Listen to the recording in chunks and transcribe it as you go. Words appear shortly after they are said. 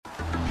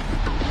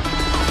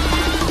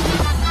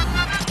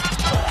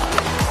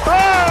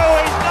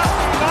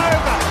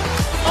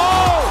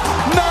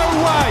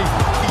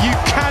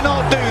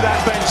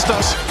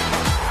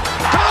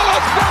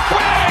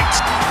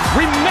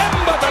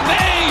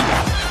me!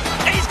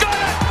 He's got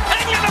it!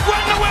 England have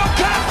won the World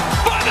Cup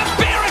by the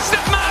barest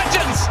of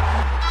margins!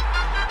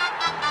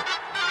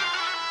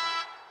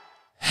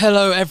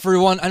 Hello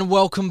everyone and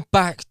welcome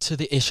back to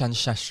the Ishan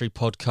Shastri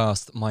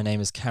podcast. My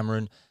name is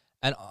Cameron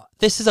and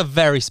this is a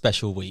very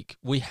special week.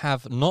 We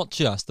have not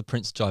just the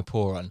Prince of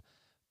Jaipur on,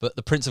 but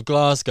the Prince of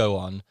Glasgow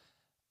on.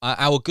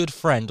 Our good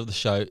friend of the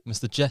show,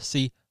 Mr.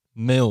 Jesse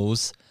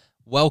Mills.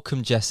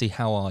 Welcome, Jesse.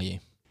 How are you?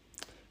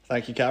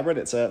 Thank you, Cameron.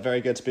 It's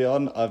very good to be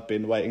on. I've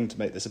been waiting to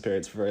make this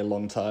appearance for a very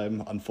long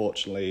time.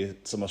 Unfortunately,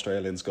 some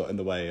Australians got in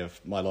the way of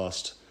my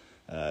last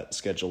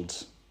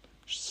scheduled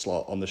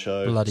slot on the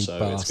show. Bloody so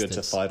bastards. It's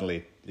good to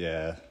finally...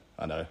 Yeah,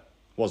 I know.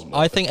 Wasn't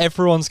I think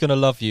everyone's going to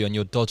love you and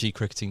your dodgy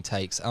cricketing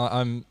takes.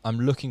 I'm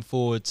looking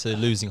forward to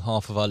losing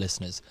half of our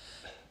listeners.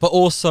 But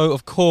also,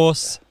 of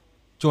course,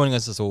 joining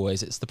us as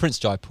always, it's the Prince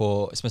of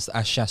Jaipur. It's Mr.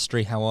 Ash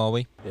Shastri. How are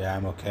we? Yeah,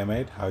 I'm okay,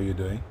 mate. How are you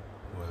doing?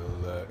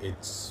 Well,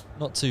 it's...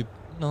 Not too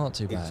bad.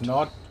 It's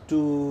not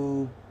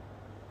too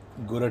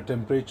good a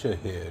temperature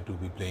here to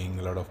be playing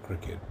a lot of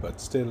cricket, but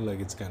still, like,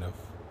 it's kind of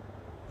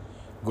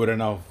good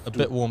enough. A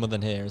bit warmer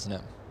than here, isn't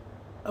it?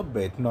 A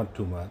bit, not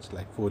too much,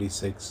 like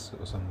 46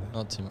 or something.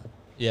 Not too much.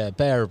 Yeah,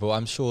 bearable.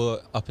 I'm sure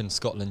up in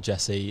Scotland,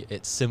 Jesse,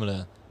 it's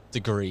similar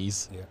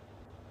degrees.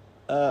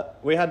 Yeah.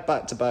 We had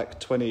back-to-back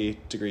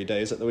 20-degree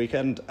days at the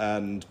weekend,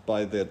 and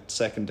by the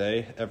second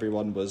day,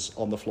 everyone was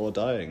on the floor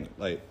dying.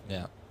 Like,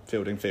 Yeah.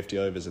 fielding 50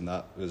 overs in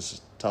that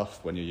was tough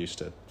when you're used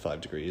to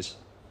 5 degrees.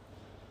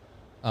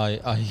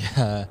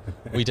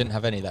 We didn't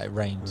have any of that. It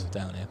rained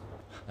down here,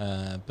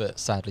 but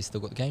sadly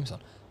still got the games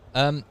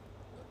on.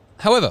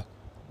 However,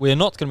 we're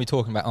not going to be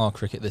talking about our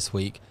cricket this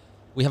week.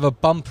 We have a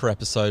bumper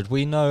episode.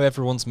 We know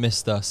everyone's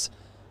missed us.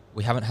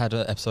 We haven't had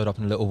an episode up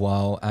in a little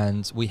while,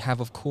 and we have,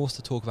 of course,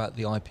 to talk about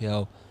the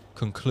IPL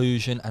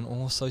conclusion and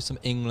also some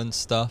England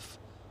stuff.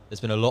 There's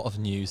been a lot of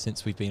news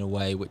since we've been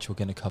away, which we're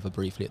going to cover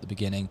briefly at the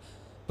beginning.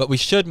 But we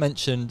should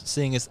mention,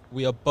 seeing as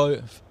we are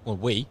both, well,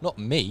 we, not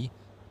me,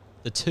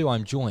 the two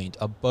I'm joined,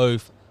 are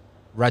both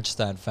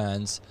Rajasthan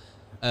fans,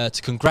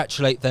 to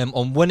congratulate them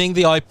on winning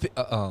the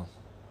IPL.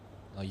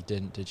 No, you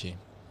didn't, did you?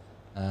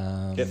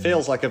 It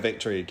feels like a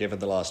victory given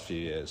the last few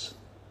years.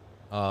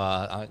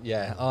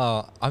 Yeah.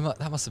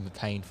 That must have been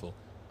painful.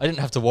 I didn't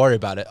have to worry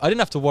about it. I didn't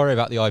have to worry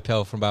about the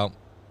IPL from about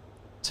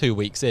 2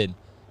 weeks in,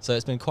 so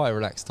it's been quite a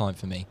relaxed time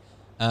for me.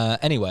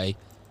 Anyway,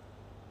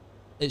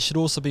 it should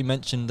also be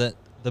mentioned that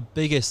the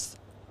biggest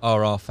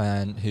RR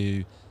fan,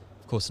 who,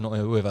 of course, is not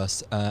here with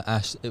us,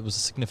 Ash, it was a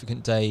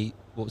significant day.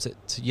 What was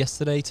it?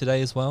 Yesterday,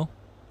 today as well?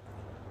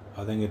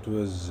 I think it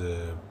was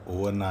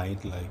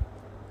overnight, like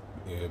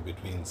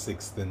between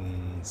 6th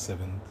and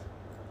 7th.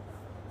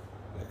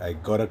 I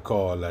got a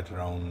call at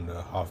around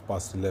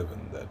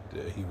 11:30 that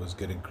he was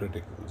getting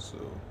critical. So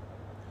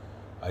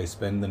I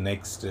spent the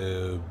next,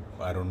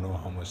 I don't know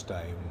how much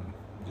time,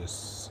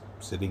 just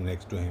sitting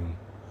next to him,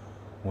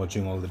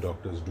 watching all the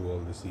doctors do all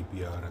the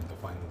CPR and the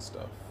final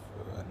stuff.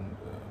 And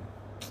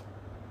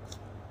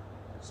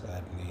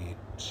sadly,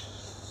 it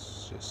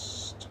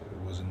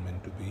wasn't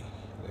meant to be.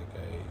 Like,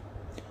 I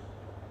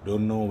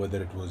don't know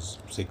whether it was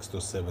 6th or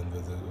 7th,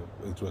 whether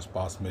it was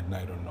past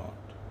midnight or not.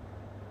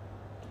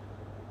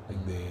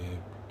 Like, they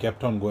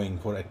kept on going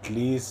for at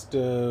least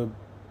they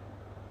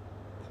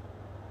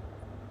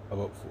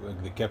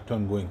kept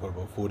on going for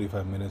about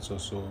 45 minutes or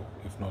so,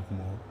 if not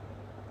more.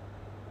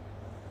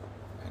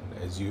 And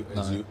as you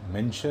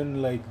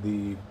mentioned, like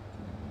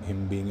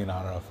him being an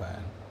RR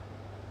fan,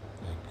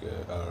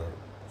 like our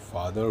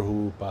father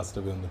who passed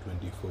away on the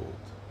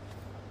 24th,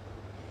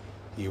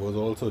 he was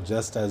also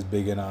just as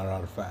big an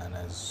RR fan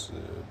as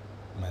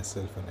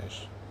myself and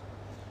Ish.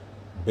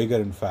 Bigger,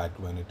 in fact,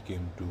 when it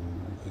came to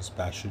his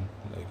passion.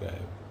 Like,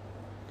 I've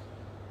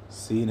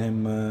seen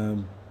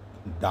him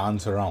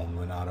dance around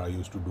when RR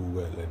used to do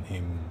well, and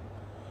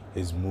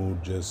his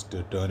mood just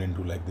turn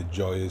into like the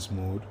joyous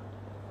mood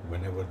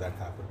whenever that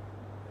happened.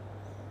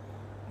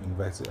 In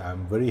fact,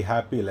 I'm very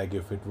happy, like,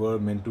 if it were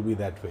meant to be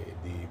that way.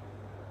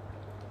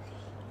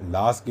 The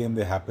last game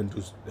they happened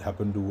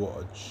to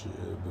watch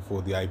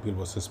before the IPL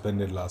was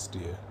suspended last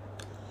year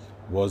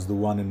was the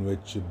one in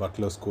which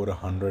Butler scored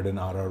 100 and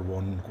RR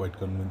won quite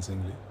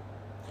convincingly,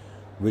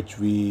 which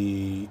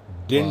we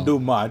didn't do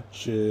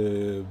much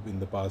in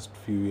the past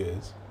few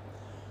years.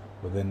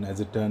 But then, as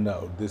it turned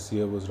out, this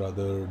year was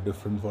rather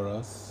different for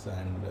us,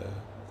 and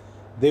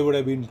they would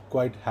have been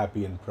quite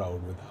happy and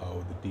proud with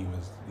how the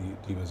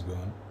team has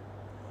gone.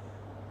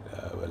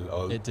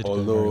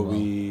 Although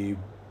we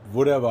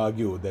would have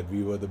argued that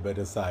we were the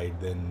better side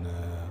than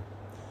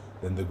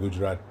the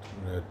Gujarat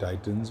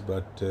Titans,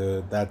 but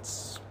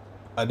that's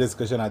a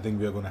discussion I think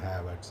we are going to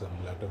have at some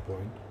later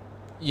point.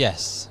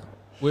 Yes,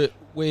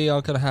 we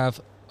are going to have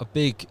a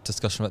big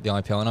discussion about the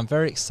IPL, and I'm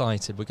very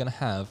excited. We're going to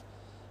have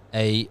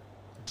a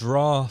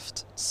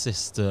draft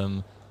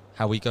system,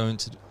 how we go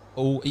into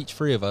each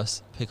three of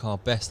us pick our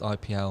best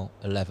IPL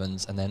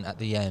 11s, and then at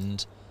the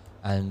end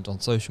and on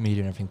social media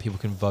and everything, people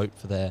can vote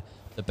for the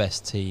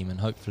best team, and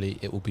hopefully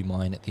it will be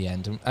mine at the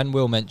end. And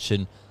we'll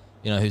mention,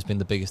 who's been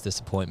the biggest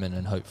disappointment,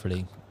 and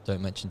hopefully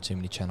don't mention too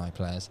many Chennai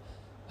players.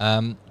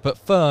 But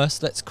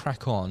first, let's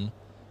crack on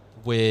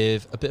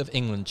with a bit of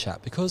England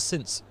chat, because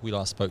since we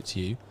last spoke to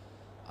you,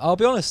 I'll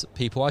be honest,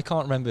 people, I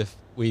can't remember if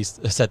we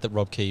said that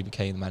Rob Key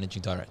became the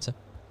managing director,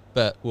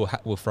 but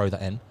we'll throw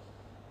that in.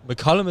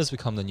 McCullum has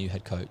become the new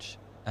head coach,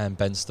 and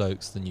Ben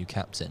Stokes the new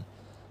captain.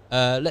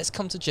 Let's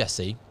come to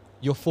Jesse.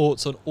 Your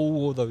thoughts on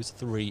all those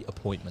 3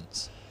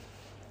 appointments?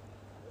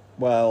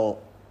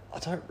 Well, I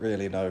don't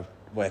really know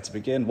where to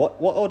begin. What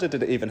order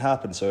did it even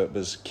happen? So it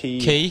was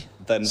Key,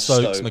 then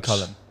Stokes,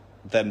 McCullum,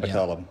 then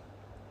McCullum.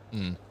 Yeah.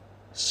 Mm.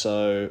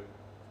 So,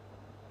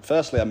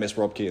 firstly, I miss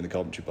Rob Key in the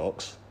commentary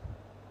box.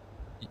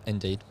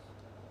 Indeed.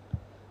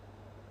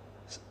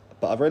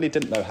 But I really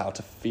didn't know how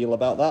to feel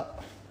about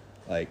that.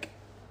 Like,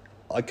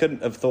 I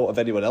couldn't have thought of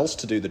anyone else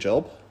to do the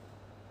job.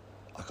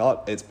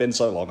 It's been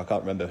so long, I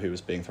can't remember who was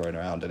being thrown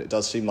around, and it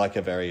does seem like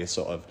a very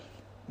sort of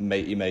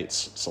matey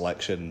mates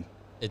selection.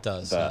 It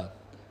does. But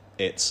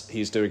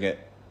he's doing it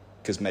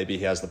because maybe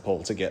he has the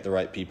pull to get the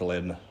right people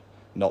in,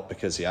 not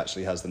because he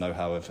actually has the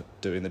know-how of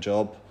doing the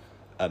job.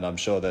 And I'm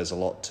sure there's a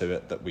lot to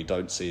it that we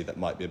don't see that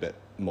might be a bit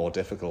more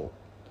difficult.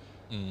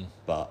 Mm.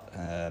 But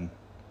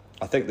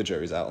I think the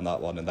jury's out on that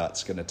one, and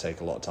that's going to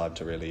take a lot of time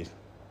to really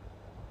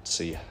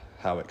see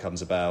how it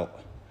comes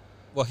about.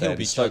 Well, he'll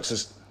be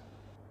judged.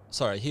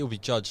 He'll be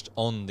judged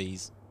on the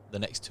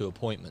next 2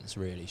 appointments,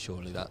 really.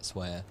 Surely that's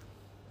where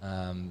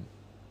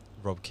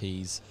Rob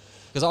Key's...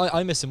 Because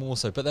I miss him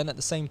also, but then at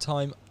the same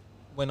time,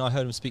 when I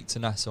heard him speak to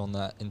Nasser on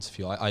that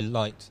interview, I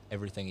liked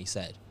everything he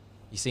said.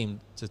 He seemed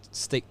to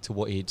stick to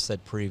what he had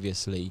said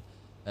previously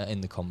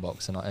in the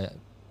combox, and I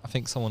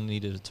think someone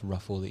needed to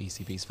ruffle the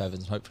ECB's feathers,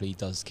 and hopefully he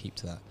does keep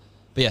to that.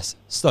 But yes,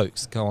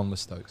 Stokes, go on with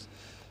Stokes.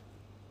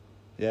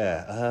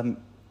 Yeah,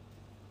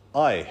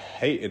 I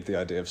hated the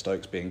idea of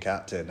Stokes being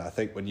captain. I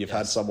think when you've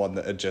had someone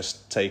that had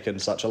just taken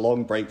such a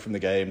long break from the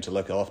game to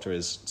look after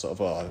his it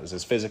was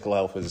his physical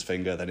health with his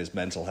finger, then his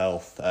mental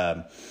health,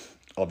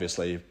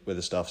 obviously with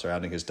the stuff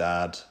surrounding his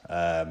dad,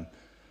 and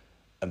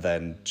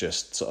then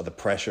just sort of the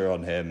pressure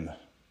on him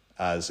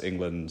as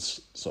England's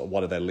sort of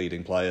one of their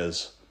leading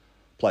players,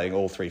 playing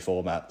all 3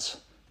 formats,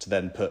 to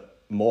then put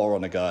more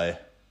on a guy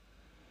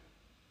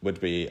would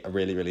be a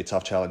really, really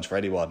tough challenge for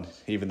anyone.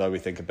 Even though we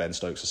think of Ben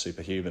Stokes as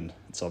superhuman,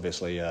 it's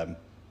obviously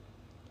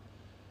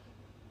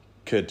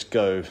could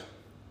go,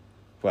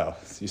 well,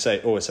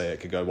 always say it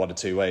could go 1 of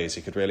 2 ways.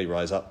 He could really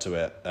rise up to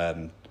it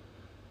and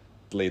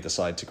lead the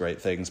side to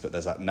great things, but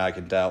there's that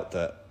nagging doubt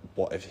that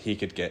what if he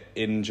could get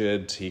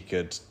injured, he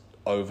could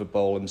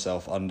overbowl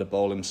himself,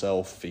 underbowl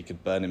himself, he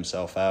could burn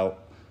himself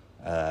out.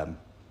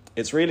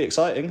 It's really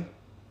exciting.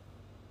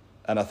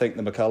 And I think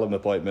the McCullum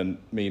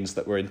appointment means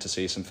that we're in to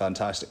see some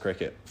fantastic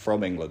cricket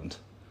from England.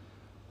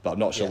 But I'm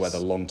not sure whether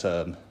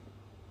long-term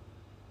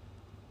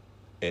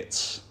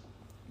it's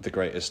the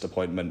greatest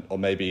appointment, or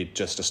maybe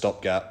just a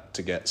stopgap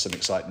to get some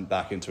excitement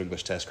back into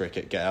English Test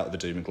cricket, get out of the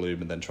doom and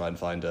gloom, and then try and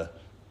find a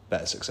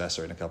better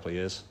successor in a couple of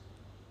years.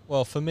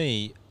 Well, for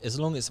me, as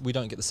long as we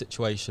don't get the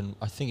situation,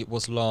 I think it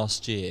was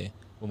last year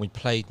when we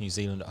played New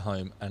Zealand at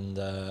home, and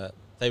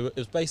we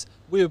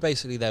were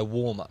basically their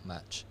warm-up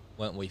match,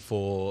 weren't we,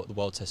 for the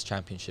World Test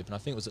Championship, and I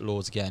think it was at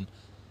Lord's again.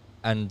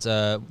 And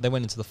they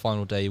went into the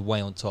final day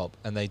way on top,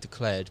 and they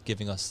declared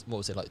giving us, what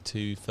was it, like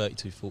 230,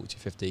 240,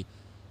 250.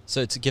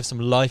 So to give some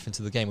life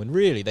into the game, when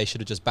really they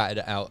should have just batted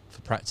it out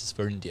for practice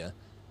for India.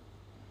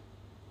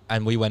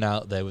 And we went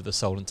out there with the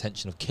sole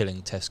intention of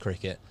killing Test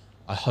cricket.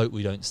 I hope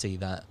we don't see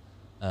that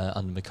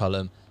under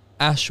McCullum.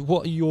 Ash,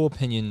 what are your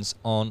opinions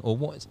on, or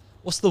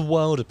what's the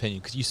world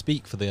opinion, because you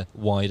speak for the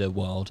wider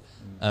world,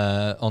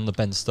 on the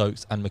Ben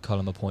Stokes and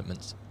McCullum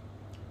appointments?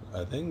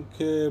 I think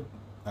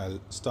I'll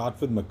start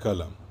with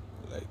McCullum.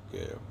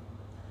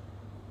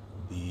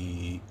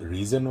 The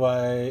reason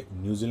why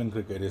New Zealand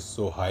cricket is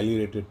so highly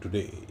rated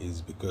today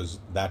is because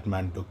that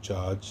man took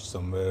charge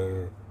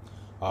somewhere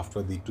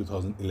after the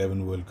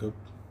 2011 World Cup,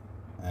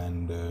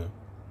 and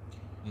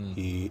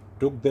he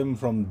took them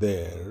from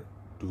there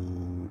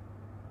to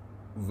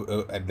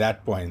at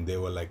that point they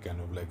were like kind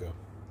of like a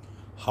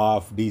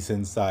half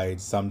decent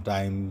side,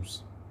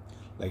 sometimes,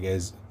 like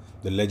as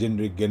the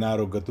legendary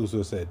Gennaro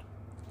Gattuso said,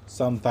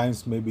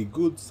 sometimes maybe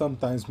good,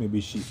 sometimes maybe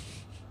shit.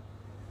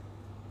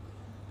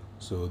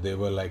 So they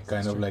were like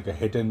kind of like a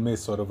hit and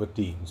miss sort of a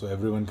team. So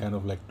everyone kind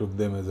of like took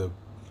them as a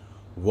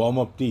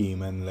warm-up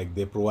team, and like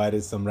they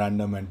provided some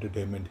random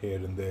entertainment here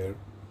and there.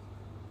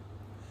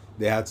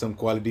 They had some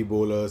quality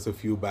bowlers, a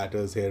few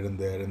batters here and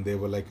there, and they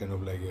were like kind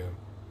of like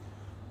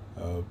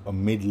a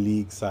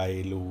mid-league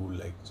side who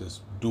like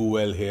just do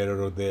well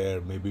here or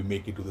there, maybe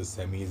make it to the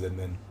semis and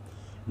then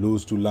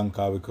lose to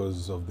Lanka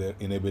because of their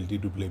inability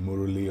to play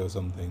Murali or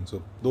something.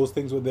 So those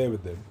things were there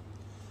with them.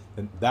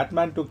 And that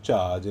man took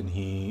charge and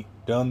he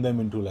turned them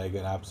into like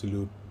an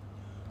absolute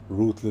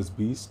ruthless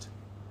beast.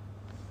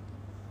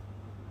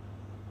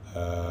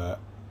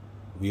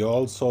 We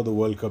all saw the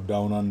World Cup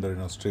down under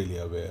in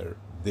Australia, where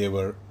they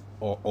were,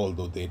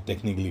 although they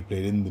technically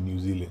played in the New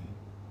Zealand,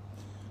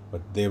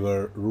 but they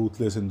were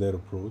ruthless in their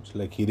approach.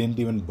 Like he didn't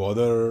even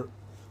bother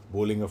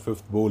bowling a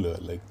fifth bowler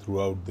like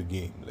throughout the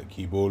game. Like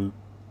he bowled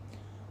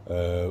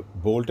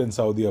Bolt and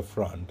Saudi up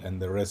front,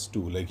 and the rest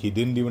too. Like, he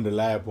didn't even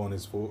rely upon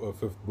his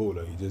fifth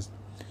bowler. He just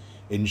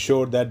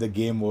ensured that the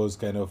game was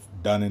kind of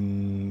done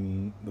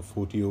in the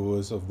 40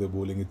 overs of the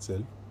bowling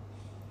itself.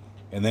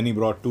 And then he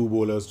brought two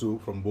bowlers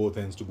from both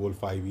ends to bowl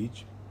 5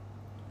 each,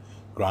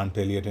 Grant,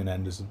 Elliott and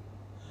Anderson.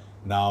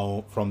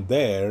 Now, from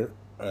there,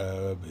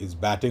 his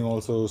batting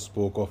also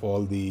spoke of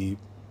all the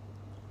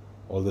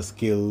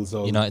skills.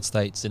 United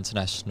States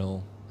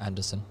international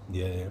Anderson.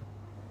 Yeah.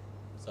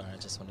 Sorry, I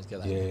just wanted to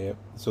get that. Yeah.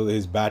 So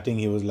his batting,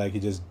 he was like, he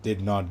just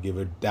did not give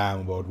a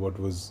damn about what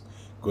was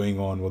going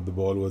on, what the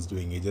ball was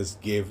doing. He just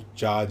gave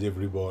charge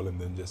every ball and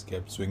then just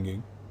kept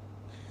swinging.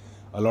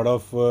 A lot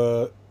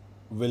of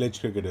village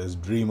cricketers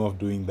dream of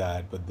doing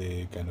that, but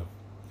they kind of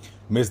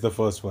miss the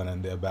first one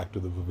and they're back to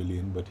the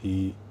pavilion. But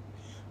he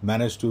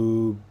managed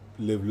to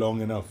live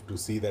long enough to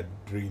see that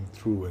dream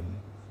through and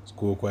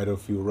score quite a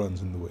few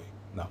runs in the way.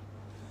 Now,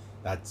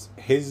 that's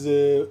his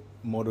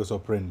modus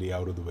operandi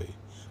out of the way.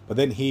 But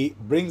then he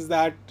brings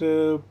that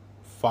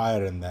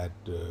fire and that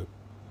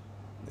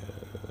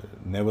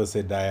never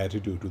say die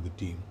attitude to the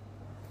team.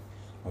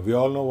 Now, we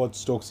all know what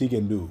Stokesy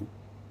can do.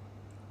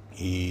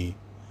 He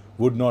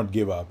would not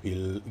give up.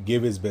 He'll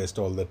give his best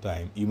all the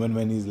time, even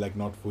when he's like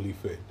not fully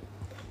fit.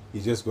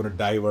 He's just going to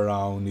dive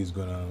around. He's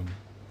going to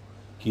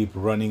keep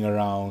running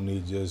around.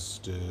 He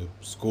just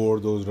score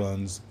those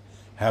runs,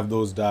 have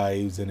those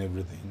dives and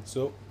everything.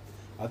 So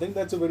I think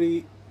that's a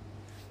very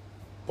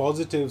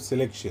positive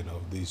selection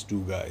of these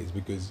two guys,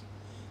 because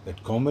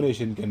that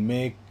combination can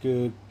make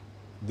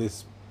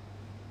this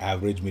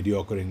average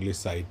mediocre English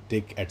side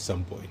tick at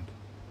some point.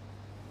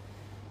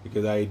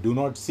 Because I do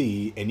not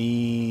see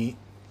any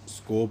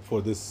scope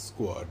for this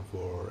squad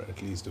for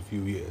at least a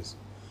few years.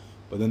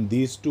 But then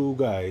these two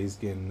guys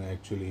can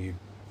actually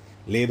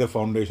lay the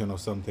foundation of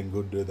something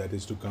good that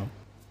is to come.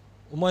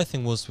 Well, my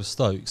thing was with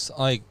Stokes,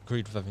 I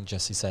agreed with everything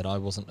Jesse said. I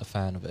wasn't a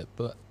fan of it,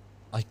 but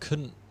I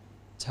couldn't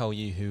tell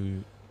you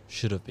who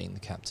should have been the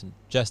captain.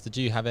 Jess, did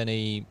you have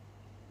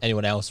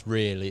anyone else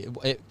really?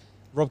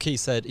 Rob Key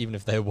said even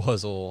if there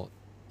was, or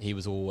he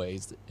was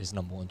always his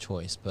number one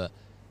choice, but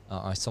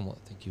I somewhat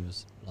think he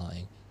was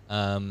lying.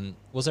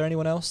 Was there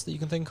anyone else that you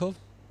can think of?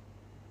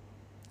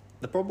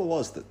 The problem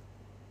was that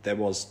there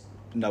was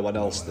no one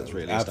else that's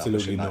really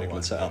establishing that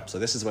England setup. So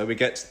this is where we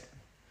get.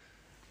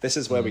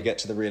 We get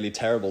to the really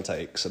terrible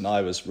takes, and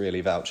I was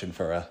really vouching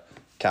for a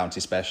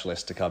county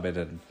specialist to come in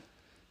and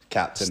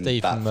captain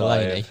Stephen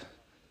Mullaney.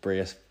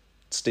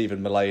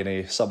 Stephen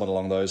Mullaney, someone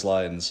along those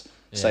lines.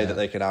 Say that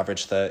they can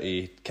average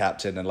 30,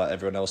 captain, and let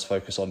everyone else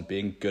focus on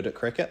being good at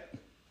cricket.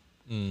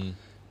 And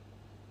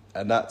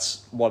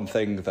that's one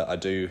thing that I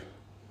do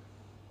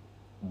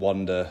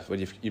wonder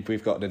when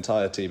we've got an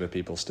entire team of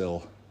people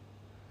still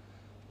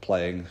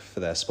playing for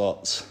their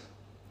spots.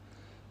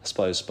 I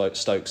suppose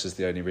Stokes is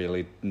the only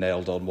really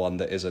nailed on one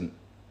that isn't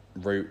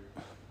Root.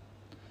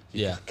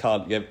 Yeah,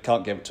 Can't give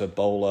it to a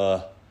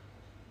bowler.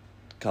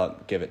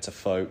 Can't give it to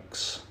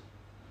Folkes.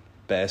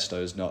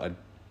 Bairstow's not a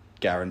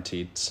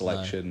guaranteed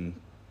selection. No.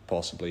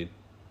 Possibly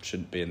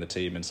shouldn't be in the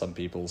team in some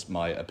people's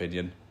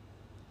opinion.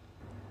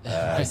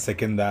 I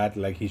second that.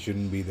 Like, he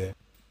shouldn't be there.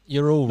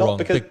 You're all wrong.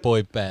 Big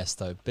boy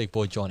Bairstow, big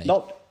boy Johnny.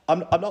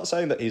 I'm not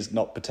saying that he's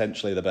not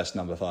potentially the best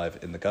number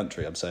 5 in the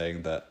country. I'm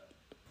saying that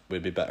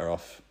we'd be better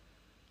off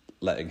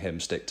letting him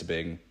stick to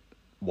being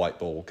white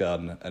ball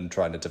gun and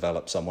trying to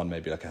develop someone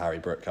maybe like a Harry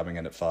Brook coming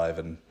in at 5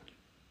 and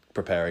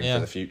preparing for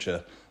the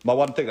future. My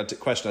one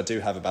question I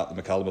do have about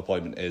the McCullum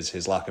appointment is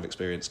his lack of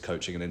experience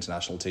coaching an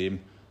international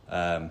team,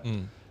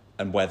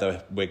 and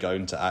whether we're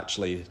going to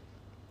actually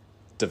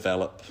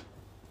develop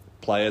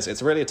players.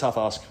 It's really a tough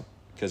ask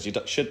because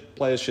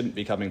players shouldn't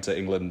be coming to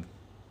England,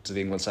 to the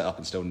England setup,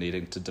 and still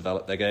needing to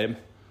develop their game.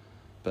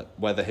 But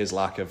whether his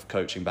lack of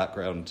coaching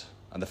background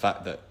and the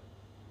fact that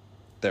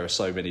there are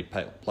so many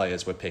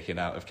players we're picking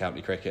out of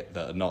county cricket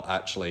that are not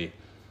actually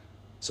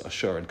sort of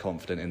sure and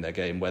confident in their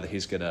game, whether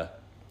he's going to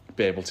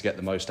be able to get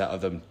the most out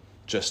of them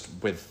just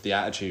with the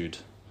attitude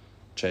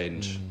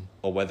change,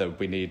 or whether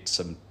we need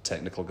some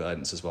technical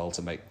guidance as well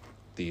to make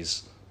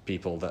these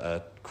people that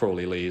are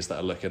Crawley Lees that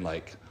are looking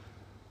like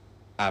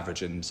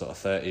averaging sort of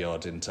 30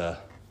 odd into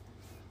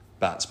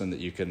batsmen that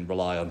you can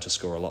rely on to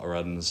score a lot of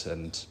runs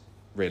and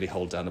really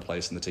hold down a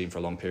place in the team for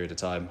a long period of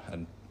time.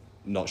 And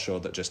not sure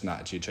that just an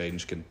attitude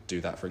change can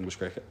do that for English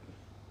cricket.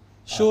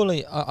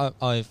 Surely,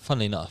 I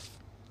funnily enough,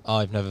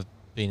 I've never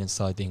been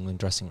inside the England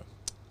dressing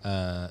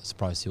room.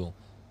 Surprise you all.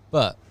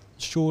 But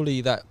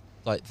surely that,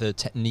 like, the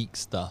technique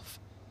stuff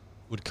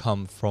would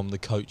come from the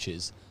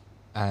coaches,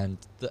 and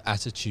the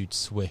attitude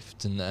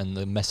swift and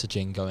the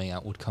messaging going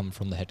out would come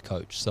from the head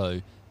coach. So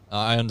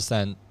I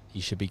understand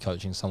he should be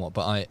coaching somewhat,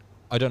 but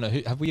I don't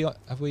know. Have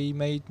we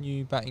made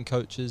new batting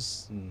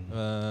coaches?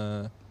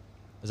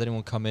 Has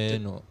anyone come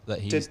in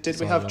Did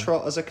we have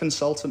Trott as a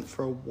consultant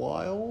for a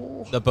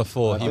while?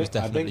 Before he was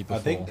definitely before. I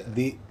think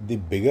the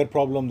bigger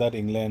problem that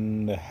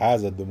England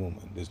has at the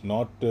moment is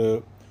not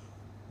the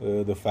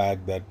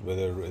fact that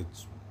whether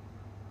it's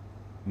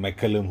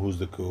McCullum who's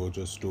the coach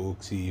or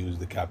Stokesy who's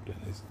the captain.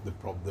 Is the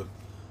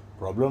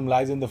Problem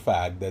lies in the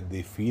fact that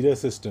the feeder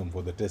system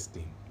for the test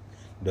team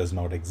does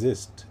not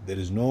exist. There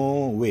is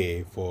no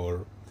way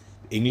for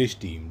the English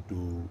team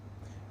to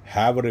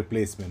have a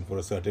replacement for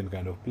a certain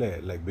kind of player,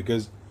 like,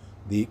 because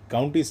the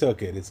county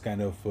circuit is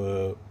kind of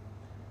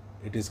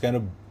it is kind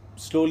of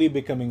slowly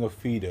becoming a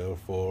feeder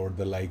for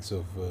the likes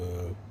of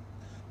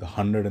the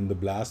 100 and the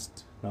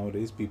Blast.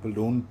 Nowadays people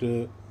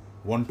don't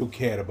want to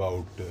care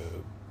about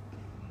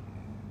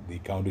the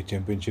county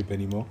championship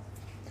anymore.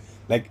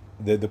 Like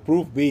the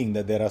proof being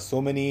that there are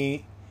so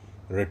many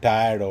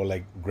retired or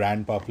like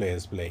grandpa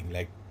players playing.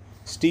 Like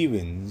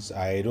Stevens,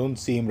 I don't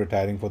see him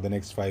retiring for the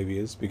next 5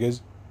 years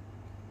because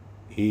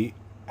he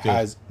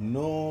has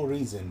no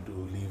reason to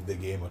leave the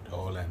game at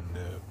all, and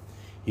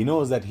he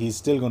knows that he's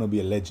still going to be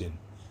a legend.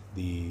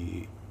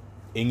 The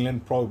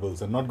England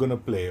probables are not going to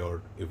play,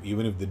 or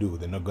even if they do,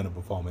 they're not going to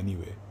perform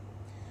anyway.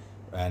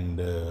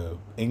 And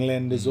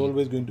England is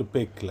always going to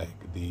pick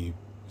like the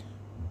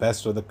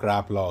best of the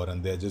crap lot,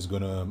 and they're just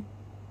going to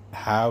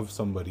have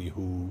somebody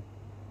who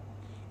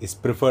is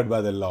preferred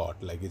by the lot.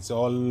 Like it's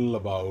all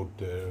about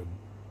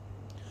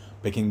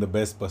picking the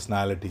best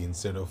personality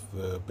instead of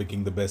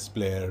picking the best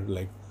player.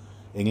 Like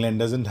England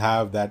doesn't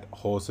have that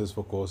horses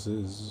for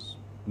courses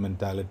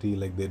mentality.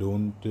 Like they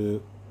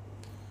don't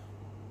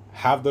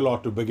have the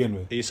lot to begin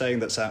with. Are you saying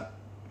that Zach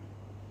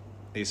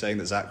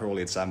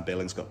Crawley and Sam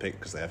Billings got picked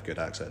because they have good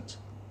accents?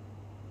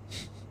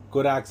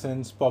 Good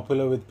accents,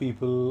 popular with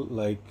people,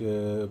 like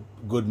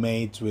good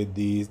mates with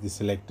the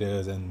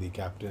selectors and the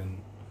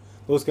captain,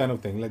 those kind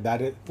of things. Like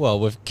that. Well,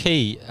 with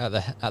Key at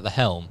the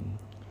helm,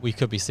 we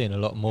could be seeing a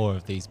lot more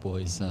of these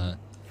boys.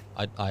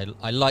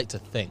 I like to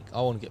think.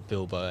 I want to get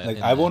Bilbo. Like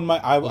in I there. won't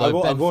mind. I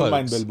won't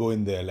mind Folkes- Bilbo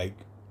in there. Like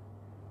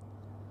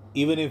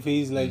even if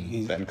he's like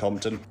he's Ben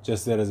Compton.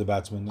 just there as a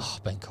batsman. Oh,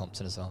 Ben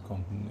Compton as well.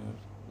 Compton, yeah.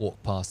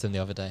 Walked past him the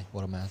other day.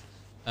 What a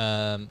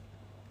man.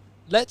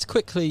 Let's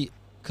quickly,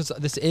 because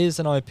this is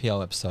an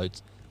IPL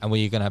episode, and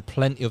we're going to have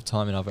plenty of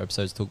time in other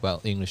episodes to talk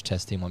about the English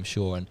Test team, I'm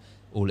sure, and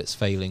all its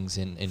failings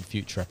in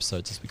future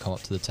episodes as we come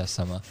up to the Test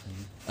summer.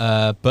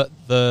 But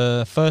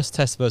the first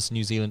Test versus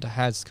New Zealand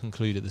has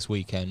concluded this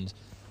weekend.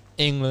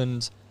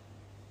 England,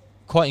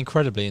 quite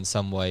incredibly in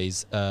some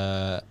ways,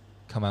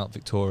 come out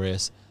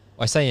victorious.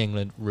 I say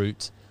England,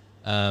 Root.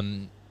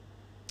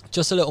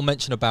 Just a little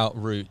mention about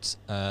Root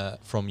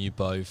from you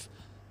both.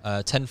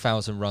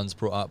 10,000 runs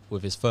brought up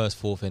with his first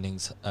fourth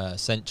innings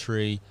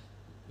century.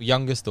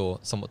 Youngest, or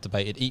somewhat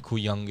debated, equal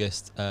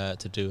youngest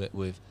to do it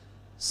with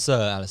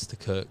Sir Alistair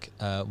Cook.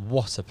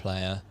 What a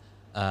player.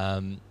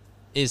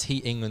 Is he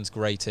England's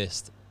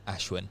greatest,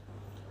 Ashwin?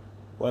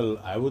 Well,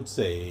 I would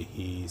say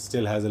he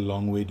still has a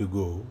long way to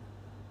go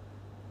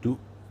to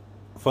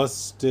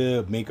first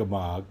make a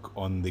mark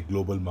on the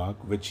global mark,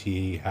 which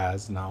he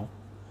has now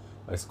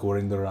by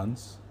scoring the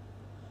runs,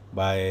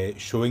 by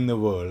showing the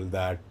world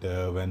that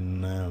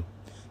when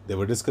they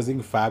were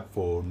discussing Fab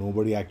 4,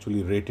 nobody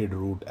actually rated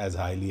Root as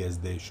highly as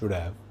they should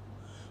have.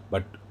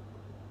 But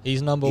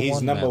He's number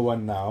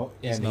one now,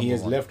 He's and he number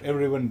has one. left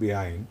everyone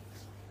behind.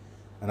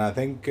 And I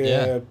think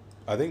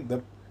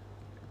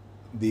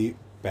the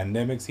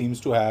pandemic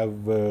seems to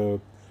have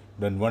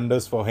done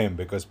wonders for him,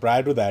 because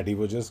prior to that he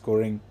was just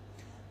scoring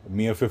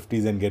mere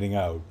 50s and getting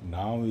out.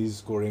 Now he's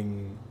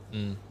scoring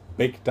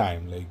big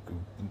time. Like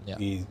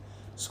he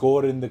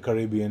scored in the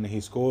Caribbean,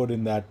 he scored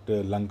in that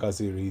Lanka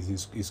series,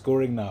 he's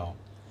scoring now.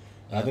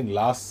 I think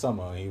last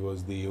summer he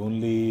was the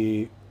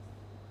only.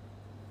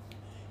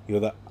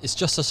 It's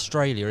just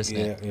Australia, isn't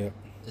it? Yeah.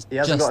 It's He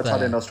hasn't just got a ton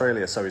there. in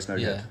Australia, so he's no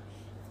Yeah. good.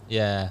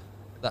 Yeah.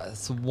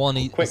 That's one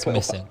Quick that's little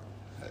missing.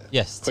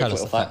 Yes, Quick tell us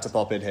little the fact to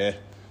pop in here.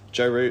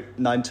 Joe Root,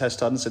 9 test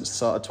tons since the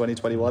start of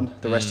 2021.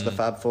 The rest of the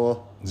Fab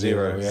 4,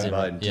 zero Zero, yeah.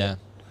 combined.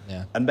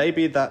 Yeah. And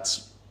maybe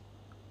that's...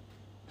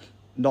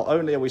 Not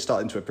only are we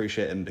starting to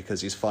appreciate him because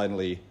he's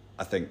finally,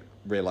 I think,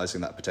 realising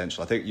that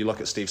potential. I think you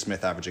look at Steve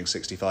Smith averaging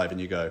 65 and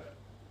you go,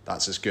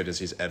 that's as good as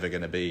he's ever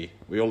going to be.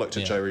 We all looked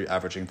at Joe Root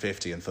averaging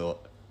 50 and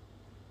thought,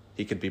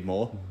 he could be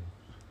more.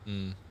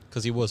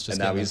 Because he was just And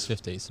now getting he's-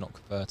 those 50s, not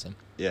converting.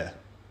 Yeah.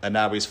 And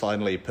now he's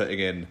finally putting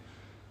in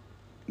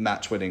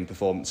match-winning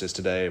performances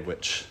today,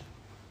 which...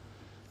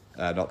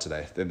 not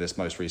today, in this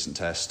most recent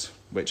test,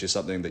 which is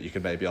something that you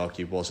could maybe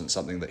argue wasn't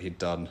something that he'd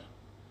done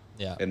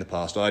in the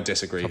past. I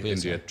disagree. Couple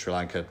years India, ago. Sri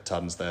Lanka,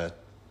 tons, they're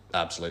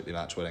absolutely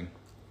match-winning.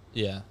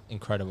 Yeah,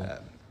 incredible.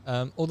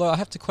 Although I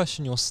have to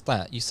question your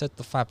stat. You said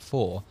the Fab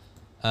 4,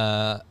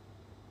 but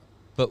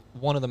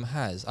one of them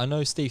has. I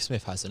know Steve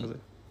Smith hasn't. Has he?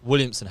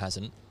 Williamson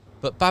hasn't.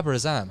 But Babar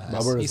Azam has.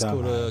 Babar He Azam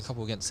scored a has.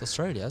 couple against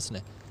Australia, hasn't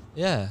he?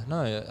 Yeah,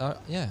 no,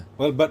 yeah.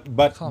 Well, but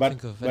can't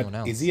think of anyone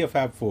else. is he a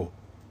Fab 4?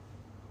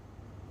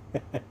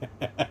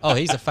 Oh,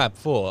 he's a Fab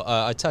 4.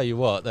 I tell you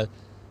what,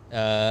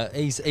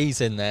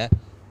 he's in there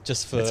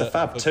just for... It's a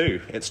Fab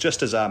 2. It's just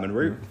Azam and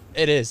Root.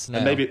 It is now.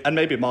 And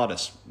maybe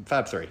Marnus.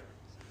 Fab 3.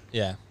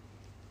 Yeah.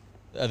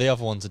 The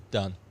other ones are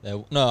done.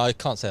 No, I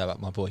can't say that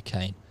about my boy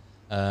Kane.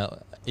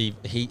 He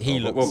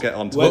looks... We'll get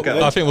on to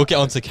I think we'll get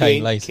on to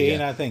Kane later. Kane,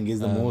 yeah. I think, is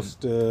the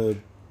most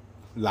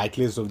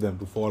likeliest of them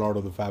to fall out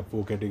of the Fab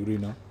 4 category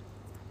now.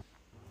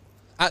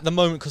 at the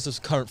moment because of his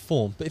current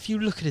form. But if you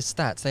look at his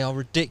stats, they are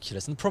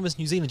ridiculous. And the problem is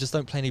New Zealand just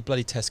don't play any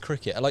bloody Test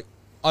cricket. Like,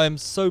 I am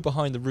so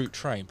behind the route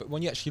train, but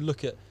when you actually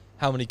look at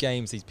how many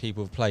games these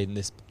people have played in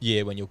this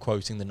year when you're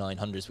quoting the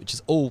 900s, which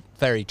is all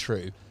very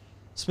true,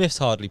 Smith's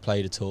hardly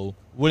played at all,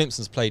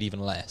 Williamson's played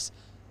even less,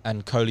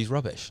 and Kohli's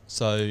rubbish.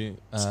 So, yeah,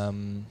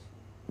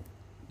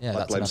 I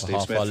that's blame another Steve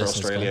half Smith our for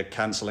listeners Australia gone.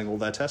 cancelling all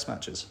their Test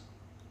matches.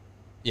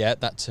 Yeah,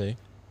 that too.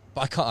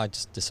 But I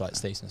just dislike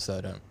Steve Smith, so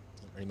it doesn't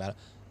really matter.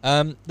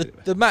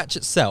 The match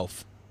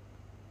itself,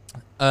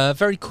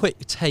 very quick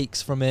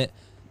takes from it,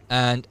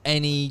 and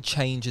any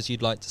changes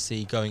you'd like to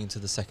see going into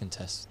the second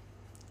test,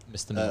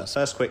 Mr. Mills.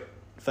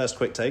 First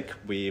quick take.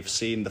 We've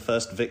seen the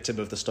first victim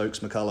of the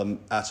Stokes-McCullum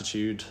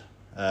attitude.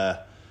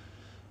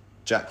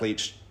 Jack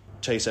Leach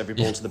chase every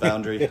ball to the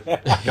boundary.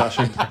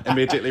 Gushing,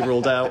 immediately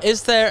ruled out.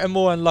 Is there a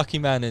more unlucky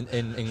man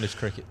in English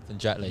cricket than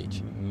Jack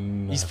Leach?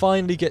 No. He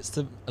finally gets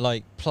to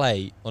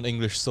play on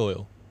English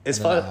soil. His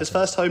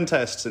first home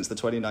test since the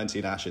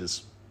 2019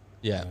 Ashes.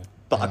 Yeah.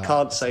 But I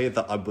can't say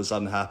that I was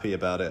unhappy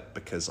about it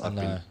because I've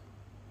been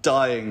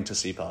dying to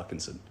see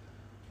Parkinson.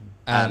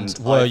 And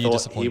were you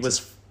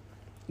disappointed?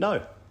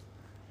 No.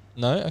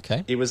 No?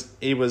 Okay. He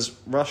was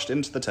rushed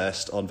into the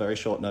test on very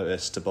short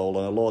notice to bowl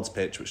on a Lord's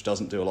pitch, which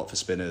doesn't do a lot for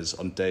spinners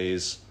on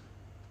days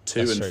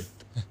 2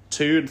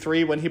 and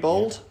 3 when he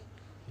bowled.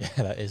 Yeah,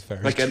 that is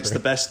very against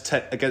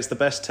true. Against the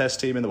best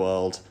test team in the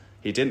world.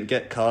 He didn't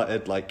get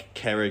carted like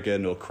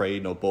Kerrigan or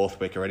Crane or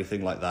Borthwick or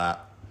anything like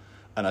that.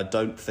 And I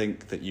don't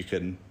think that you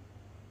can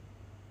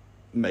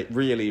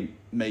really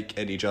make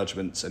any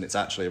judgments, and it's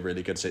actually a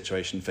really good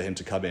situation for him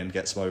to come in,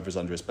 get some overs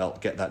under his belt,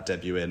 get that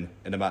debut in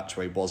a match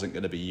where he wasn't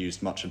going to be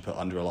used much and put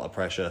under a lot of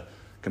pressure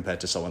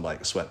compared to someone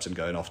like Swepton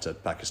going off to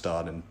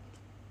Pakistan and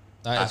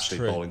actually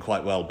bowling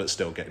quite well but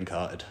still getting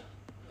carted.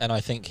 And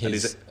I think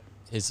his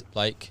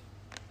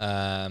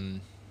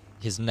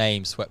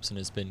name Swepton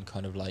has been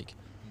kind of like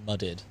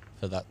mudded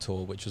for that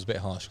tour, which was a bit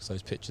harsh because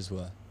those pitches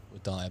were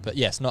dire. But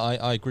yes, no,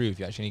 I agree with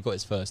you. Actually, he got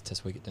his first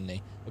test wicket, didn't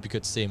he? It'd be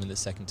good to see him in the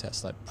second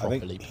test, like properly.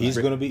 I think he's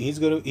going to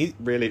be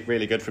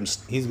really good from.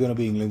 He's going to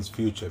be England's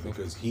future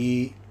because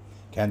he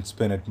can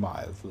spin at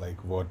miles,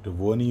 like what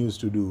Warney used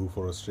to do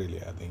for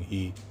Australia. I think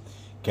he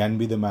can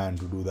be the man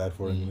to do that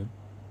for England.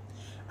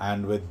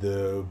 And with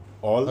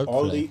all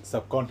the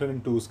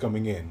subcontinent tours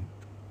coming in,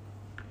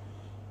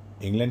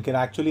 England can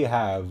actually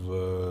have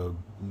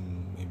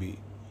maybe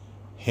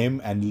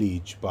him and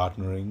Leach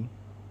partnering,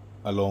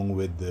 along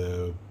with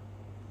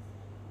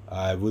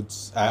I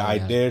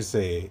dare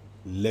say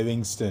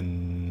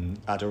Livingston.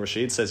 Adil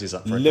Rashid says he's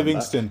up for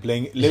Livingston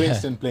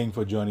playing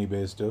for Johnny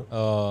Bairstow.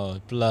 Oh,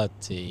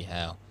 bloody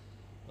hell.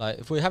 Like,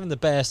 if we're having the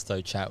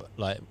Bairstow chat,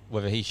 like,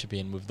 whether he should be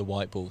in with the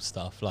white ball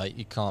stuff, like,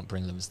 you can't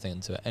bring Livingston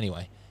into it.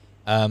 Anyway,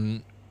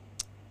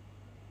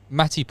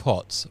 Matty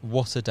Potts,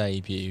 what a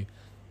debut.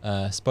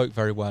 Spoke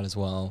very well as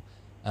well.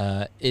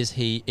 Is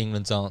he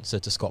England's answer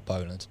to Scott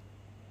Boland?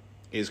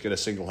 He's going to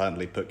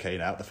single-handedly put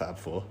Kane out the Fab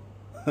Four.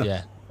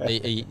 Yeah.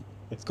 He's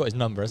got his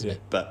number, hasn't he?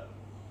 But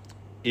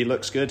he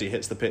looks good. He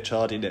hits the pitch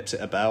hard. He nips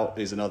it about.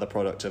 He's another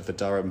product of the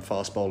Durham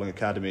Fast Bowling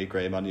Academy.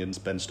 Graham Onions,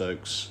 Ben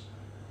Stokes.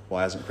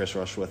 Why hasn't Chris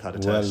Rushworth had a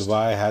test? Well,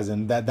 why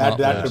hasn't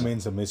that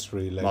remains a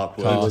mystery. Like, Mark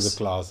he was a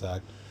class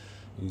act.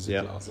 He's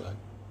a class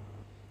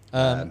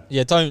act.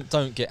 Yeah,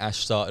 don't get Ash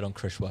started on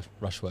Chris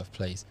Rushworth,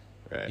 please.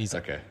 Right.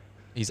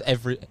 He's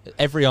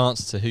every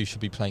answer to who should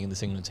be playing in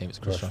this England team is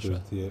Chris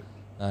Rushworth. Yeah.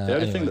 The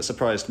only thing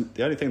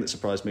that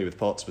surprised me with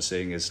Potts was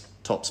seeing his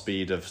top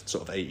speed of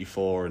sort of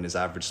 84 and his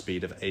average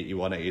speed of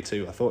 81,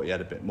 82. I thought he had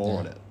a bit more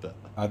on it, but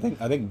I think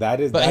that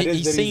is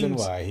the reason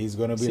why he's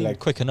going to be like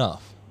quick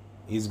enough.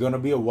 He's going to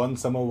be a one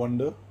summer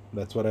wonder.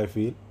 That's what I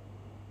feel.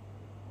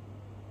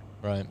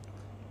 Right.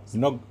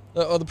 No.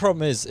 The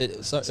problem is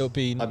it'll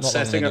be. I'm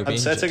setting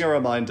a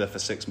reminder for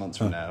 6 months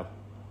from now.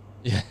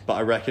 Yeah. But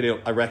I reckon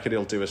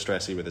he'll do a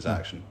stressy with his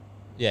action.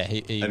 Yeah,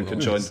 he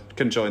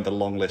can join the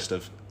long list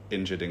of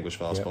injured English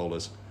fast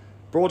bowlers.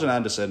 Broad and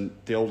Anderson,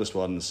 the oldest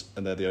ones,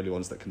 and they're the only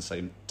ones that can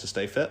seem to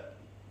stay fit.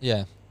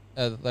 Yeah,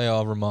 they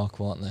are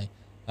remarkable, aren't they?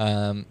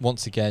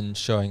 Once again,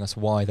 showing us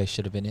why they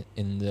should have been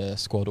in the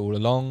squad all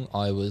along.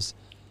 I was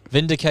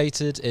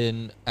vindicated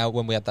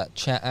when we had that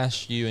chat,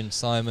 Ash, you and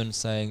Simon,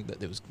 saying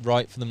that it was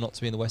right for them not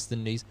to be in the West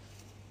Indies.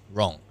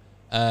 Wrong.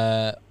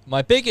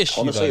 My big issue,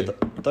 honestly,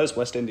 those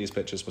West Indies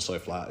pitches were so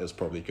flat. It was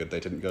probably good they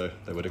didn't go.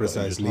 They would have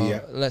precisely. got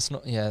Yeah. Let's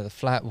not. Yeah, the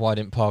flat. Why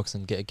didn't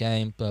Parkinson get a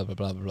game? Blah blah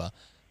blah blah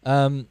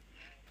blah.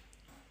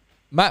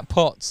 Matt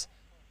Potts,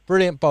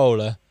 brilliant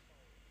bowler.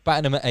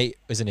 Batting him at 8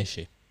 is an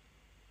issue.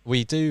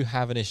 We do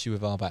have an issue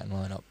with our batting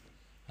lineup.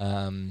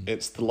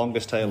 It's the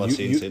longest tail I've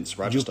seen since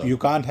Rajasthan. You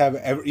can't have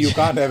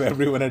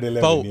everyone at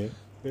 11. Bolt.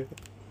 Yeah?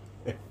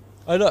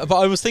 I know, but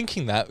I was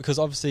thinking that because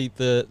obviously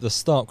the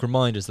stark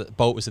reminders that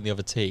Bolt was in the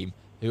other team,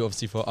 who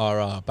obviously for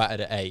RR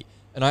batted at 8,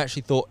 and I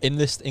actually thought in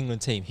this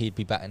England team he'd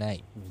be batting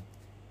 8.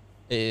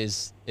 It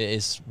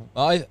is.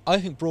 I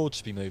think Broad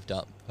should be moved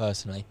up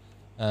personally,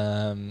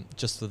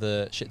 just for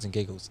the shits and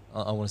giggles.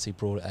 I want to see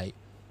Broad at 8.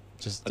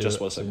 I just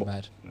want to say,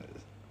 mad.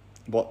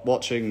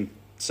 Watching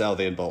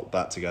Southey and Bolt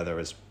bat together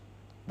is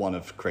one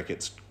of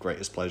cricket's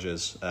greatest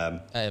pleasures.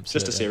 Absolutely.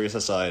 Just a serious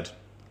aside,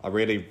 I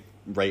really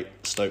rate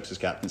Stokes'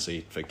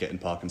 captaincy for getting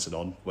Parkinson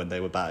on when they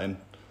were batting.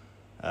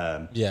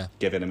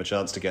 Giving him a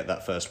chance to get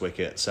that first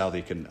wicket.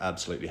 Southey can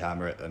absolutely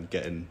hammer it, and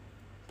getting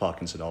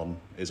Parkinson on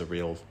is a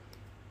real...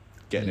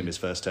 Getting him his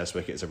first test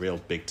wicket is a real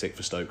big tick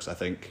for Stokes, I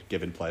think,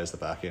 giving players the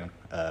backing.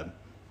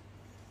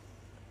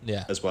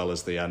 As well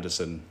as the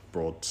Anderson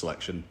Broad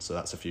selection. So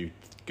that's a few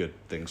good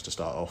things to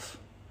start off.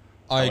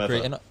 I However,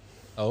 agree.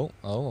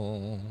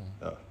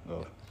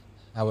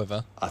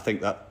 However, I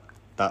think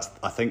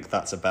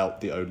that's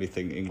about the only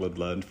thing England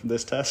learned from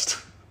this test.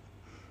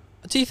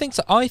 do you think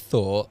so? I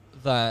thought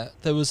that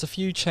there was a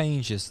few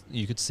changes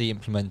you could see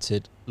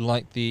implemented,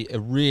 like the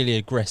really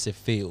aggressive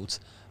fields.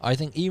 I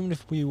think even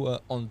if we were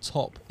on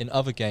top in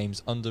other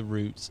games under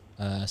Root,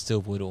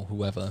 Silverwood or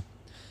whoever,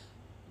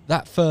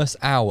 that first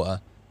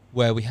hour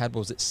where we had, what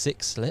was it,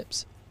 6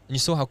 slips? And you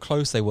saw how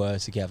close they were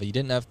together. You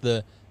didn't have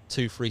the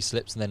 2 free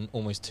slips and then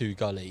almost 2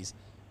 gullies.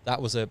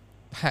 That was a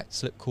packed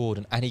slip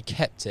cordon, and he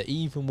kept it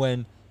even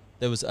when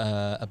there was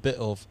a bit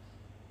of...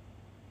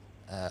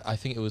 I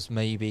think it was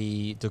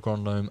maybe de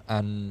Grandhomme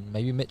and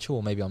maybe Mitchell,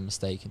 or maybe I'm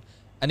mistaken.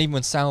 And even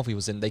when Salvi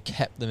was in, they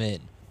kept them in.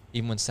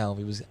 Even when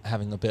Salvi was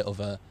having a bit of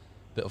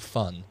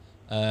fun.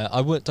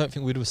 Don't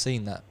think we'd have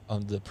seen that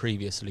under the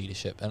previous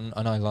leadership, and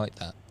I like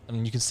that.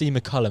 And you can see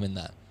McCullum in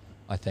that,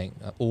 I think,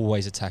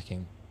 always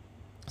attacking.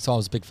 So I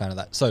was a big fan of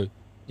that. So,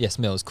 yes,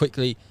 Mills,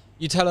 quickly,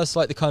 you tell us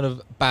like the kind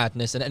of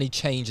badness and any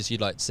changes you'd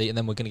like to see, and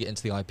then we're going to get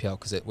into the IPL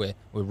because we're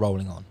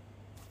rolling on.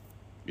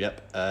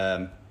 Yep.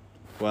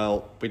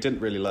 Well, we didn't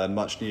really learn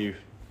much new.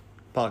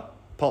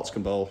 Potts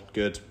can bowl,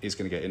 good. He's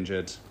going to get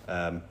injured.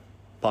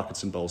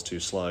 Parkinson bowls too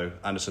slow.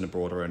 Anderson and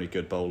Broad are only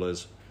good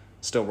bowlers.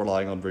 Still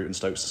relying on Root and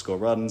Stokes to score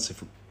runs.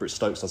 If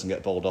Stokes doesn't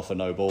get bowled off a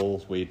no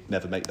ball, we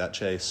never make that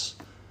chase.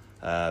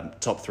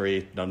 Top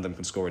 3, none of them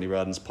can score any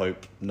runs.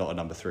 Pope, not a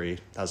number 3,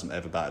 hasn't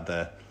ever batted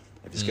there.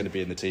 If he's going to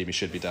be in the team, he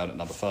should be down at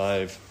number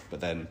 5. But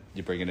then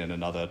you're bringing in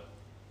another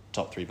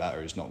top 3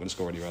 batter who's not going to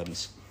score any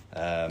runs.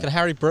 Can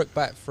Harry Brook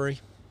bat 3?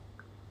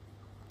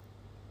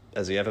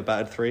 Has he ever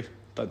batted 3?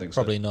 Don't think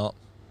so. Probably not.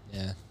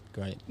 Yeah,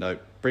 great. No,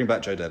 bring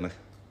back Joe Denley.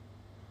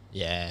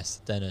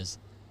 Yes, Denners.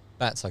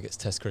 Bats like it's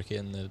Test cricket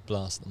in the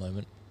blast at the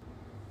moment.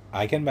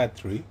 I can bat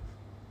 3.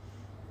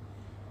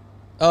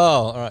 Oh,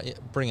 all right. Yeah,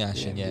 bring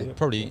Ash in. Yeah, yeah.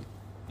 probably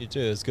you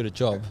do as good a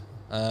job.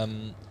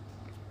 I'm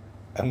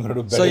going to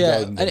do better. So yeah,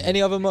 job than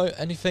any other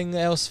anything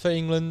else for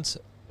England?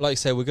 Like I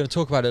said, we're going to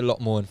talk about it a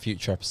lot more in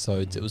future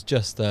episodes. It was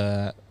just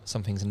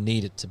some things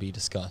needed to be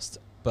discussed.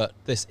 But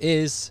this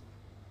is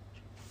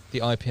the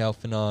IPL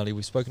finale.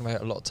 We've spoken about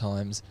it a lot of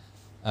times.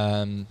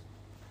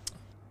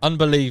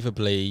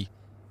 Unbelievably,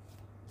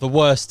 the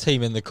worst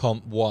team in the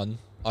comp won.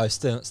 I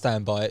still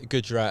stand by it.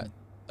 Gujarat,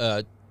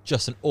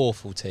 just an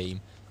awful team,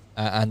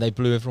 and they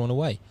blew everyone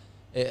away.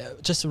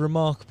 Just a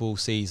remarkable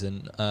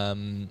season.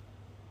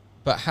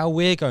 But how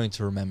we're going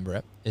to remember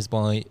it is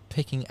by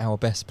picking our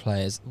best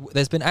players.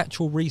 There's been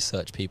actual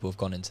research people have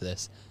gone into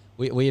this.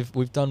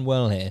 We've done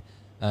well here,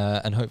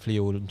 and hopefully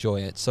you'll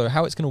enjoy it. So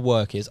how it's going to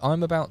work is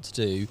I'm about to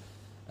do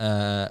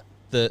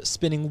the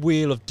spinning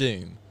wheel of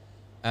doom,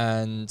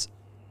 and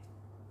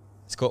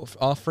it's got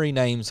our 3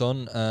 names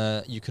on.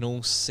 You can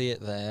all see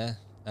it there.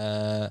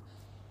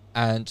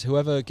 And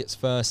whoever gets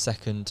first,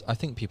 second, I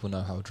think people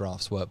know how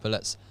drafts work, but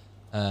let's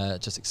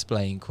just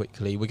explain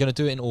quickly. We're going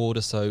to do it in order,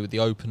 so the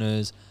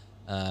openers,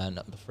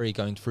 number 3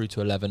 going through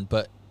to 11,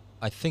 but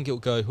I think it'll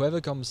go,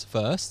 whoever comes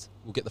first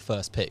will get the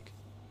first pick,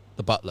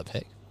 the Butler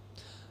pick.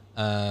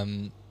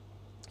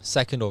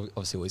 Second,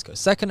 obviously always goes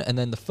second, and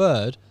then the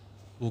third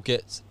will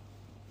get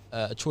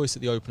a choice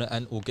at the opener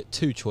and will get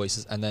 2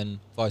 choices, and then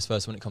vice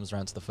versa when it comes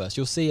around to the first.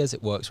 You'll see as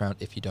it works around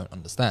if you don't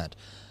understand.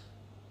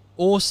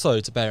 Also,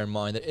 to bear in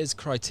mind, there is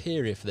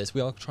criteria for this.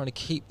 We are trying to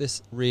keep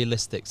this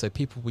realistic, so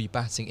people will be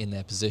batting in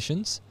their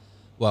positions.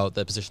 Well,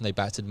 their position they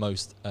batted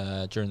most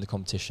during the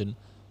competition.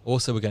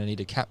 Also, we're going to need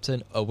a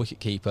captain, a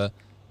wicket-keeper,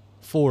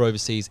 4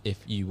 overseas if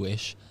you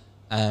wish,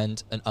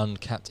 and an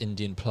uncapped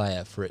Indian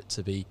player for it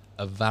to be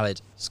a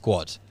valid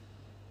squad.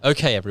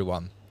 Okay,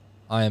 everyone.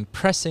 I am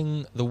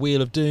pressing the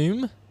Wheel of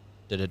Doom.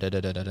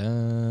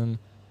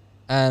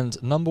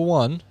 And number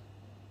 1...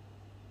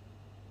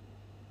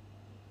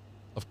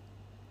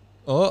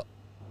 Oh.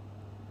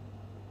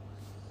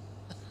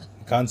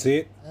 Can't see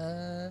it.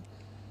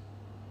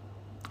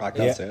 I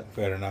can't see it.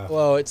 Fair enough.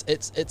 Well, it's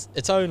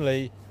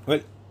only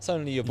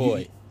your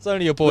boy. It's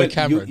only your boy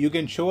Cameron. You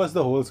can show us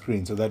the whole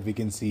screen so that we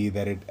can see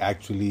that it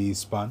actually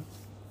spun.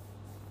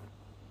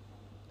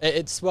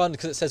 It spun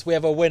because it says we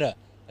have a winner,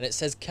 and it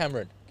says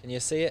Cameron. Can you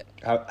see it?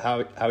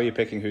 How are you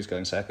picking who's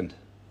going second?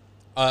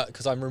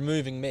 Because I'm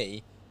removing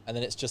me, and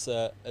then it's just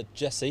a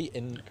Jesse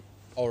in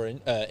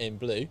orange, in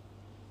blue,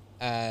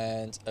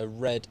 and a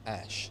red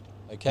Ash.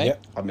 Okay.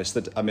 Yep. I miss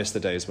the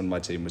days when my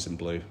team was in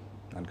blue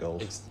and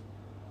gold.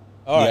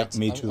 All right. Yeah,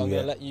 me too. I'm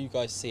going to let you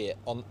guys see it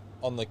on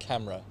the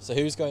camera. So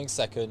who's going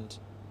second?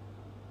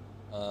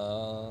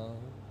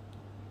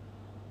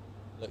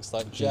 Looks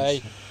like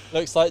Jay.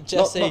 Looks like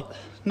Jesse.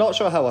 Not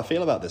sure how I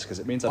feel about this because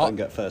it means I don't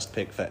get first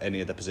pick for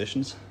any of the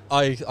positions.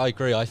 I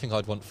agree. I think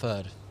I'd want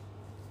third.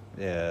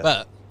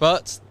 Yeah.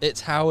 But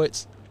it's how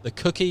the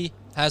cookie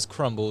has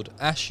crumbled.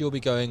 Ash, you'll be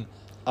going.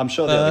 I'm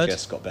sure third. the other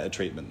guests got better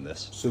treatment than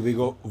this. So we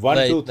go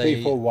 1, 2,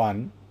 3, 4,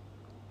 1.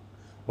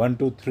 1,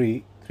 2,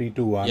 3, 3,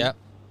 2, 1. Yeah.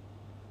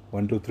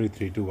 1, 2, 3,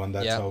 3, 2, 1.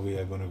 That's how we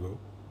are going to go.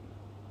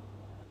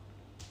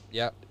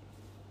 Yep.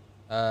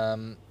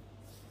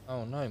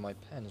 Oh no, my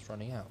pen is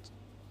running out.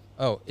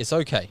 Oh, it's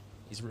okay.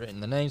 He's written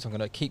the names. I'm going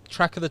to keep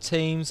track of the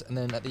teams, and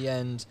then at the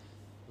end,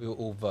 we will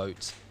all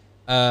vote.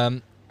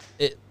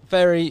 It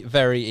very,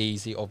 very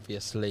easy,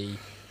 obviously.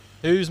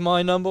 Who's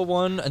my number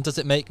one, and does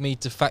it make me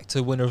de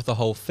facto winner of the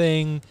whole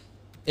thing?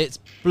 It's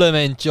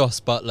bloomin' Joss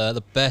Buttler,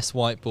 the best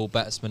white ball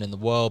batsman in the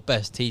world,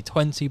 best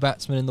T20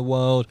 batsman in the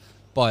world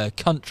by a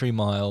country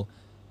mile.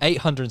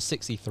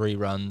 863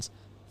 runs,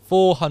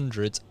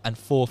 400s and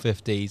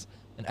 450s,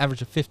 an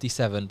average of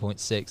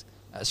 57.6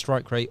 at a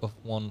strike rate of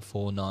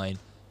 149.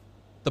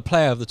 The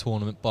player of the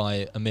tournament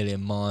by a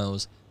million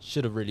miles.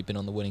 Should have really been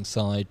on the winning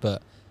side,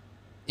 but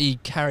he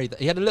carried.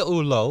 He had a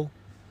little lull,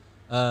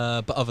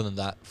 but other than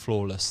that,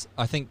 flawless.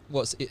 I think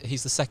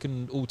he's the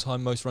second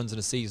all-time most runs in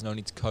a season,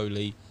 only to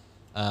Kohli.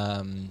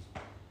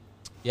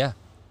 Yeah,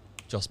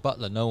 Joss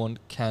Buttler. No one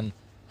can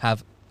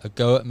have a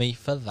go at me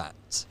for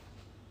that.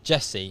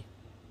 Jesse,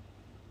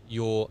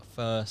 your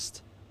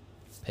first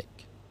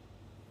pick.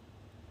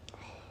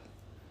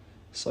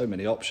 So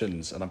many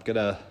options, and I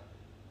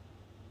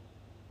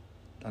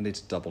need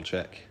to double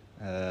check.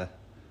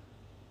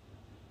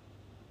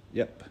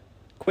 Yep.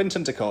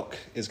 Quinton de Kock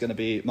is going to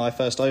be my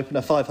first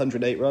opener.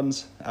 508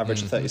 runs,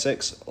 average of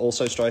 36,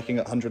 also striking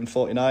at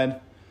 149.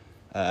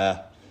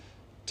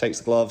 Takes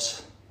the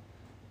gloves.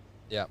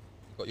 Yeah.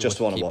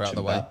 Just want to watch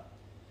him bat.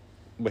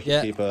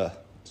 Wicketkeeper.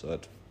 So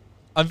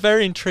I'm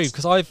very intrigued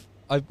because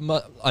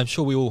I'm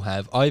sure we all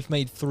have. I've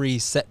made 3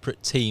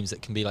 separate teams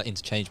that can be like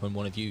interchanged when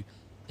one of you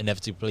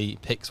inevitably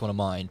picks one of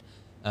mine,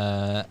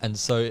 and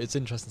so it's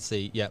interesting to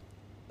see. Yeah,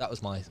 that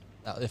was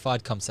if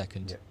I'd come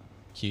second,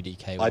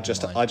 QDK. I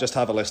just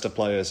have a list of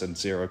players and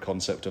zero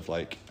concept of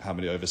like how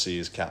many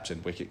overseas, captain,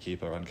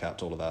 wicketkeeper,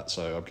 uncapped, all of that.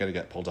 So I'm going to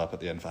get pulled up at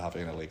the end for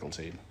having an illegal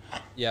team.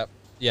 Yep.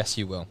 Yes,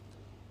 you will.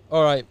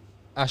 All right,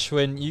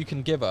 Ashwin, you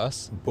can give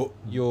us both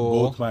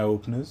my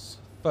openers,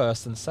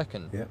 first and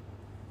second. Yeah.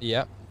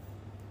 Yep.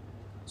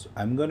 So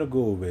I'm gonna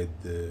go with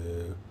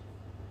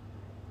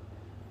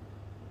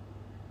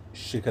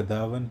Shikhar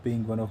Dhawan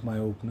being one of my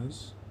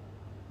openers.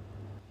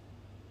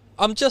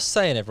 I'm just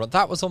saying, everyone,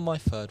 that was on my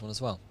third one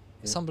as well.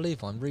 It's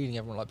unbelievable. I'm reading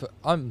everyone but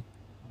I'm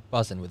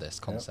buzzing with this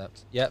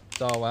concept. Yep,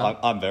 Dhawan.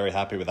 I'm very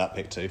happy with that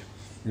pick too.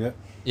 Yeah.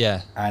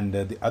 Yeah. And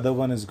the other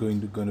one is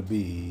going to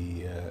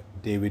be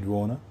David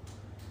Warner.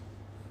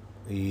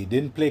 He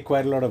didn't play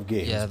quite a lot of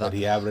games, but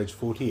he averaged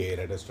 48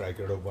 at a strike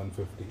rate of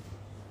 150.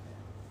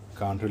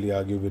 Can't really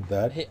argue with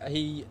that.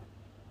 He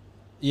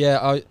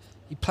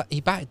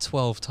batted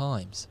 12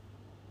 times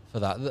for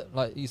that.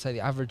 Like you say,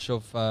 the average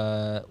of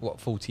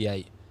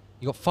 48.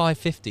 He got 5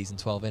 50s in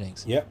 12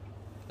 innings. Yep.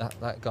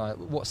 That guy,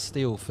 what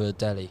steal for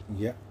Delhi.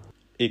 Yeah.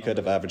 He could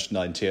have averaged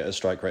 90 at a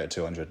strike rate of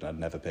 200 and I'd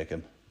never pick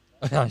him.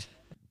 Okay.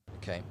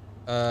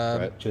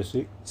 Right.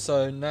 Jesse.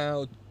 So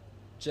now,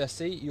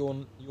 Jesse,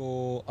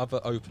 your other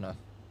opener.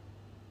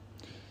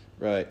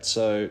 Right,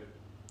 so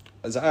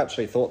as I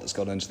actually thought that's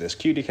gone into this,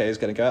 QDK is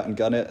going to go out and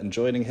gun it, and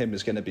joining him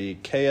is going to be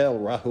KL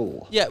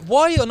Rahul. Yeah,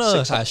 why on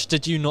earth, Ash,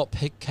 did you not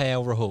pick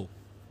KL Rahul?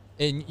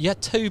 You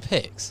had 2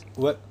 picks.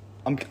 What?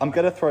 I'm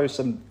going to throw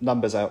some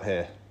numbers out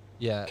here.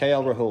 Yeah.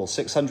 KL Rahul,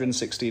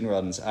 616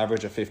 runs,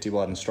 average of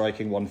 51,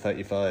 striking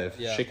 135.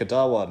 Yeah. Shikhar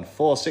Dhawan,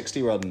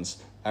 460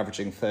 runs,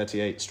 averaging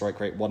 38, strike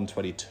rate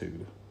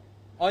 122.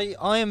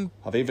 I am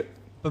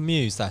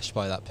bemused, Ash,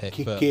 by that pick.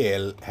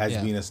 KL has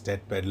been a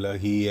stat peddler.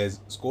 He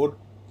has scored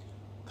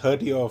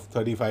 30 of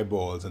 35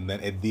 balls, and then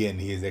at the end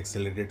he has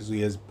accelerated. So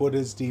he has put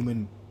his team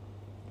in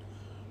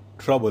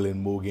trouble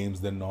in more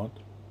games than not.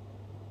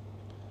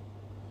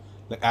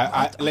 Like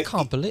I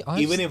can't believe.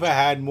 Even if I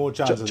had more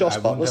chances, Joss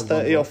Buttler's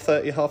 30 off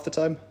 30 half the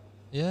time.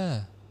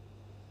 Yeah.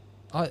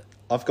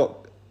 I've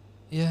got.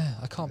 Yeah,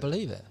 I can't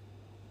believe it.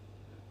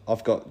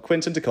 I've got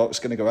Quinton de Kock's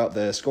going to go out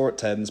there, score at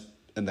 10s,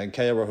 and then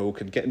KL Rahul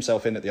can get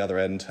himself in at the other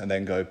end and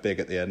then go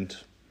big at the end.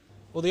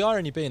 Well, the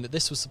irony being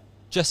that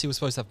Jesse was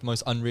supposed to have the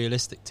most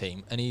unrealistic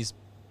team, and he's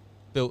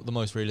built the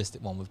most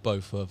realistic one with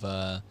both of.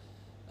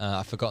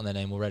 I've forgotten their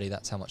name already.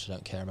 That's how much I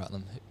don't care about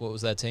them. What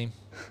was their team?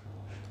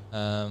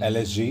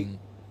 LSG.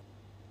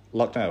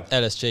 Lucknow.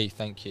 LSG,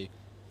 thank you.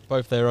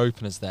 Both their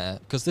openers there,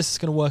 because this is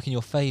going to work in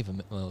your favour,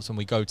 Mills, when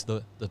we go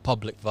to the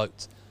public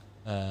vote.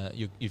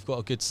 You've got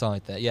a good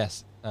side there.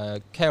 Yes,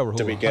 KL Rahul,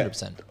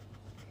 100%.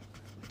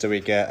 Do we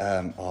get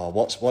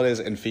what is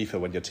it in FIFA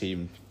when your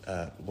team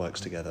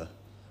works together?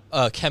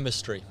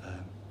 Chemistry.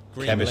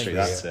 Chemistry,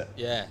 that's it.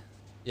 Yeah.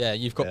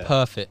 You've got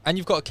perfect, and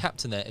you've got a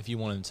captain there if you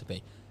want him to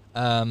be.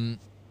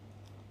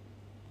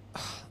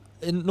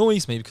 It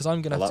annoys me because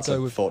I'm going to have to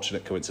go with. That's a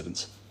fortunate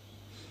coincidence.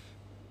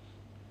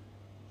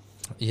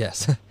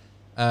 Yes.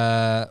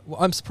 Well,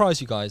 I'm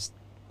surprised you guys.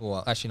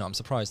 Well, actually, no. I'm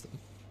surprised that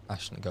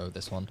Ash didn't go with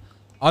this one.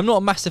 I'm not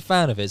a massive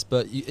fan of his,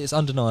 but it's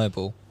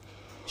undeniable.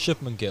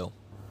 Shubman Gill.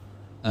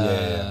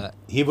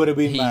 He would have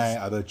been my he's-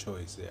 other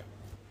choice. Yeah.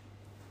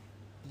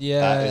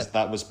 Yeah,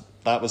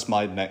 That was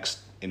my next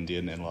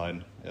Indian in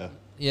line. Yeah.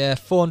 yeah.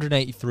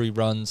 483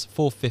 runs,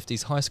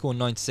 450s, high score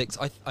 96.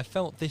 I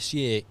felt this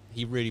year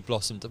he really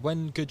blossomed.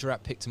 When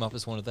Gujarat picked him up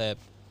as one of their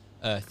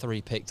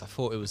 3 picks, I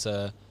thought it was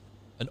an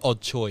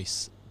odd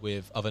choice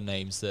with other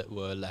names that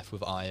were left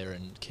with Iyer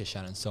and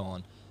Kishan and so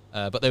on.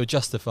 But they were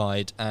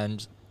justified,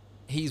 and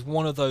he's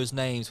one of those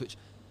names which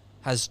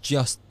has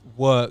just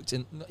worked.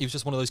 And he was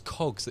just one of those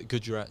cogs that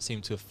Gujarat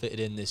seemed to have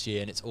fitted in this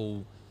year, and it's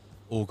all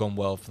gone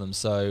well for them.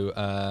 So,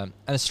 and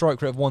a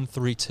strike rate of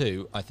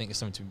 132, I think, is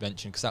something to be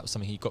mentioned, because that was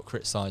something he got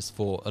criticised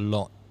for a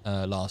lot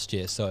last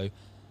year. So,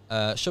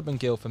 Shubman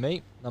Gill for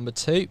me, number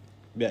 2.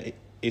 Yeah,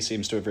 he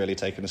seems to have really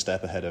taken a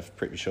step ahead of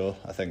Prithvi Shaw,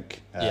 I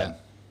think. Yeah.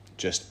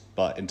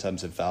 But in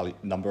terms of value,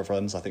 number of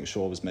runs, I think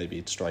Shaw was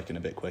maybe striking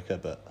a bit quicker,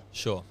 but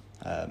Sure.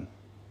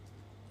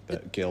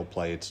 Gill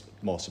played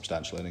more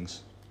substantial innings.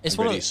 It's And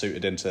one really of-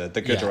 suited into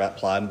the Gujarat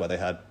plan, where they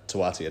had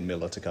Tawati and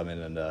Miller to come in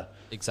and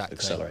Exactly.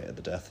 accelerate at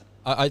the death.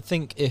 I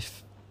think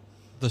if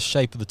the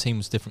shape of the team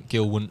was different,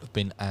 Gill wouldn't have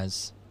been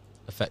as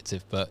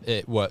effective, but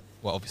it worked,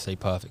 well, obviously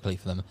perfectly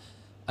for them.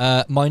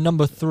 My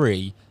number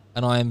 3,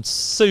 and I am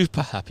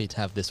super happy to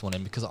have this one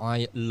in because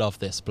I love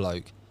this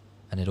bloke,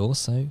 and it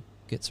also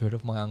gets rid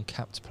of my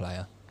uncapped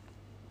player,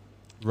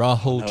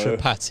 Rahul No.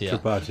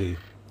 Tripathi.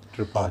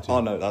 Tripathi.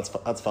 Oh no, that's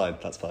fine.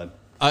 That's fine.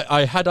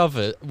 I had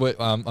other.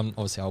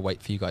 Obviously, I'll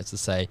wait for you guys to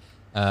say,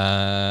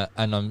 but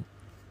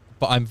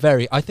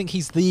I think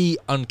he's the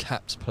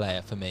uncapped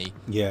player for me.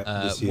 Yeah,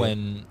 this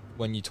year.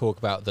 When you talk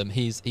about them,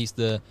 he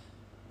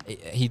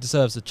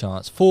deserves a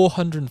chance.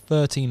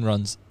 413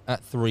 runs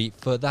at 3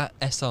 for that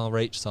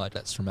SRH side.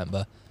 Let's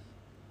remember,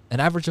 an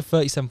average of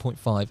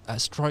 37.5 at a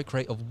strike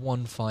rate of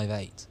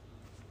 158.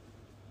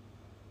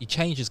 He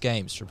changes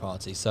games,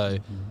 Tripathi. So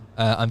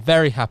I'm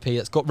very happy.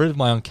 It's got rid of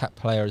my uncapped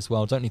player as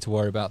well. Don't need to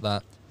worry about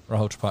that.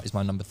 Rahul Tripathi is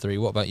my number 3.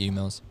 What about you,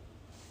 Mills?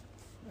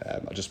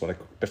 I just want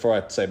to, before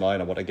I say mine,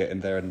 I want to get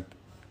in there and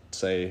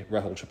say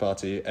Rahul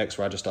Tripathi,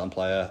 ex-Rajasthan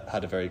player,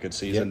 had a very good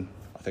season.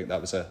 I think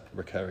that was a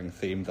recurring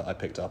theme that I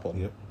picked up on.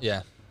 Yep.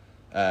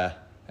 Yeah.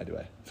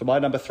 Anyway, for my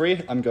number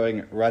 3, I'm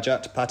going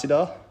Rajat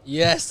Patidar.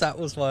 Yes, that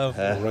was my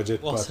other.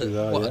 Rajat What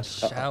Patidar, a yeah.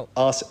 shout.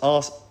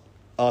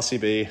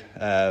 RCB,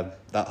 that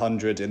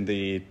 100 in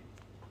the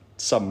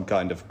some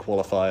kind of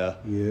qualifier.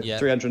 Yeah. Yeah.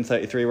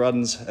 333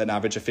 runs, an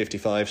average of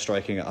 55,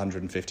 striking at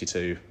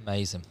 152.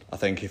 Amazing. I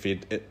think if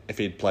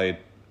he'd played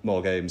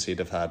more games, he'd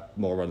have had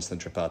more runs than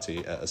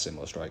Tripathi at a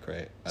similar strike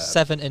rate.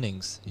 7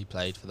 innings he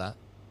played for that.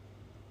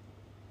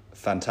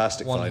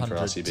 Fantastic find for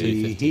 100 RCB.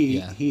 to 50,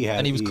 yeah. he had,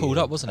 and he was called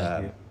up, wasn't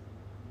he?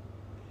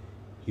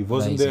 He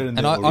wasn't Amazing. there in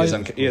And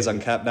the He is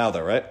uncapped now,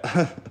 though, right?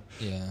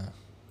 Yeah.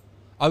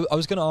 I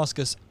was going to ask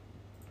us,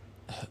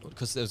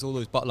 because there's all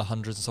those Butler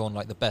hundreds and so on,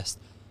 like the best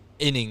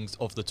innings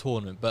of the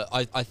tournament, but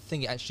I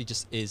think it actually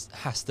just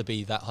has to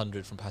be that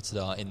 100 from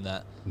Patidar in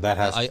that. That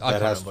has- I that can't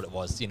has- remember what it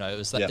was. You know, it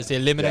was Yeah. it's the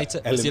eliminator.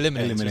 Yeah. It was the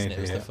eliminator, isn't it? Eliminator,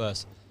 It was yeah. the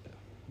first.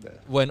 Yeah.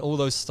 When all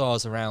those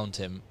stars around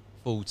him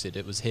faltered,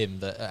 it was him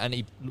that, and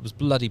he was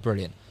bloody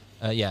brilliant.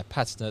 Yeah,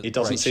 Patidar. He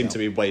doesn't great seem shout. to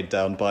be weighed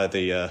down by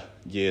the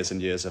years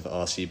and years of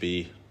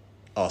RCBing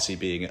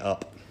it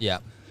up. Yeah,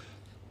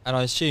 and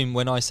I assume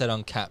when I said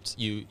uncapped,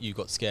 you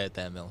got scared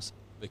there, Mills,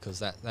 because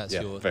that's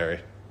Yeah, yours. very.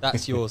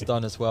 That's yours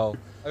done as well.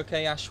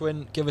 Okay,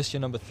 Ashwin, give us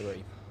your number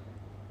 3.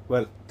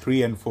 Well,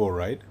 3 and 4,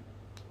 right?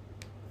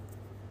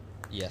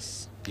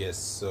 Yes. Yes.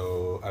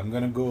 So I'm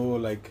gonna go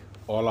like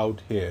all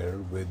out here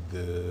with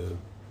the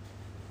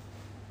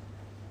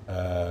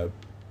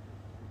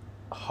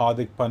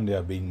Hardik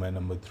Pandya being my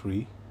number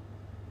 3.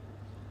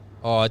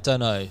 Oh, I don't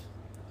know.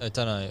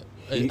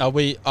 He- Are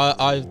we?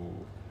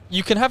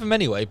 You can have him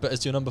anyway, but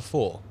as your number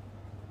 4.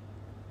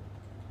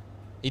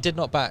 He did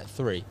not bat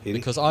 3 He-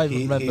 because I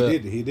he remember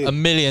did. a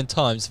million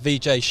times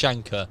Vijay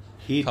Shankar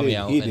coming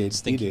out and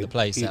stinking the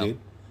place out.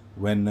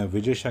 When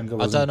Vijay Shankar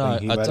I was don't know,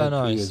 playing, he I batted don't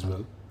know. 3 as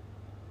well.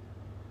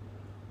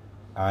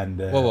 And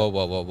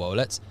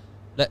Whoa!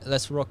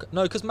 Let's rock.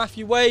 No, because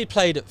Matthew Wade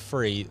played at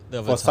 3 the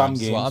other For some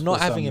times as well. games, I'm not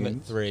for having some him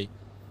games. at 3.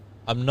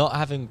 I'm not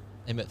having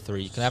him at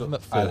 3. You can have So him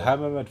at 4. I'll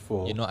have him at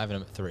 4. You're not having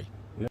him at 3.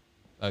 Yeah.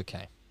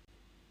 Okay.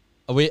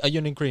 Are you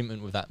in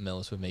agreement with that,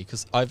 Mills, with me?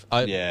 Because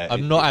Yeah,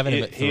 I'm not having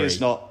him at 3. He is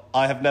not.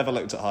 I have never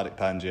looked at Hardik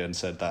Pandya and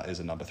said that is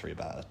a number 3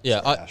 batter.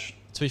 Yeah, Sorry, Ash.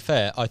 to be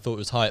fair, I thought it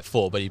was high at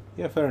 4, but he.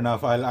 Yeah, fair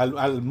enough.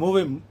 I'll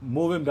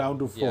move him down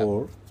to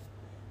 4,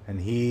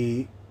 and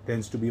he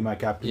tends to be my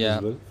captain Yeah.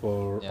 as well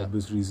for Yeah.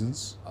 obvious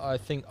reasons. I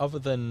think other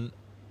than,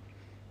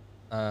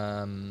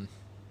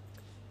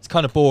 it's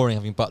kind of boring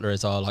having Butler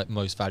as our like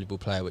most valuable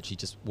player, which he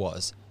just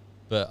was.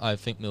 But I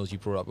think Mills, you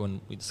brought up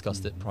when we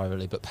discussed it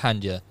privately. But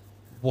Pandya,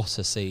 what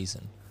a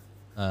season!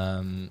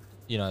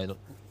 You know,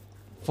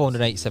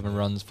 487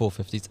 runs,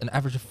 450s, an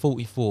average of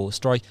 44.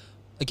 Strike,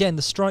 again,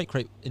 the strike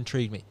rate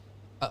intrigued me.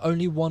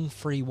 Only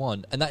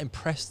 131, and that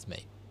impressed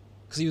me.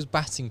 because he was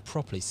batting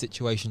properly,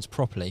 situations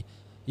properly.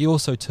 He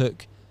also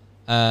took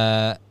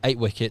 8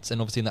 wickets, and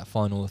obviously in that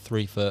final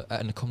 3 for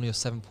an economy of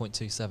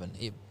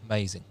 7.27.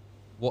 Amazing.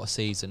 What a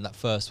season. That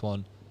first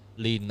one,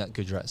 leading that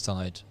Gujarat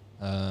side.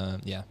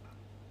 Yeah.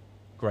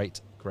 Great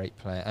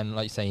player. And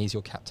like you say, he's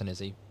your captain, is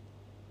he?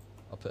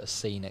 I'll put a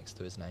C next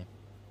to his name.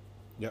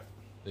 Yep.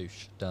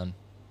 Boosh. Done.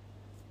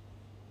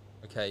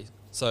 Okay,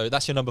 so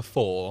that's your number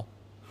 4.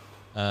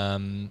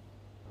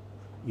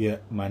 Yeah,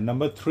 my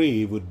number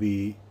 3 would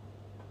be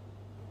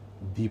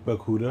Deepak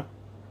Huda.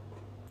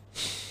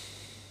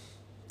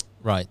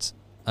 Right.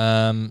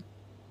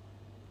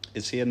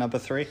 Is he a number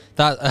 3?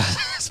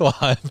 That's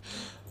why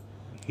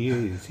He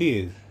is.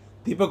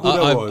 Deepak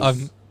Huda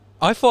was.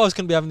 I thought I was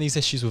going to be having these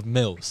issues with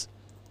Mills,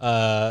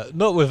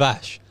 not with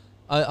Ash.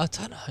 I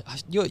don't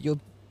know.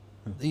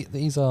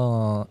 These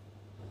are.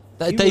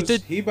 They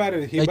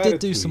did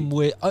do some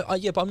weird.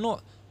 Yeah, but I'm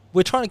not.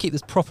 We're trying to keep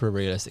this proper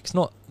realistic. It's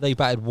not they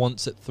batted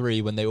once at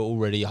 3 when they were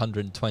already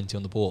 120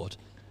 on the board.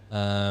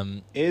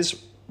 Is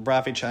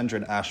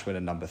Ravichandran Ashwin a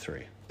number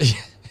 3?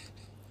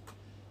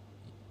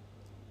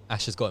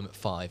 Ash has got him at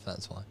 5.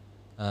 That's why.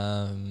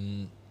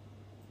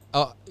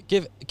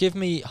 Give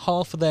me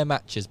half of their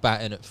matches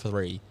batting at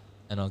 3,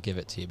 and I'll give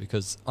it to you,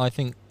 because I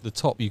think the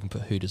top you can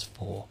put Huda's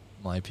 4,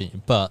 in my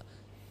opinion, but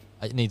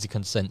it needs a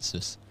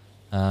consensus.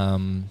 I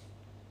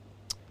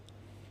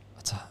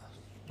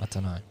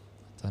don't know.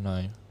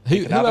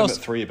 You can have else? him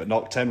at 3, but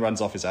knock 10 runs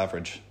off his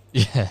average.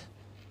 Yeah.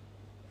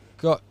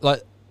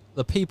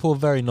 The people are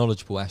very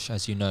knowledgeable, Ash,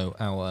 as you know,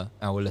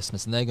 our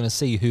listeners, and they're going to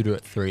see Huda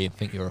at 3 and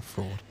think you're a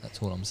fraud.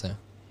 That's all I'm saying.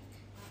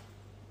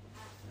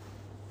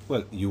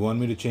 Well, you want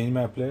me to change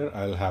my player?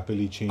 I'll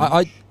happily change.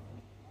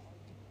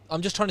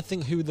 I'm just trying to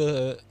think who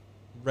the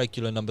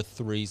regular number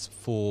 3s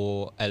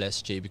for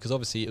LSG, because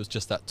obviously it was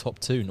just that top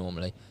 2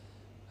 normally.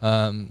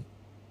 Can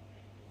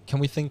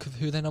we think of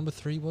who their number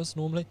 3 was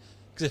normally?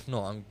 Because if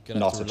not, I'm going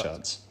to have to... Not a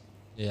chance.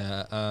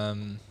 Yeah,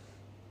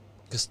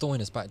 because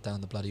Stoiner's back down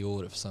the bloody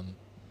order for some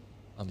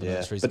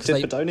unbeknownst reason. But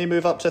did Badoni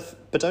move up to...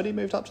 Badoni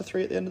moved up to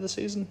 3 at the end of the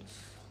season?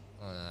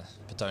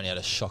 Badoni had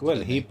a shocker.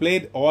 Well, he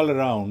played all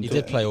around. He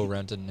did play all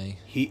round, didn't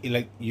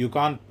he? You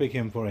can't pick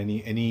him for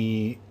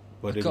any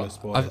particular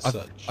sport as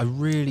such. I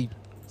really...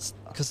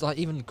 Because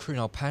even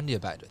Krunal Pandya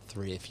batted at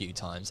 3 a few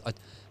times.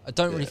 I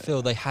don't really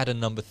feel they had a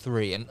number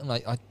 3, and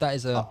that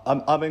is a...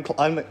 I'm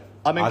inclined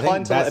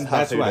to let him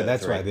have Huda at 3.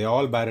 That's why they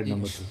all batted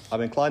number 2.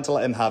 I'm inclined to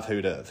let him have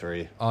Huda at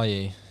 3. Are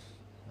you?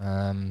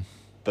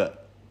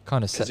 But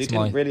kind of because sets he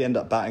didn't really end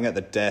up batting at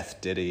the death,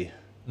 did he?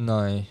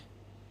 No.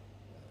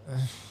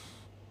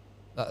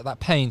 That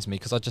pains me,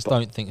 because I just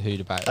don't think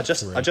Huda batted at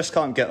 3. I just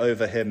can't get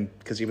over him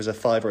because he was a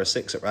 5 or a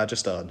 6 at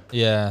Rajasthan.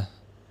 Yeah.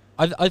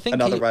 I think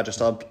another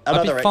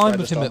fine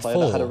with him ex-Rajasthan at player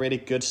 4. that had a really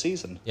good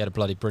season. He had a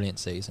bloody brilliant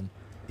season.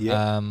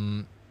 Yeah.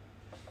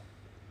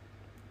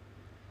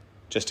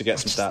 Just to get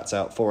some stats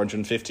out,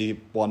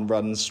 451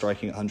 runs,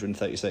 striking at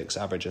 136,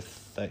 average of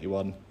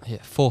 31. Yeah,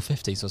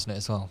 450s, wasn't it,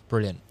 as well?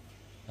 Brilliant.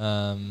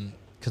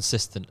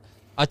 Consistent.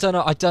 I don't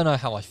know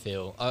how I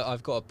feel.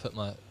 I've got to put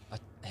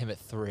him at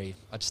 3.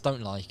 I just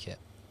don't like it.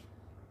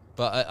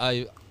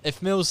 But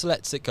if Mills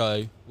lets it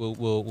go,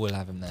 we'll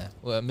have him there.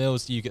 Well,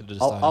 Mills, you get the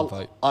deciding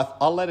vote.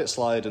 I'll let it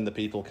slide, and the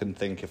people can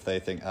think, if they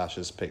think Ash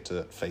has picked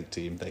a fake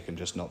team, they can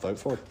just not vote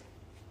for it.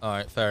 All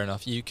right, fair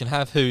enough. You can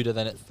have Huda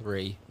then at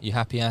 3. You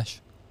happy,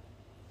 Ash?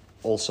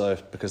 Also,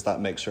 because that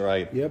makes sure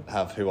I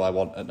have who I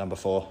want at number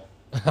 4.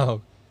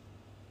 Oh,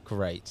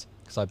 great.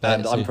 Because I bet.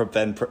 And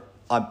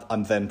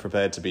I'm then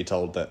prepared to be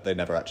told that they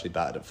never actually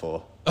batted at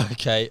 4.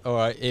 Okay, all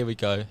right. Here we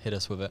go. Hit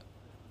us with it.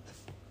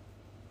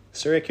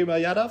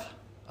 Suryakumar Yadav?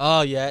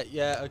 Oh yeah,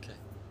 okay.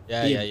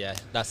 Yeah.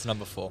 That's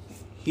number 4.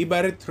 He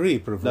batted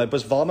 3. No,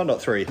 was Varma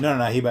not 3? No,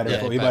 he batted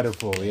 4. He batted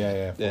 4.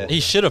 Yeah. 4. He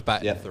should have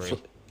batted 3.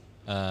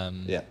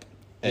 Yeah.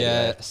 Anyway,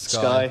 Yeah,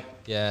 Sky.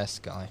 Yeah,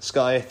 Sky.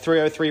 Sky,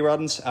 303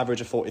 runs,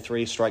 average of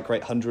 43, strike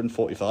rate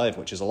 145,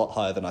 which is a lot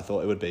higher than I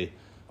thought it would be.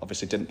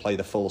 Obviously didn't play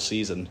the full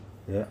season.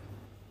 Yeah.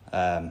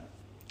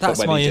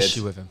 That's my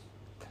issue with him.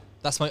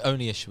 That's my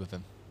only issue with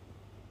him.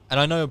 And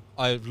I know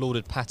I've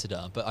lauded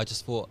Patidar, but I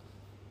just thought,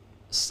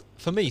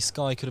 for me,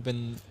 Sky could have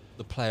been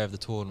the player of the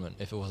tournament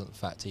if it wasn't the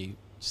fact he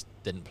just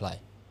didn't play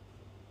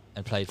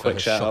and played for a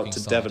shocking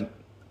side.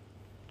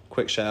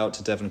 Quick shout out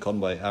to Devon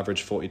Conway,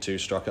 average 42,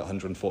 struck at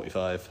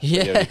 145.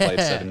 Yeah. He only played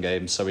 7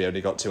 games, so he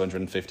only got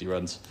 250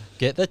 runs.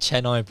 Get the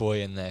Chennai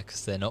boy in there,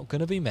 because they're not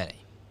going to be many.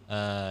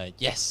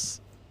 Yes,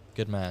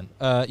 good man.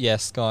 Yeah,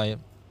 Sky.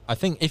 I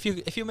think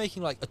if you're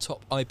making like a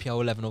top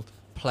IPL 11 of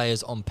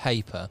players on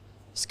paper,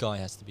 Sky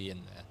has to be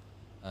in there,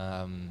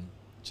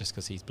 just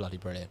because he's bloody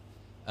brilliant.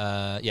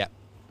 Yeah,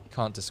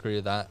 can't disagree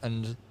with that.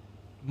 And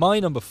my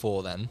number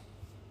 4 then.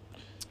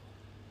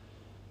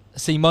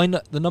 See,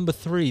 the number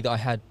 3 that I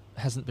had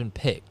hasn't been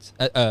picked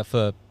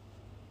for,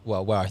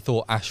 well, where I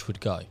thought Ash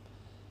would go.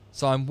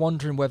 So I'm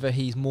wondering whether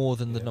he's more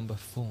than the number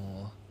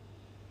 4.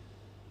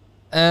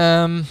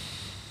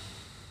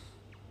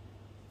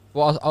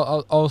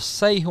 Well, I'll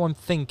say who I'm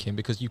thinking,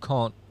 because you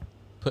can't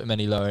put him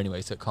any lower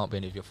anyway, so it can't be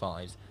any of your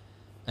 5s.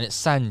 And it's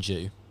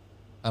Sanju.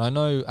 And I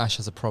know Ash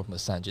has a problem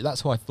with Sanju.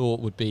 That's who I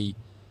thought would be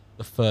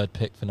the third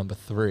pick for number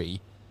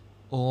 3.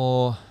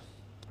 Or...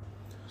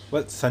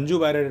 Well, Sanju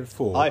batted at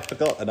 4. I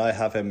forgot, and I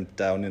have him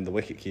down in the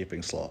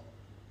wicket-keeping slot.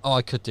 Oh,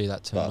 I could do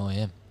that to annoy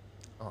him.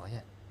 Oh,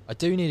 yeah. I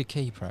do need a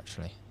keeper,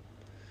 actually.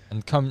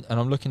 And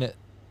I'm looking at...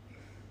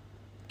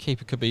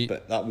 Keeper could be...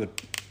 But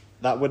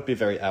that would be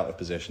very out of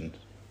position.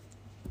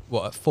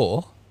 What, at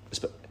 4?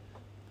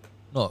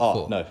 Not at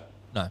 4. No.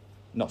 No.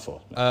 Not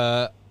 4.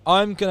 No.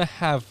 I'm going to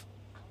have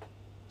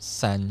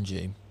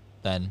Sanju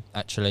then,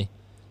 actually.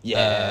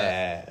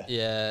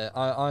 Yeah.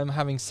 I'm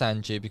having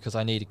Sanju because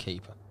I need a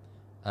keeper.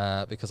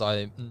 Because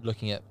I'm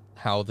looking at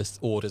how this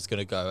order's going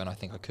to go, and I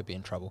think I could be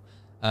in trouble.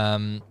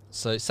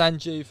 So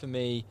Sanju for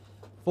me,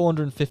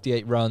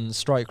 458 runs,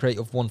 strike rate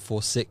of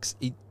 146,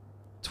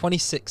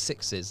 26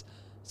 sixes.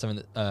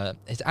 Something that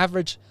his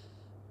average,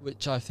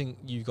 which I think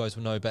you guys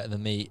will know better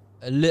than me,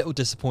 a little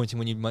disappointing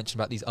when you mentioned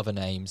about these other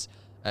names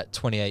at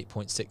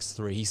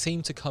 28.63. He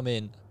seemed to come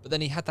in, but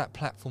then he had that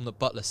platform that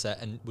Butler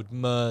set and would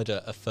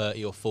murder a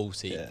 30 or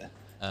 40. Yeah.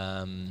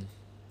 And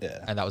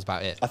that was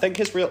about it. I think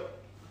his real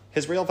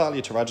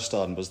value to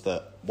Rajasthan was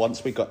that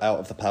once we got out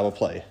of the power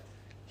play,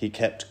 he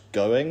kept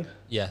going.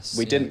 Yes.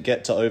 We didn't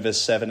get to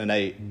overs 7 and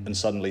 8 and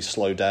suddenly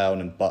slow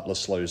down, and Butler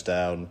slows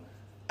down,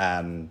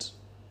 and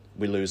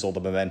we lose all the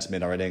momentum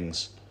in our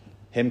innings.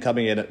 Him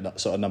coming in at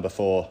sort of number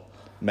 4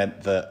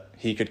 meant that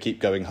he could keep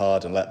going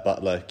hard and let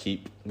Butler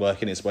keep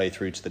working his way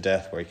through to the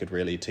death where he could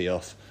really tee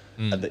off.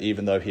 And that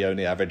even though he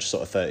only averaged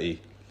sort of 30,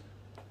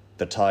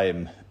 the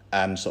time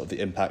and sort of the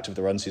impact of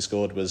the runs he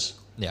scored was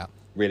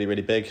really,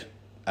 really big.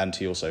 And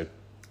he also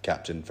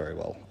captained very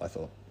well, I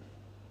thought.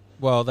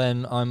 Well,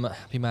 then I'm a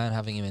happy man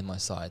having him in my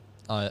side.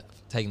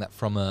 Taking that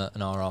from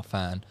an RR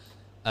fan.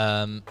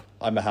 I'm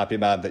a happy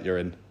man that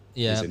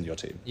he's in your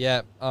team.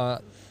 Yeah,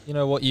 you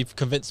know what? You've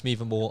convinced me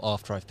even more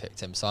after I've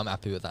picked him, so I'm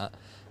happy with that.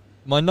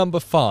 My number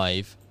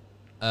 5,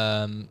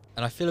 and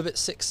I feel a bit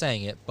sick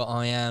saying it, but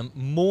I am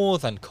more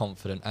than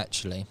confident,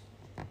 actually.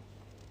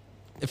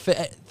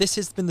 This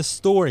has been the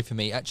story for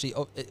me, actually.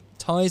 It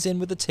ties in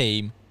with the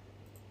team.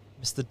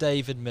 Mr.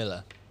 David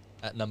Miller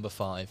at number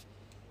 5.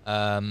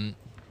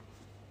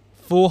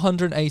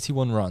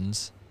 481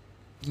 runs.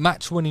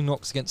 Match-winning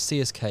knocks against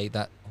CSK,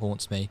 that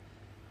haunts me.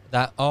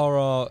 That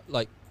RR,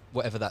 like,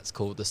 whatever that's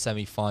called, the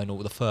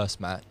semi-final, the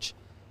first match.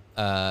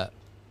 High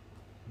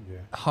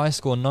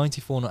score,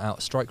 94 not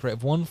out. Strike rate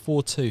of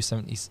 142,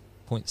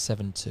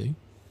 70.72.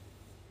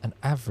 An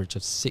average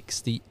of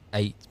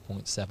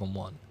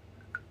 68.71.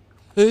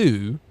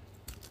 Who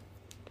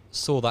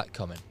saw that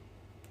coming?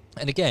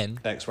 And again...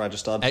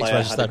 Ex-Rajasthan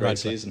player had a great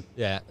season.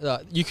 Yeah.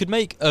 You could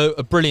make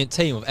a brilliant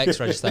team of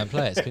ex-Rajasthan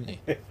players, couldn't you?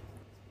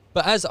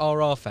 But as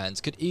RR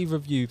fans, could either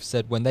of you have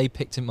said when they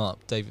picked him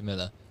up, David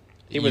Miller...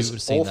 He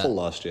was awful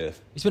last year.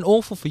 He's been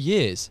awful for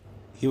years.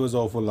 He was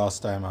awful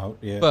last time out,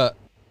 yeah. But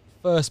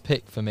first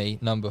pick for me,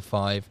 number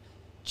 5,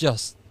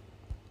 just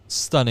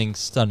stunning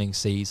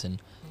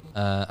season.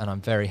 And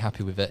I'm very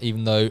happy with it,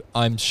 even though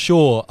I'm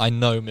sure I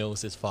know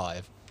Mills is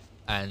 5.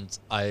 And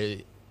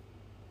I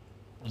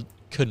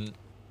couldn't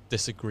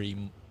agree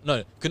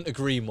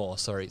more,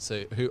 sorry.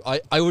 So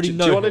I already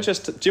know. Do you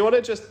want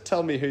to just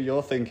tell me who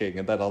you're thinking,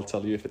 and then I'll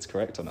tell you if it's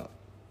correct or not?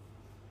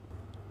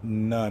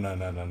 No. I'm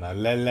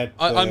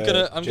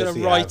gonna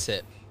write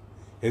it.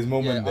 His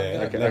moment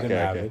there. Let him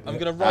have it. I'm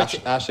gonna write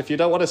it. Ash, if you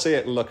don't want to see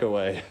it, look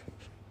away.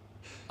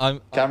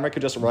 Cameron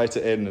could just write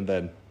it in and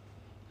then.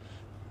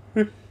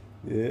 Yeah.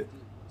 Do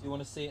you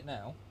want to see it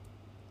now?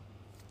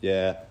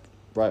 Yeah,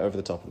 right over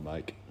the top of the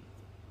mic.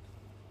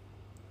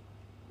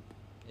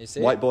 You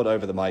see Whiteboard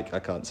over the mic. I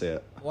can't see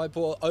it.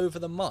 Whiteboard over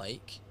the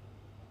mic?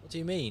 What do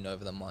you mean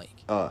over the mic?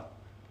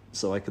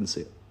 So I can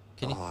see it.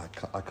 Can you?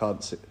 I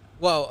can't see it.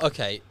 Well,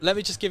 okay. Let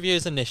me just give you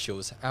his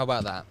initials. How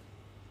about that?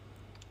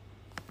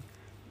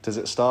 Does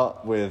it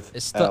start with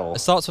L? It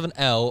starts with an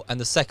L, and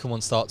the second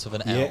one starts with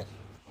an L.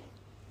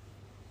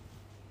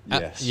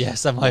 Yes.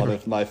 Yes, one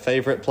of my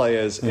favourite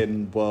players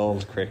in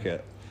world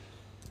cricket.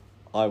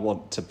 I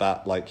want to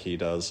bat like he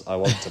does. I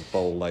want to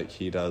bowl like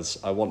he does.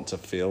 I want to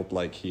field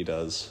like he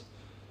does.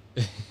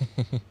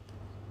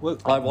 Well,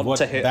 I want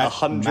to hit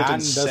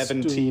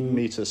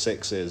 117-metre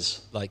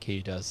sixes. Like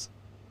he does.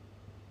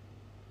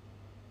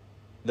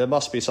 There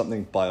must be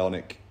something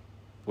bionic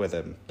with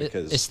him.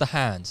 Because it's the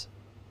hands.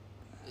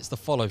 It's the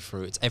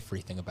follow-through. It's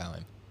everything about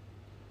him.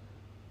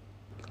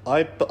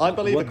 I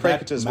believe the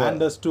cricketers what that man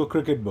does to a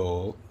cricket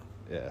ball...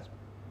 Yeah.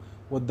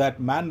 What that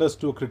man does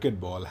to a cricket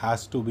ball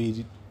has to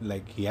be...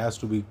 Like, he has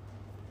to be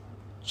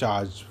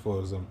charged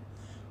for some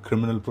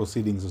criminal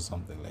proceedings or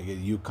something. Like,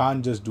 you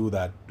can't just do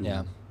that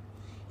to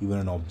even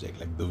an object.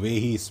 Like, the way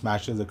he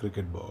smashes a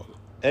cricket ball...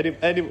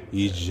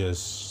 He's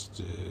just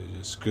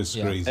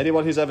crazy.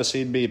 Anyone who's ever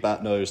seen me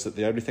bat knows that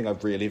the only thing I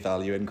really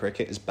value in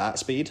cricket is bat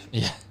speed.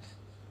 Yeah.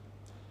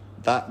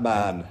 That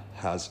man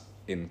has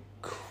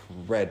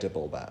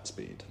incredible bat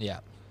speed. Yeah.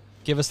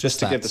 Give us just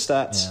the stats. To give the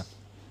stats. Yeah.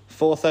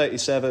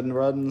 437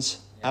 runs,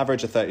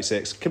 average of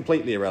 36,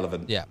 completely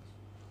irrelevant. Yeah.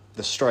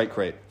 The strike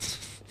rate,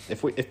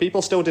 If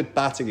people still did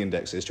batting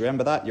indexes, do you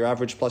remember that? Your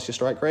average plus your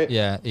strike rate?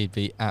 Yeah, he'd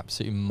be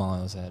absolutely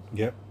miles ahead.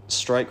 Yep.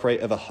 Strike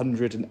rate of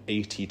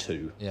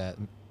 182. Yeah,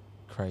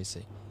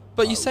 crazy.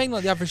 But you're saying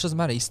like the average doesn't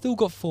matter. He's still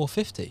got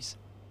 450s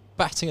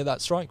batting at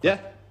that strike rate.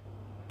 Yeah.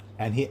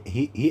 And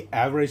he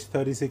averaged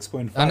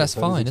 36.5. And that's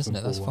fine, isn't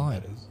it? That's 36.41,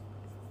 fine. that is.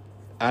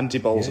 And he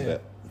bowls Yeah. a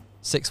bit.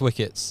 6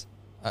 wickets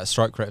at a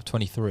strike rate of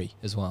 23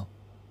 as well.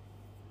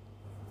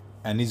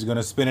 And he's going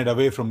to spin it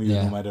away from you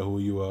Yeah. no matter who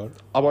you are.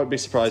 I won't be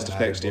surprised if Aye,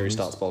 next year he boys.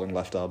 starts bowling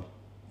left arm.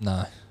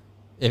 No.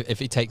 If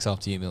he takes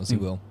after you, Mills, he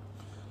will.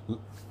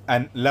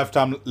 And left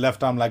arm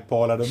like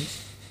Paul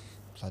Adams.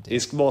 Bloody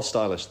He's more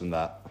stylish than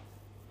that.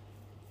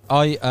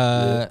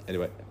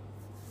 Anyway,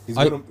 He's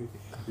I-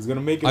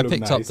 gonna make it I look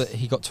picked nice. up that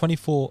he got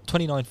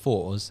 29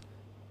 fours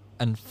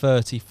and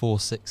 34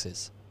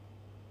 sixes.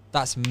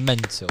 That's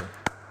mental.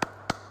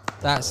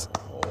 That's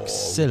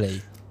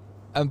silly.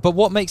 But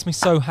what makes me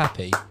so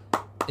happy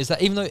is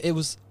that even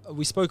though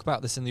we spoke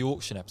about this in the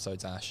auction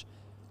episodes, Ash,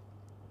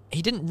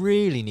 he didn't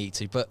really need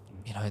to, but,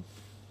 you know,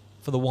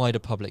 for the wider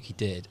public, he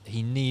did.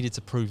 He needed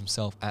to prove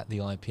himself at the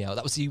IPL.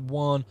 That was the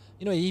one,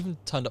 you know, he even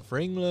turned up for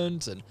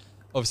England and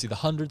obviously the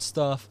 100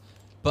 stuff,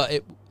 but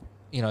it,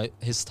 you know,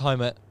 his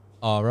time at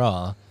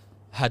RR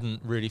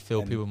hadn't really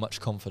filled people with much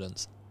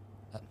confidence.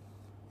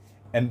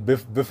 And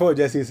before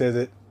Jesse says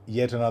it,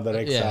 yet another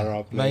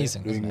ex-RR player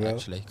amazing, doing isn't it, well.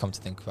 actually, come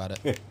to think about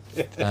it.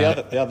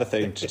 the other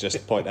thing to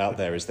just point out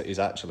there is that he's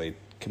actually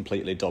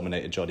completely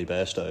dominated Johnny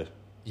Bairstow.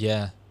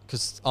 Yeah,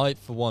 because I,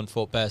 for one,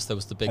 thought Bairstow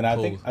was the big And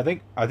pull I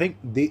think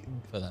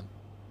for them.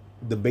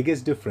 the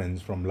biggest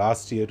difference from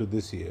last year to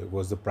this year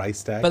was the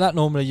price tag. But that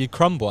normally you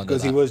crumble under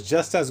because that. he was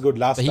just as good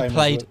last But time. he as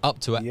played well. up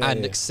to it Yeah, and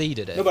yeah.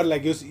 exceeded it. No, but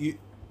like you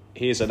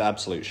He is an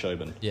absolute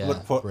showman. Yeah,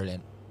 but for-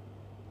 brilliant.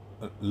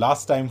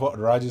 last time for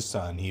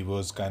Rajasthan, he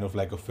was kind of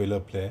like a filler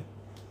player,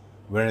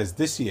 whereas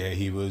this year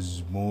he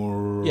was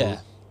more Yeah.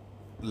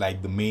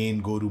 like the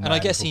main go-to man. And I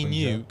guess for he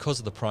knew, Punjab. because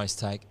of the price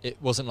tag, it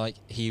wasn't like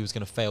he was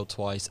going to fail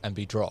twice and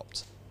be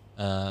dropped.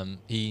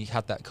 He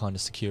had that kind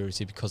of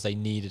security because they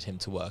needed him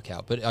to work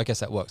out. But I guess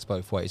that works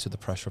both ways with the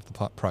pressure of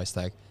the price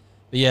tag.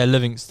 But yeah,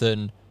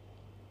 Livingston,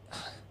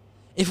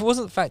 if it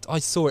wasn't the fact I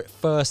saw it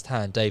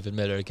firsthand, David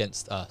Miller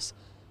against us,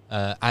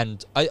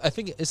 and I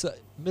think it's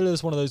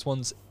Miller's one of those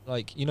ones,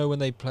 like, you know, when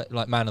they play,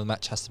 like, man of the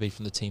match has to be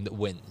from the team that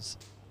wins.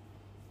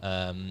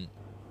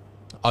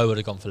 I would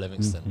have gone for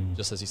Livingston,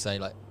 just as you say,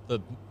 like the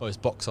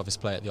most box office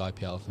player at the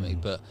IPL for me.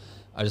 But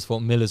I just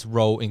thought Miller's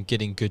role in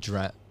getting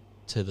Gujarat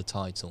to the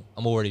title.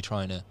 I'm already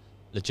trying to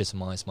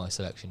legitimise my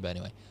selection, but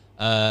anyway.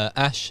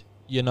 Ash,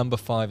 you're number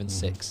 5 and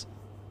 6.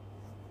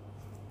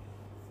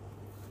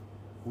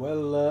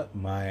 Well,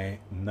 my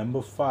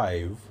number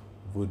 5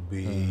 would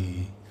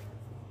be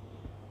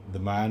the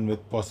man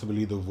with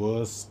possibly the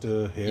worst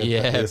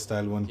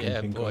hairstyle one can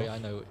Yeah, think boy, of. I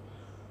know.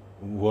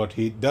 What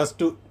he does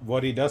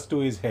to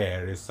his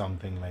hair is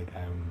something like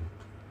I'm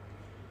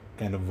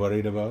kind of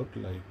worried about.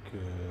 Like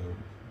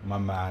my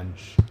man.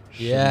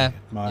 Yeah,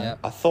 my yeah.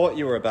 I thought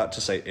you were about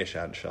to say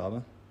Ishant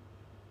Sharma.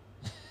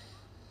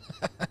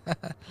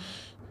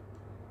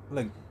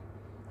 like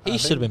He I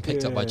should have been think,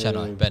 picked up by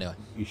Chennai, but anyway.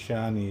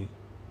 Ishani.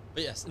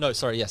 But yes, no,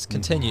 sorry, yes,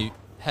 continue.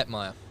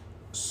 Hetmeyer.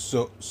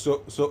 So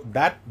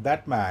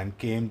that man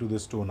came to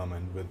this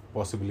tournament with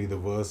possibly the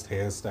worst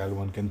hairstyle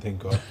one can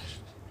think of,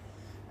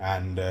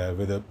 and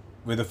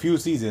with a few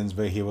seasons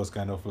where he was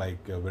kind of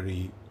like a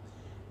very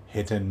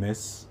hit and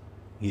miss.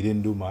 He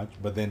didn't do much,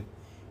 but then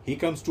he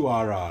comes to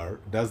RR,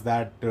 does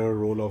that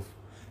role of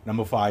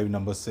number 5,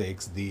 number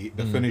 6, the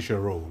finisher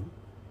role,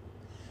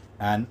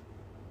 and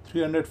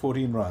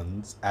 314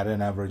 runs at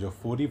an average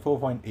of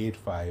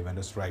 44.85 and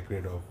a strike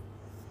rate of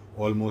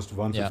almost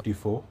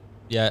 154.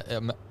 Yeah,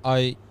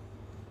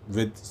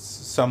 With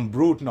some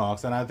brute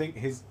knocks, and I think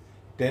his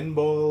 10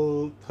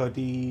 ball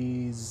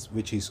 30s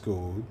which he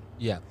scored,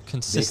 yeah, they kind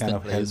consistently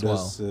of helped as well.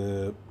 us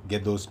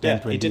get those 10,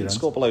 Yeah, 20 he didn't runs.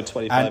 score below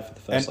 25 And- for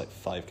the first and-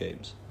 5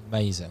 games.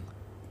 Amazing.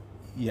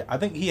 Yeah, I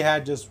think he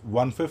had just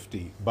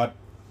 150, but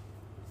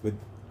with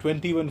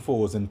 21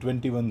 fours and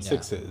 21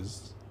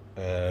 sixes,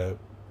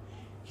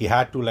 he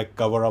had to like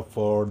cover up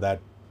for that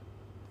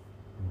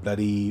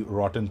bloody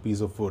rotten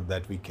piece of food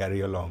that we carry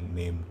along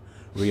named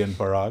Rian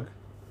Parag.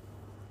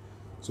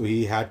 So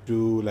he had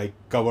to like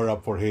cover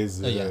up for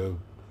his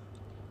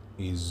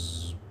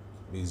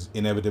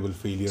inevitable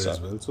failure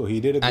as well. So he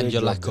did a great And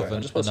your job lack there. of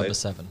a just wanna number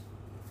say- 7.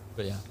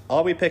 But yeah.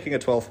 Are we picking a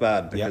 12th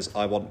man? Because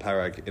I want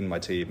Parag in my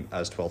team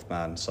as 12th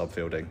man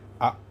sub-fielding.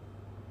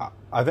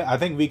 I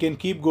think we can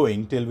keep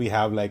going till we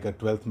have like a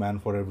 12th man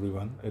for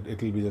everyone. It'll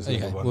be just like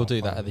Okay, a one we'll off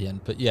do that fine. at the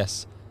end. But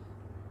yes,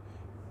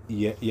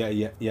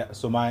 Yeah.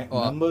 So my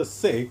number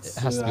 6,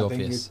 it has to be I think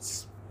obvious.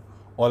 it's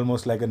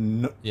almost like a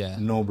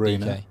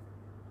no-brainer.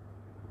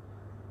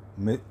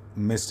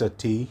 Mr.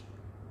 T,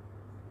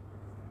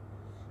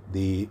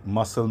 the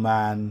muscle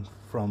man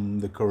from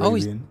the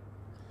Caribbean,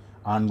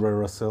 Andre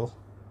Russell.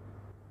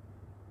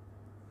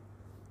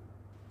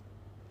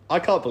 I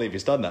can't believe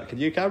he's done that. Can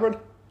you, Cameron?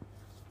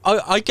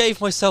 I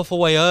gave myself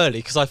away early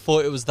because I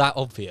thought it was that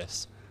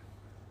obvious.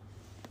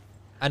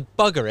 and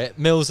bugger it,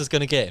 Mills is going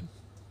to get him.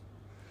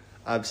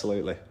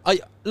 Absolutely.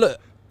 Look,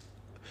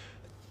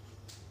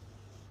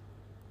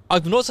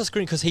 I'm not so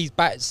screwed because he's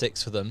batted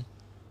 6 for them.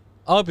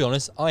 I'll be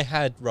honest, I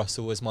had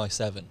Russell as my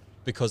 7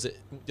 because the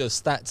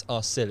stats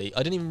are silly.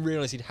 I didn't even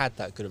realise he'd had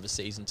that good of a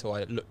season until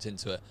I looked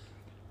into it.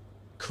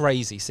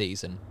 Crazy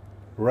season.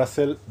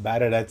 Russell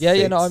batted at 6.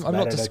 Yeah, no, I'm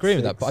not disagreeing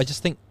with that, but I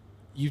just think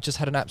you've just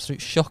had an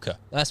absolute shocker.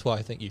 That's what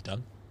I think you've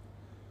done.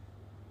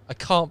 I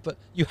can't, but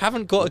you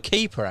haven't got a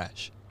keeper,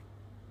 Ash.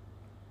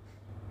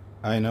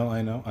 I know.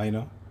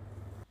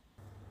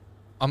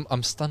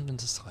 I'm stunned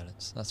into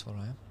silence. That's what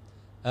I am.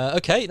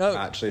 Okay, no.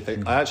 I actually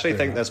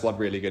think there's one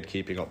really good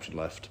keeping option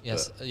left.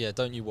 Yes, yeah.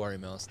 Don't you worry,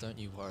 Mills. Don't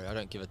you worry. I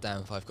don't give a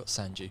damn if I've got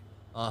Sanju.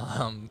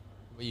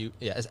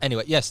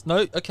 Anyway, yes,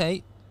 no,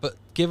 okay. But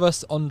give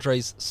us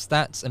Andre's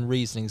stats and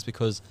reasonings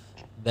because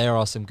there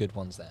are some good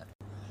ones there.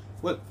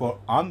 Well, for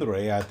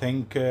Andre, I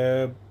think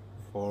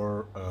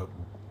for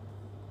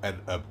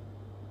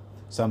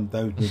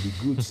sometimes maybe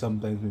good,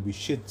 sometimes maybe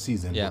shit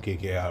season for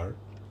KKR,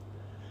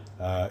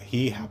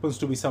 he happens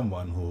to be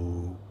someone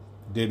who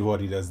did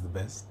what he does the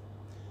best.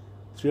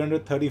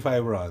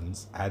 335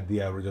 runs at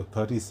the average of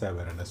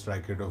 37 and a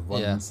strike rate of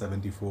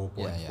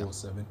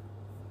 174.47.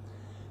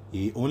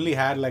 He only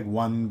had like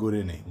 1 good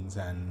innings,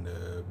 and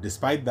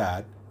despite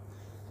that,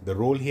 the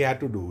role he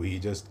had to do, he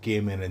just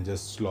came in and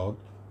just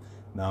slogged.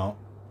 Now,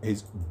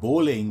 his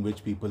bowling,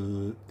 which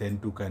people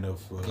tend to kind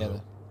of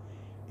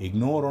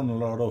ignore on a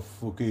lot of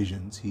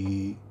occasions,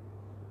 he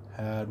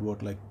had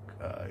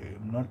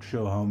I'm not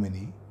sure how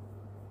many.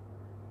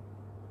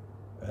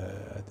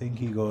 I think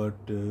he got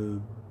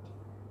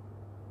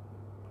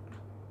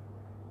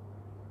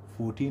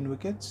 14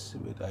 wickets.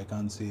 Wait, I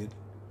can't see it.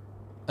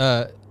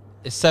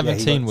 It's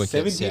 17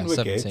 wickets.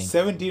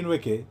 17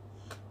 wicket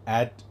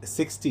at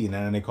 16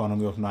 and an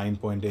economy of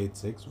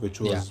 9.86, which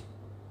was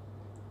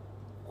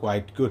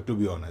quite good, to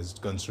be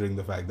honest, considering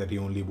the fact that he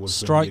only bowled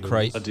strike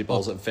rate. And he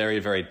bowls at very,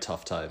 very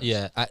tough times.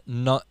 Yeah, at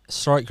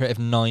strike rate of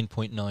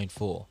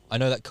 9.94. I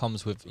know that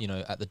comes with,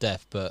 at the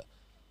death, but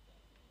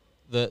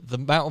the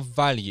amount of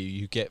value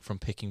you get from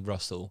picking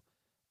Russell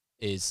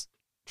is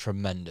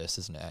tremendous,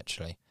 isn't it,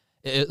 actually?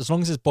 As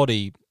long as his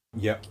body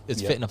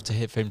is fit enough for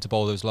him to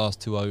bowl those last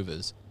 2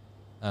 overs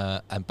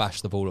and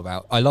bash the ball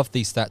about. I love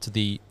these stats of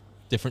the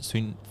difference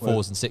between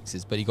 4s and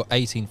 6s, but he got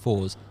 18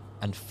 4s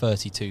and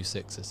 32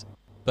 6s.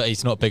 But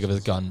he's not big of a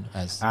gun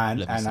as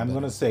and I'm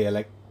going to say,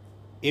 like,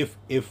 if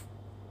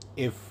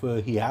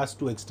he has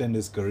to extend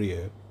his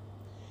career,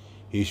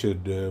 he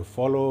should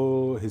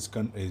follow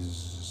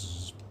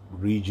his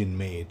region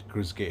mate,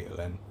 Chris Gale,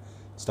 and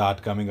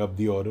start coming up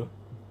the order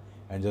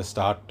and just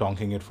start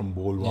tonking it from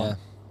bowl 1.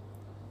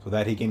 So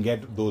that he can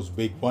get those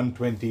big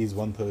 120s,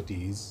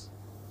 130s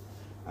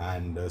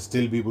and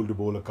still be able to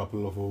bowl a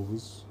couple of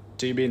overs.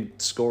 Do you mean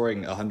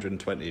scoring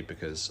 120?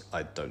 Because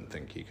I don't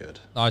think he could.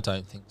 I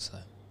don't think so.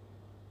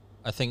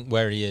 I think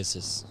where he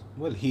is...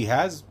 Well, he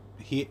has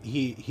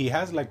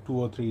like 2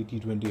 or 3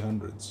 T20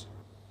 hundreds.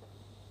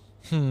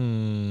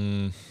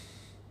 And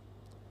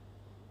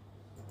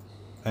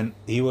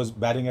he was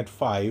batting at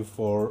 5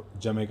 for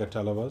Jamaica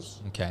Talabas.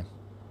 Okay.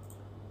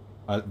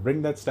 I'll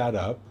bring that stat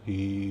up.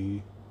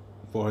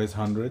 For his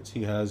hundreds,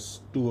 he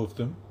has 2 of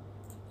them.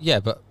 Yeah,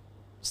 but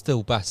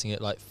still batting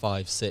at like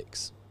 5,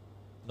 6,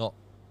 not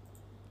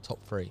top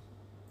 3.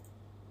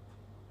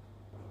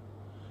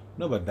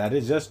 No, but that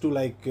is just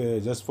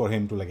to just for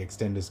him to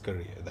extend his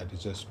career. That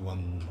is just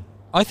one.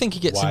 I think he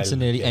gets into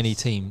nearly any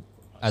team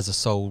as a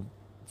sole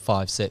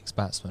 5, 6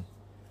 batsman.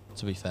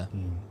 To be fair,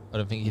 I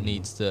don't think he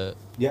needs to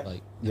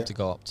have to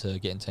go up to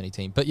get into any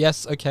team. But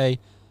yes, okay,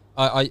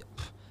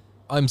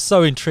 I'm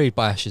so intrigued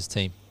by Ash's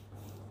team.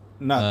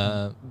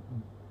 No,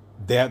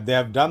 they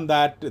have done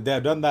that. They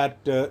have done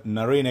that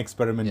Nareen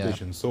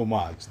experimentation so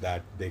much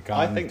that they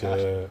can't.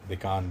 They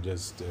can't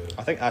just.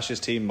 I think Ash's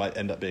team might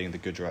end up being the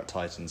Gujarat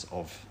Titans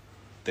of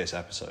this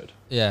episode.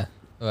 Yeah,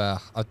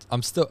 well,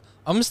 I'm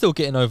still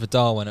getting over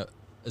Darwin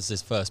as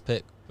his first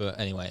pick, but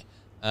anyway,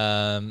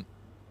 Mills.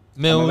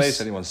 I'm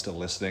amazed anyone's still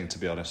listening. To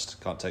be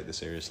honest, can't take this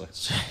seriously.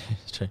 It's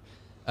true.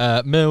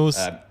 Mills.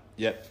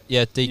 Yep.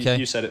 Yeah, DK.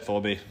 You said it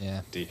for me.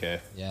 Yeah.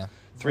 DK. Yeah.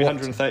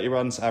 330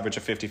 runs, average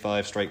of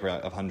 55, strike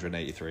rate of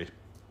 183.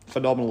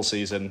 Phenomenal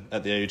season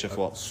at the age of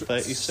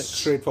 36?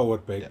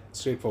 Straightforward pick. Yeah.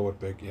 Straightforward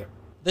pick, yeah.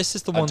 This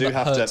is the one that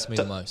hurts me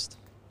the most.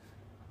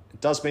 It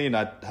does mean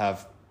I'd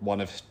have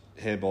one of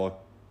him or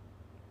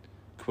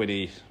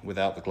Quiddy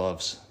without the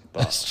gloves. But,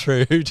 that's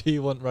true. Who do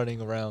you want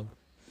running around?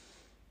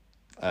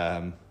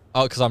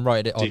 Because I'm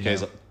writing it on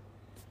now.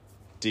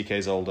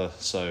 DK's older,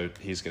 so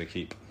he's going to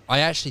keep. I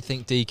actually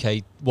think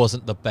DK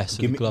wasn't the best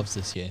with the gloves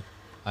this year.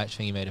 I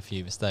actually think he made a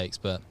few mistakes,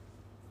 but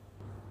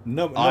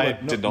I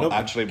did not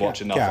actually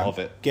watch enough of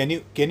it. Can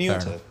you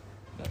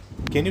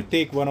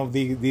take one of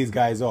these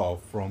guys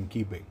off from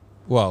keeping?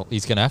 Well,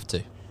 he's going to have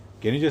to.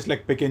 Can you just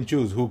pick and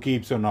choose who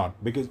keeps or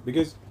not?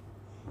 Because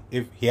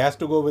if he has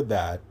to go with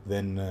that,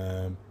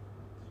 then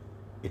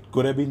it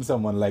could have been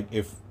someone like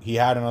if he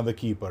had another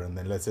keeper, and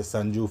then let's say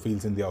Sanju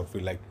Fields in the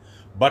outfield, like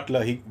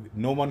Butler.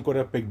 No one could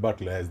have picked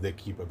Butler as their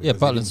keeper. Yeah, because he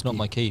Butler's didn't not keep.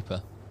 my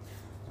keeper.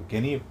 So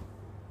can he?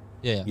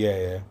 Yeah.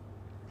 Yeah.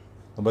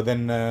 But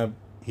then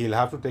he'll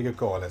have to take a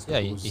call as to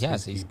Yeah, who's he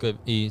has. his He's keeper.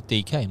 good.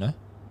 DK, no?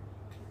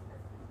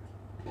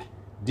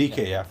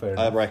 DK, yeah, fair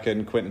I enough.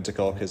 reckon Quinton de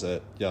Kock is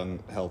a young,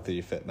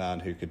 healthy, fit man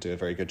who could do a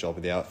very good job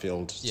in the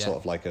outfield, Yeah. sort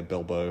of like a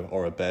Bilbo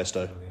or a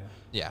Bairstow.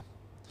 Yeah.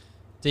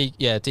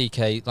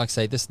 DK, like I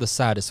say, this is the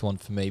saddest one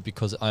for me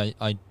because I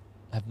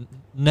have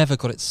never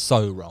got it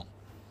so wrong.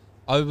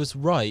 I was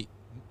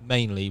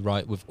mainly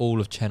right with all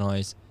of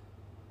Chennai's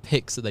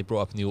picks that they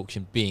brought up in the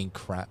auction being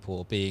crap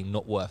or being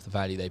not worth the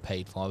value they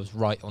paid for. I was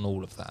right on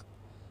all of that.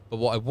 But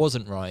what I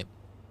wasn't right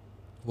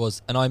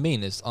was, and I mean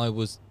this,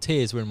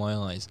 tears were in my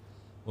eyes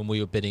when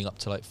we were bidding up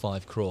to like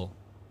 5 crore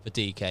for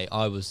DK.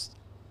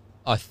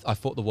 I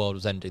thought the world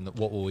was ending. That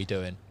what were we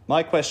doing?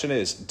 My question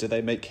is, do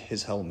they make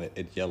his helmet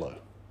in yellow?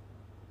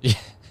 Yeah.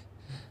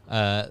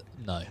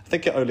 No. I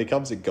think it only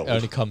comes in gold. It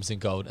only comes in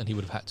gold, and he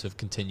would have had to have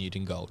continued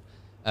in gold.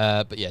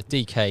 But yeah,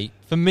 DK,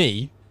 for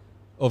me,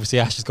 obviously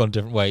Ash has gone a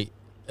different way,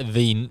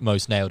 the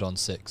most nailed on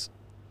 6.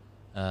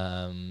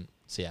 So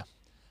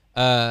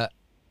yeah.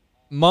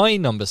 My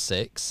number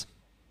 6,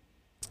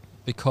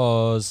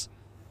 because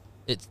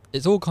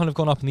it's all kind of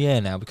gone up in the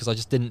air now, because I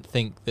just didn't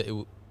think that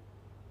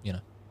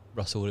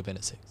Russell would have been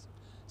at 6.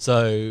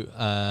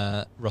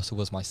 So Russell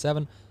was my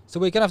 7. So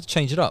we're going to have to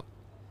change it up.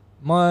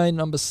 My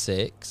number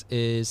 6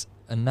 is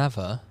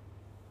another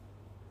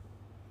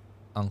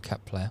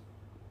uncapped player.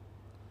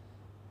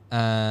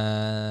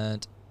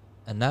 And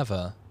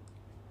another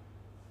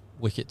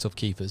wickets of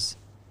keepers.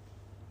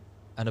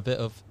 And a bit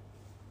of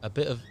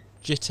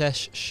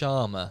Jitesh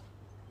Sharma.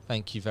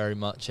 Thank you very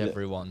much,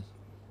 everyone.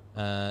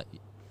 Mills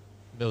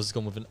has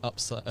gone with an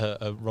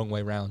a wrong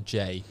way round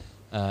J.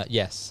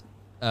 Yes.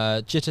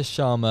 Jitesh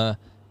Sharma,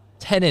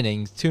 10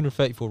 innings,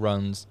 234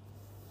 runs,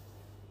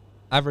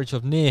 average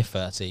of near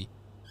 30,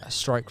 a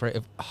strike rate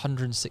of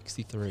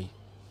 163.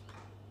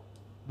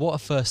 What a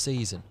first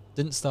season.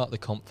 Didn't start the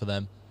comp for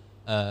them.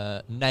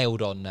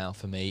 Nailed on now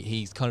for me.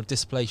 He's kind of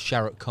displaced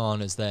Shahrukh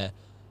Khan as their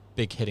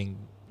big hitting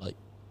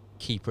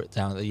keeper it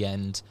down at the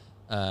end.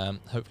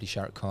 Hopefully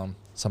Shahrukh Khan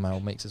somehow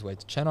makes his way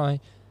to Chennai.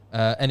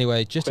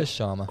 Anyway,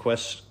 Jitesh Sharma.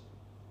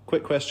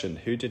 Quick question.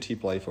 Who did he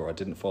play for? I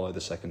didn't follow the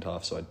second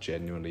half, so I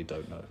genuinely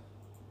don't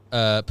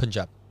know.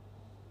 Punjab.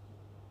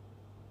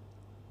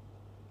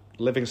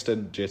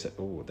 Livingston, Jit.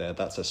 Oh,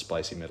 that's a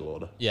spicy middle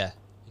order. Yeah,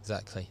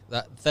 exactly.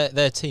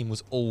 Their team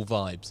was all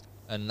vibes,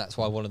 and that's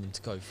why I wanted them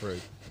to go through.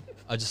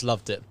 I just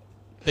loved it.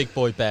 Big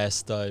boy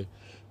Bairstow,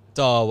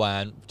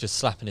 Darwan just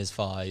slapping his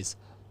thighs.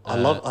 I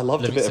loved a bit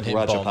of Livingston hitting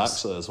bombs.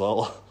 Rajapaksa as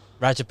well.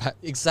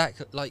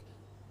 Exactly. Like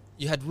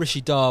you had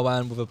Rishi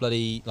Darwan with a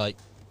bloody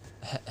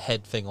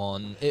head thing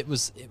on. It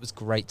was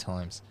great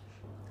times.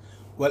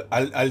 Well,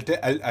 I'll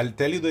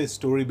tell you the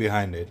story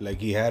behind it. Like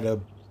he had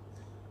a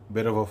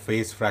bit of a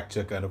face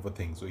fracture kind of a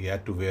thing, so he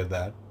had to wear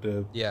that.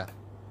 Yeah.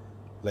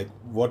 Like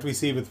what we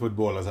see with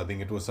footballers, I think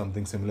it was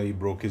something similar. He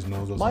broke his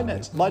nose or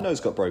something. My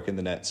nose got broken in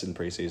the nets in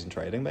pre-season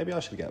training. Maybe I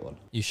should get one.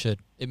 You should.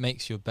 It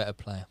makes you a better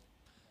player.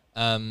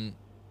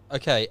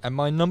 Okay, and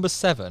my number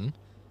 7,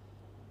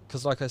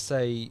 because like I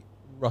say,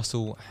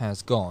 Russell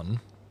has gone.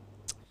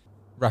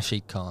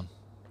 Rashid Khan.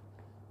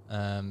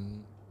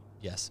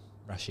 Yes,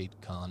 Rashid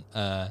Khan.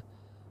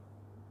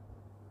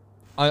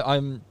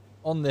 I'm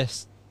on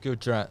this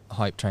Gujarat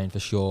hype train for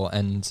sure,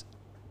 and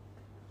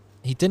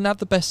he didn't have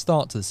the best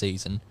start to the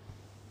season,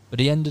 but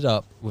he ended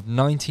up with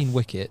 19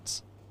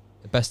 wickets,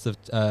 the best of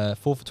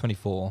 4 for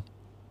 24,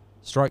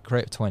 strike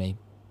rate of 20,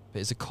 but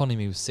his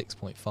economy was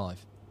 6.5.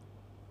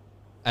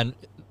 And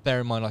bear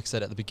in mind, like I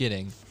said at the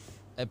beginning,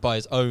 by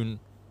his own,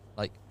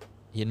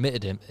 he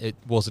admitted it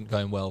wasn't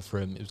going well for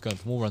him. It was going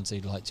for more runs than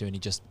he'd like to, and he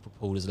just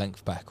pulled his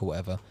length back or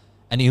whatever.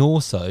 And he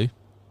also,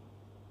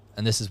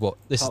 and this is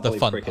the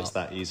fun cricket's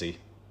part. that easy.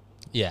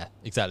 Yeah,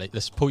 exactly.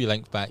 Let's pull your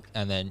length back,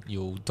 and then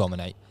you'll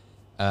dominate.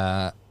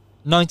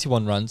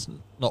 91 runs,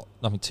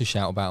 nothing to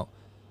shout about.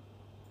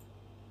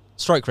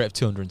 Strike rate of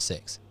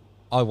 206.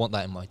 I want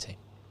that in my team.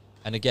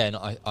 And again,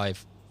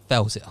 I've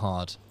felt it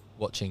hard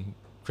watching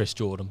Chris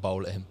Jordan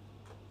bowl at him,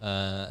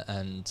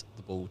 and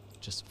the ball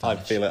just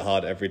vanished. I feel it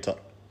hard every time.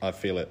 I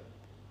feel it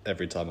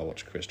every time I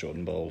watch Chris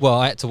Jordan bowl. Well,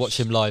 I had to watch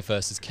him live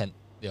versus Kent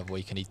the other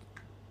week, and he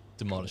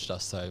demolished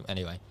us. So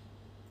anyway,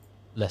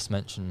 less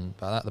mention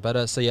about that, the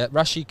better. So yeah,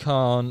 Rashid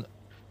Khan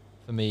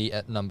for me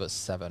at number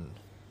 7.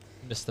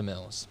 Mr.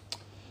 Mills.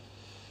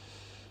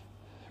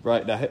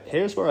 Right, now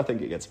here's where I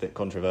think it gets a bit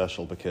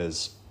controversial,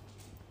 because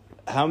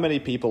how many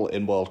people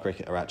in world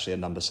cricket are actually a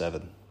number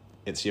 7?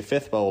 It's your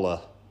 5th bowler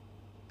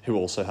who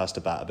also has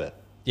to bat a bit.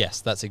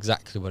 Yes, that's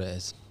exactly what it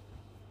is.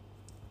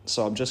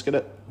 So I'm just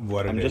gonna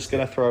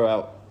throw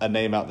out a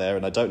name out there,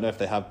 and I don't know if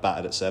they have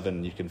batted at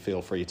 7. You can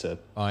feel free to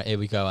All right, here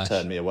we go, Ash.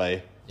 turn me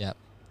away. Yeah.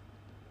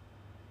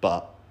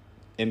 But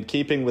in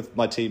keeping with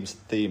my team's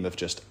theme of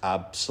just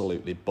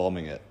absolutely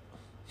bombing it,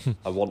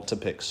 I want to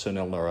pick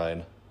Sunil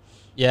Narayan.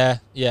 Yeah.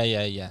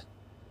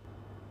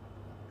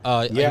 He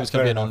was going to be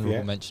an enough,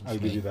 honourable mention for I'll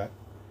me. give you that.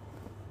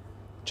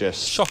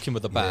 Just Shocking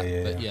with the bat,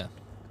 Yeah. but yeah.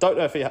 don't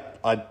know if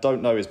I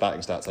don't know his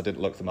batting stats. I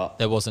didn't look them up.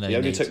 There wasn't any He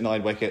only need. took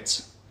 9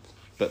 wickets,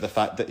 but the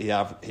fact that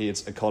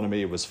his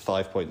economy was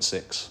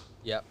 5.6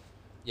 Yep.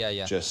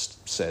 Yeah.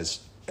 just says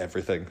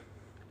everything.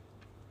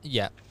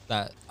 Yeah,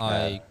 that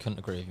I couldn't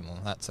agree with you more.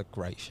 That's a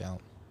great shout.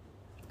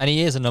 And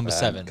he is a number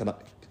 7.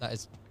 That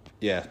is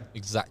Yeah.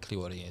 exactly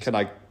what he is. Can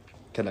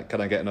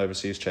I get an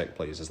overseas check,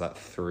 please? Is that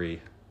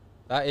 3?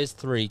 That is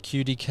 3.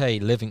 QDK,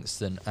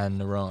 Livingston, and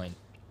Narayan.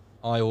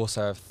 I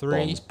also have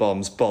 3.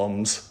 Bombs.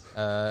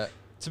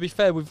 To be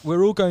fair,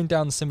 we're all going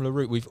down the similar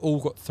route. We've all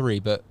got 3,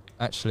 but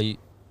actually,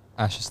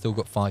 Ash has still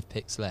got 5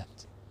 picks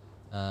left.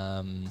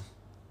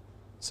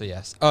 So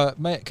yes.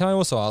 Mate, can I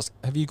also ask,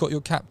 have you got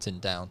your captain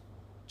down,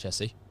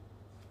 Jesse?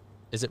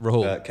 Is it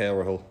Rahul?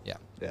 KL Rahul. Yeah.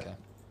 Yeah.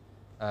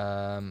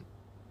 Okay.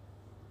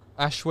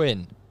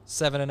 Ashwin,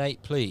 7 and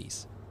 8,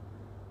 please.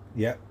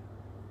 Yeah.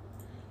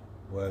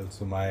 Well,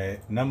 so my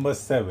number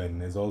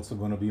 7 is also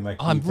going to be my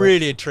keeper. I'm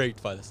really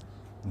intrigued by this.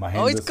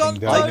 Mahendra he's gone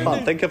Singh I Dhoni. Dhoni.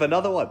 can't think of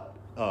another one.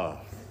 Oh,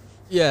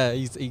 Yeah,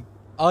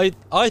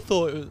 I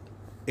thought it was,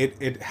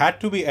 It had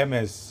to be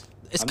MS.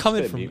 it's I'm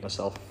coming just from. gonna mute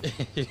myself.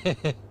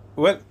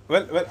 Well.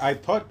 I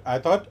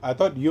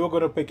thought you were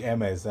gonna pick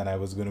MS and I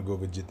was gonna go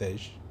with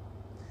Jitesh,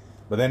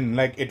 but then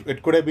like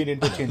it could have been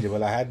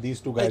interchangeable. I had these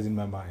two guys in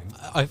my mind.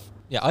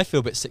 I feel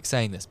a bit sick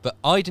saying this, but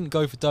I didn't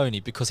go for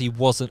Dhoni because he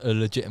wasn't a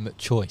legitimate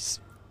choice,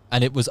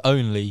 and it was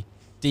only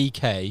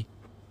DK,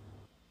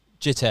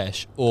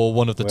 Jitesh, or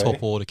one of the top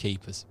Right. order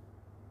keepers.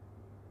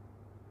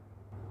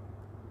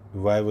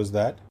 Why was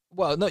that?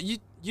 Well, no, you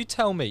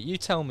tell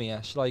me,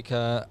 Ash. Like,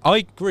 I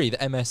agree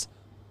that MS,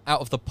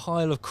 out of the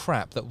pile of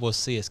crap that was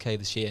CSK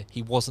this year,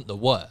 he wasn't the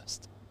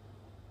worst,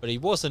 but he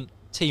wasn't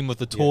team of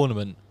the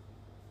tournament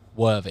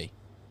worthy.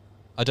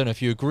 I don't know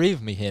if you agree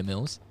with me here,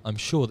 Mills. I'm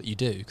sure that you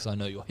do, because I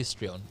know your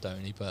history on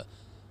Dhoni. But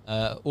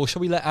or shall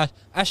we let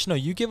Ash know?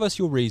 You give us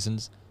your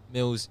reasons.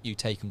 Mills, you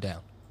take them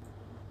down.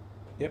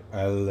 Yep,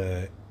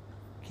 I'll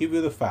give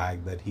you the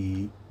fact that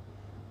he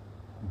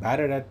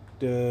batted at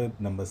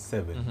number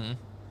 7, Mm-hmm.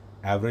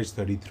 averaged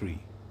 33,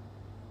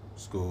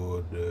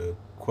 scored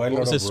quite a What lot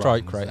was of his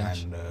strike runs rate,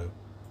 Ash? and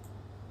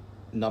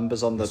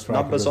Numbers on the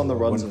Strike rate was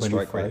runs and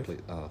strike 125. rate,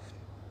 please. Oh.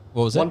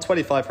 What was it?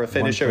 125 for a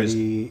finisher is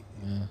 120.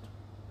 Yeah.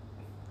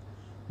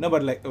 No,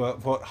 but like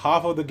for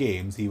half of the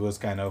games, he was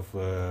kind of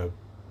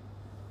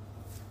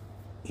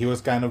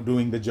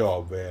doing the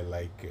job where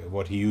like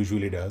what he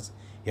usually does.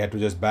 He had to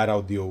just bat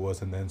out the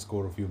overs and then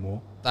score a few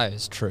more. That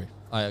is true.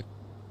 I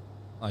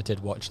did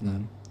watch that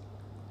Mm.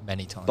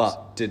 many times.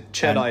 But did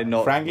Chennai And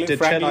not frankly-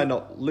 Chennai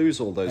not lose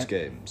all those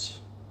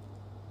games?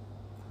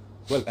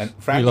 Well, and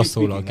frankly lost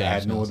all speaking, our I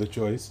games, had no Mills. other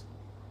choice.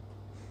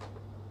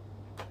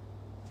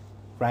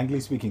 Frankly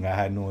speaking, I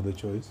had no other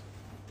choice.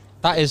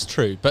 That is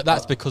true, but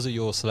that's because of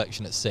your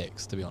selection at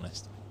 6, to be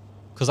honest.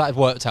 Because that had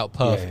worked out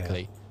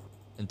perfectly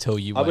until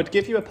you I went. would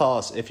give you a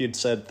pass if you'd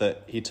said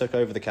that he took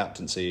over the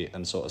captaincy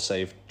and sort of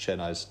saved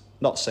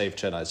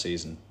Chennai's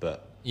season,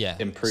 but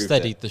improved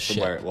steadied it the from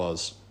ship. where it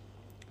was.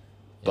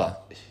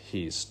 But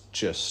he's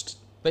just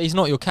But he's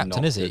not your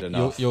captain, not is he? good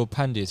enough Your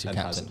Pandya is your and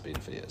captain. hasn't been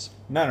for years.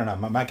 No.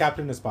 My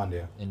captain is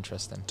Pandya.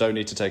 Interesting. Don't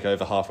need to take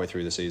over halfway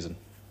through the season.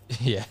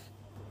 Yeah.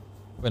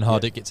 When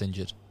Hardik gets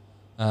injured.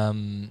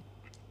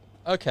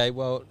 Okay,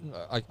 well,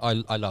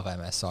 I love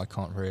MS, so I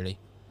can't really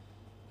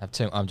have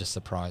too. I'm just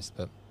surprised,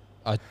 but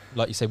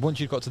like you say,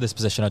 once you got to this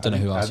position, I don't know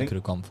who else you could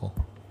have gone for.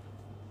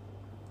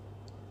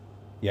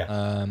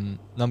 Yeah.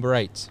 Number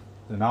 8.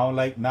 So now,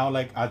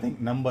 I think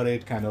number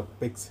 8 kind of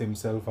picks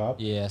himself up.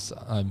 Yes,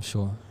 I'm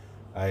sure.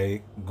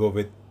 I go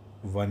with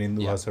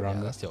Vanindu Yeah,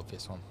 Hasaranga. that's the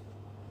obvious one.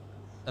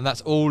 And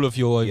that's all of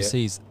your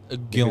overseas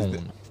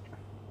gone.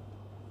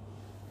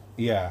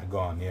 Yeah,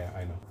 gone. Yeah,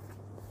 I know.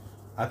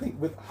 I think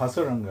with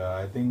Hasaranga,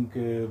 I think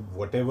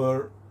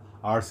whatever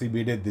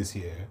RCB did this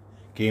year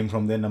came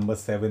from their number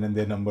 7 and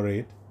their number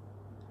 8.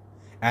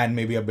 And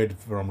maybe a bit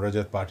from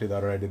Rajat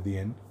Patidar right at the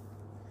end.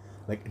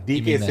 Like,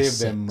 You DK mean their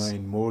saved them 6?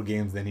 in more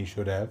games than he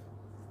should have.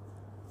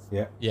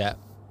 Yeah. Yeah.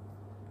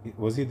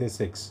 Was he their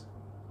 6?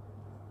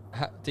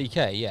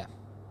 DK, yeah.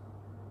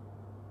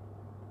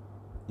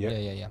 Yeah.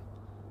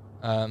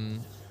 Yeah.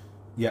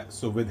 Yeah,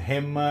 so with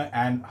him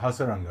and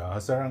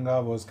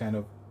Hasaranga was kind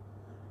of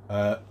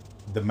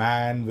the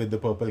man with the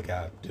purple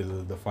cap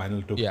till the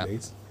final took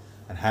place.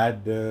 And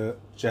had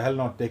Chahal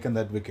not taken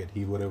that wicket,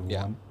 he would have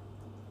won.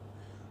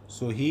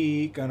 So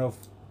he kind of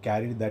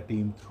carried that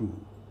team through.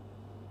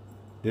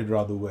 Did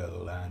rather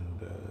well, and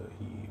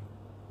he,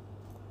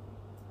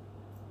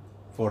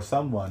 for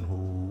someone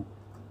who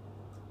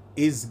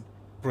is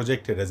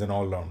projected as an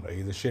all-rounder,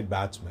 he's a shit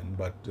batsman,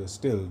 but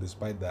still,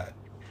 despite that,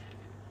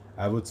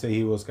 I would say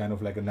he was kind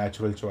of like a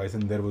natural choice,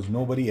 and there was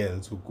nobody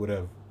else who could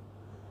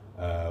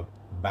have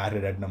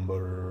batted at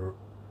number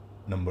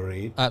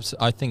 8.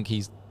 Absolutely. I think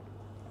he's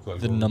So I'll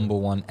the go with number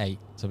it. 1-8,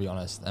 to be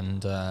honest.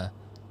 And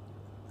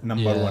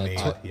Number yeah,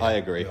 1-8. I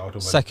agree. the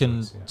automatic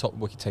second choice, yeah. top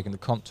wicket taking the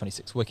comp,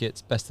 26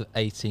 wickets, best of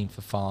 18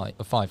 for 5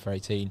 for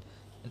 18.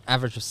 an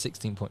average of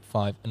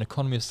 16.5, an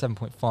economy of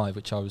 7.5,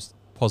 which I was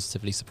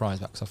positively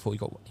surprised about because I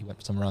thought he went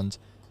for some runs.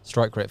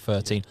 Strike rate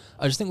 13.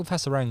 I just think with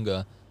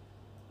Hasaranga,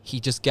 he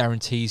just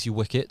guarantees you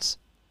wickets.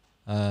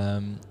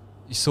 You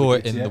saw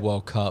it in the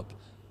World Cup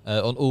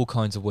on all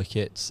kinds of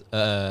wickets.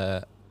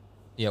 All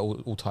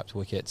types of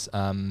wickets.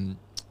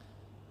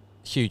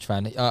 Huge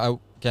fan.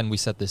 Again, we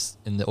said this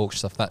in the auction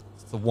stuff. That's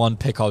the one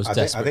pick I was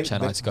desperate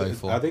Chennai to go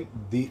for. I think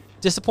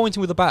disappointing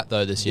with the bat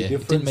though this year. He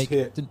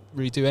didn't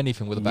really do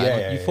anything with the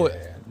bat. You thought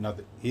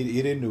nothing.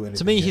 He didn't do anything.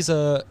 To me,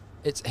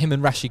 it's him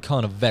and Rashid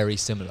Khan are very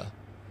similar.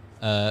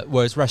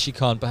 Whereas Rashid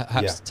Khan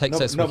perhaps takes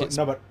those wickets.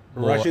 No, but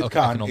Rashid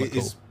Khan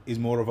is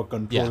more of a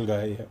control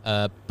guy.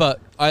 Yeah.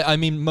 But I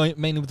mean,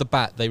 mainly with the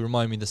bat, they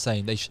remind me the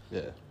same.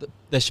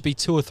 There should be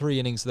 2 or 3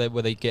 innings there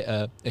where they get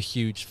a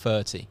huge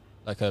 30,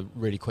 like a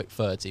really quick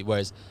 30.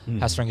 Whereas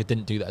Hasaranga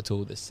didn't do that at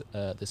all this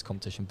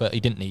competition, but he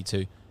didn't need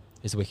to.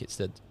 His wickets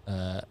did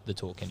the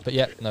talking. But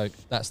yeah, no,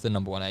 that's the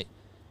number 1-8.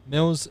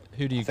 Mills,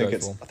 who do you go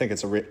for? I think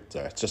it's a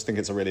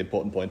really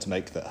important point to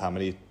make that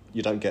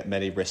you don't get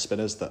many wrist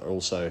spinners that are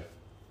also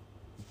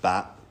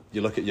bat.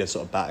 You look at your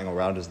sort of batting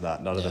all-rounders and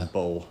that, none of them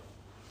bowl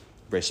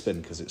wrist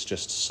spin because it's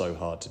just so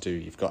hard to do.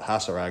 You've got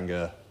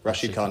Hasaranga.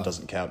 Rashid Khan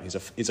doesn't count. He's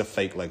a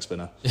fake leg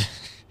spinner.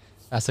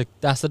 That's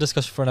a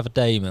discussion for another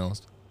day,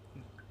 Mills.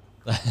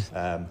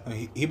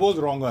 He bowls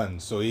wrong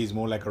ones, so he's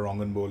more like a wrong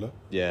one bowler.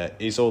 Yeah,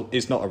 he's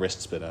not a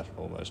wrist spinner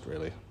almost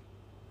really.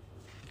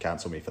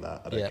 Cancel me for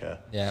that. I don't care.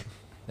 Yeah,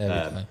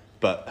 there we go.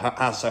 But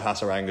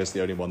Hasaranga's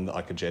the only one that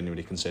I could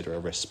genuinely consider a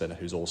wrist spinner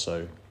who's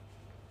also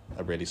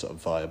a really sort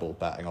of viable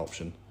batting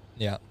option.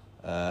 Yeah.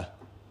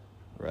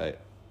 Right.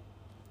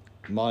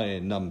 My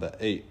number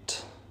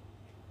 8.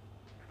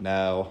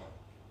 Now,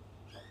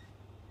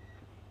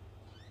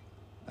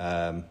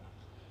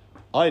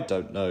 I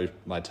don't know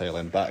my tail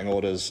end batting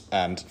orders,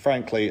 and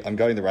frankly, I'm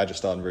going the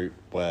Rajasthan route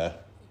where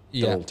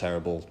they're all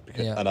terrible,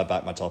 and I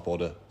back my top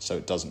order, so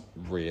it doesn't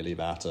really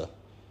matter.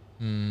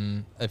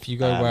 If you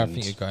go where I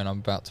think you're going, I'm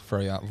about to throw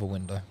you out of a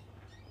window.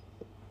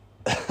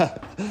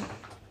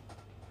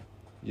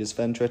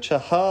 Yuzvendra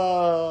Chahal.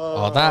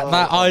 Oh, that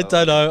I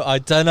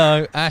don't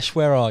know. Ash,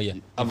 where are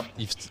you?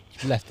 You've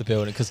left the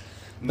building because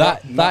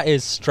that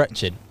is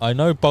stretching. I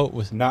know Bolt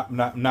was.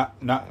 Chahal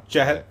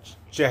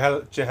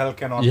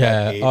cannot.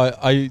 Yeah,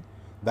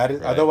 that is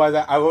right. Otherwise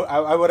I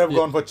would have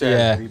gone for Chahal.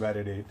 Yeah. Very bad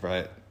idea.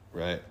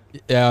 Right.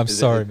 Yeah, I'm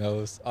sorry,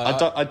 Mills.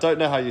 I don't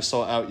know how you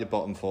sort out your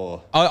bottom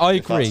 4. I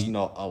agree.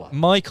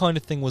 My kind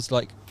of thing was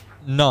like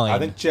 9. I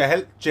think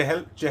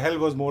Chahal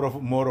was more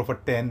of a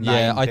 10. 9,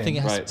 yeah, I 10. think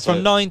it has Right, from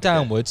so 9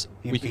 downwards.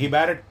 He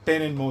batted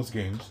 10 in most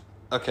games.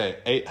 Okay,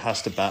 8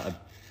 has to bat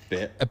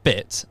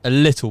a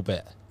little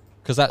bit,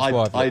 because that's why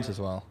I've looked as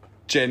well.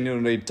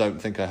 Genuinely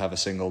don't think I have a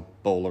single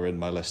bowler in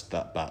my list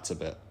that bats a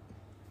bit,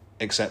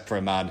 except for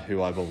a man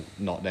who I will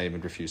not name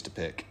and refuse to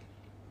pick.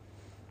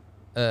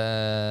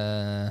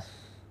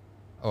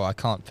 I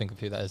can't think of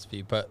who that is for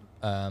you, but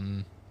I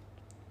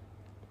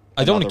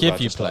don't want to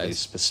give you players.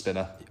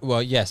 Spinner.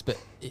 Well, yes, but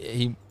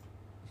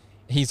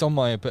he's on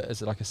my bit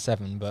as like a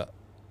 7, but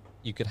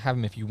you could have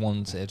him if you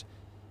wanted.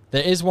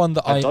 There is one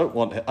that I don't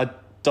want him. I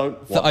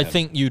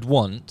think you'd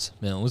want,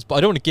 Mills, but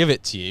I don't want to give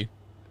it to you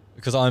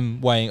because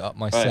I'm weighing up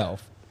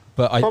myself.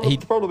 Right. But the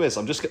problem is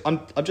I'm just going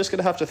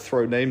to have to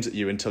throw names at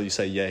you until you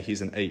say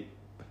he's an 8.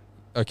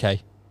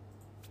 Okay.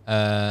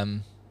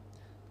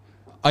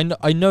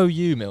 I know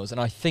you, Mills, and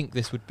I think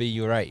this would be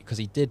your 8 because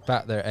he did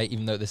bat there at 8,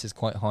 even though this is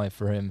quite high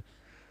for him,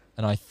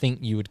 and I think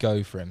you would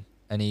go for him.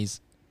 And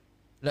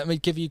let me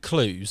give you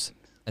clues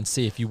and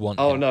see if you want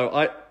him. Oh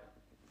no,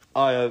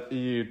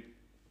 you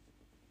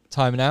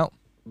timing out.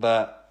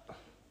 That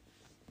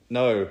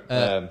no.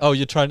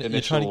 You're trying to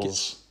get.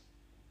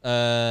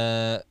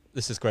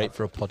 This is great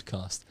for a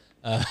podcast.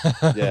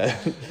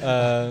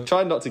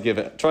 Try not to give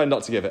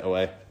it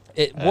away.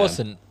 It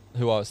wasn't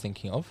who I was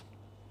thinking of.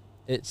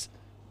 It's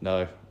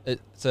right.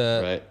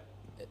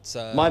 It's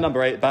my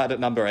number 8, batted at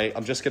number 8.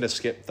 I'm just going to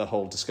skip the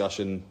whole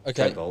discussion.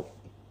 Okay. Trent Bolt.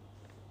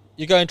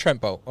 You're going Trent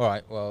Bolt. All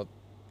right. Well,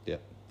 yeah.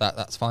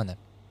 That's fine then.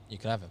 You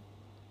can have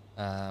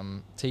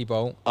him.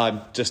 T-Bolt.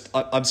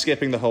 I'm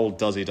skipping the whole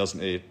does he, doesn't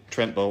he.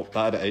 Trent Bolt,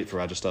 batted at 8 for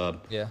Rajasthan.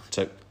 Yeah.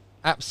 Took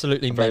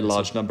absolutely a very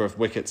large number of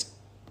wickets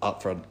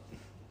up front.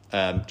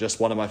 Just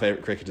one of my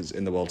favourite cricketers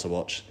in the world to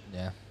watch.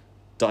 Yeah.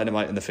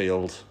 Dynamite in the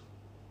field.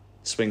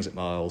 Swings at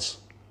miles.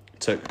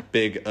 Took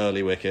big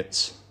early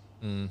wickets.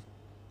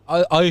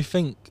 I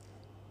think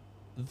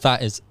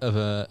that is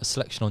a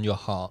selection on your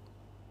heart,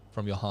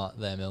 from your heart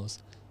there,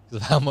 Mills,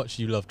 because of how much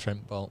you love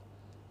Trent Bolt,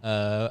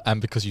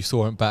 and because you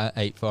saw him bat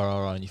at 8 for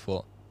RR and you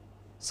thought,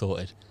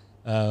 sorted.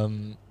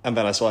 And then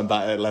I saw him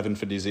bat at 11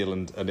 for New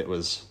Zealand, and it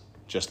was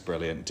just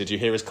brilliant. Did you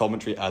hear his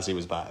commentary as he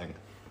was batting?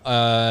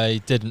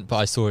 I didn't, but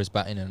I saw his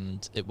batting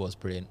and it was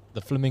brilliant.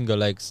 The flamingo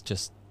legs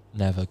just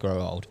never grow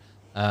old.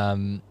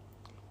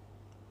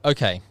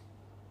 Okay.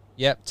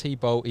 Yep,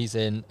 T-Bolt, he's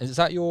in.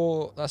 That's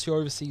your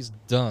overseas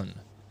done?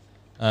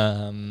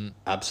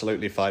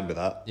 Absolutely fine with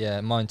that. Yeah,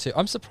 mine too.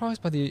 I'm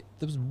surprised by there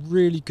was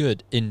really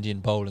good Indian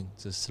bowling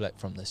to select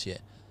from this year.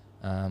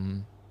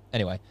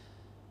 Anyway,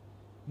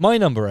 My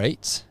number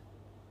 8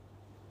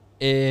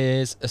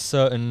 is a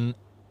certain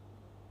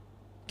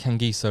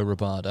Kangiso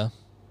Rabada.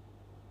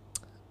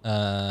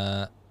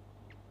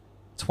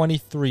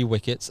 23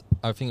 wickets.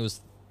 I think it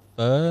was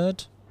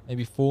third,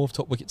 maybe fourth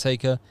top wicket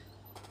taker.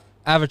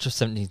 Average of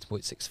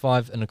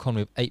 17.65, an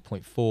economy of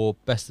 8.4,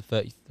 best of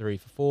 33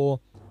 for 4,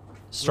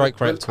 strike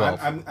rate of 12.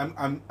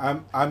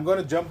 I'm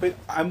gonna jump in.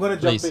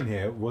 Please. Jump in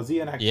here. Was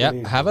he an actual?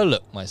 Yep, have a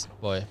look, my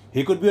boy.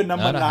 He could be a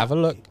number 9. Have a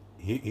look.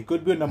 He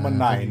could be a number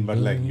 9, but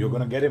like you're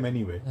gonna get him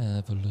anyway.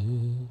 Have a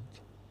look.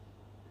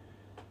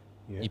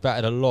 Yeah. He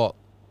batted a lot.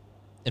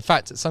 In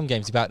fact, at some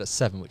games he batted at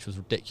 7, which was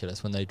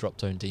ridiculous when they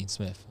dropped on Dean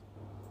Smith.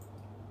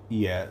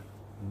 Yeah,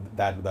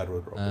 that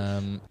was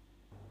rubbish.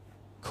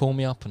 Call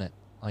me up on it.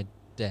 I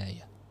dare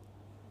you.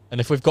 And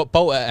if we've got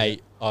Bolt at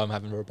 8, I'm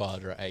having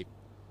Rabada at 8.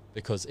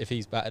 Because if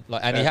he's batted,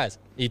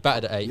 he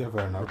batted at 8. Yeah,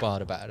 fair enough.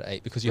 Rabada batted at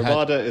 8. Because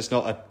Rabada is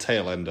not a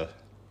tail ender.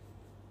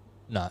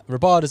 No,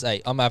 Rabada's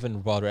 8. I'm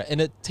having Rabada at 8. In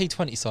a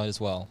T20 side as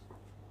well.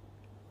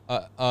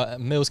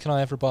 Mills, can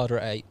I have Rabada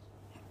at 8?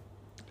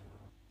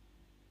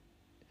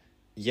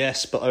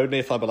 Yes, but only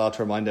if I'm allowed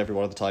to remind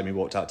everyone of the time he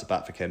walked out to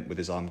bat for Kent with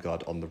his arm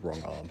guard on the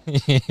wrong arm.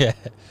 Yeah.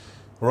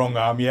 Wrong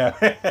arm, yeah.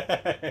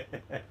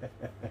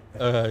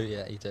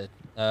 Yeah, he did.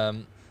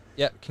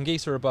 Yeah,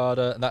 Kangiso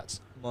Rabada,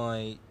 that's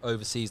my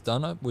overseas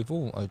done. We've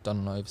all done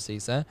an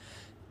overseas there.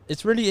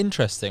 It's really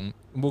interesting.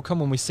 We'll come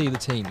when we see the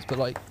teams, but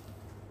like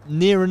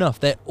near enough,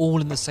 they're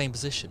all in the same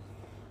position.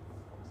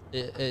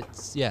 It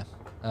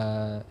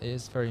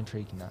is very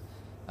intriguing that.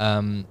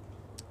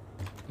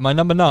 My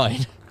number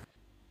 9,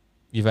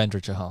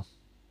 Yuvendra Chahal.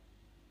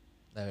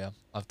 There we are.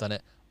 I've done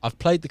it. I've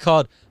played the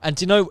card, and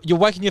do you know, you're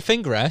wagging your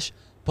finger, Ash,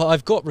 but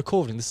I've got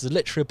recording. This is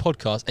literally a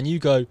podcast, and you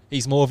go,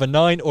 he's more of a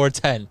 9 or a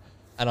 10.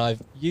 And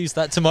I've used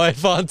that to my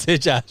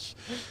advantage, Ash.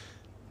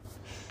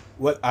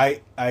 Well,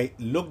 I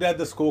looked at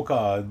the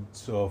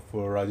scorecards of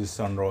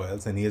Rajasthan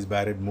Royals, and he has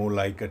batted more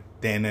like a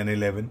 10 and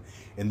 11.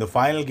 In the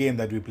final game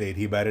that we played,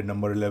 he batted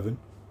number 11.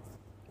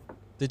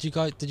 Did you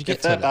get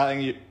if they're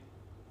batting,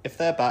 if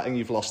they're batting,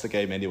 you've lost the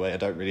game anyway. I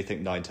don't really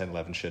think 9, 10,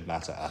 11 should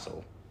matter at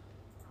all.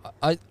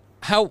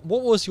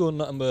 What was your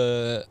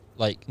number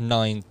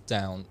 9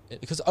 down?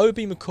 Because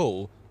Obi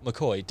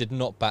McCoy did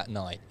not bat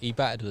 9. He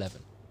batted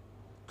 11.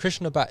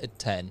 Krishna batted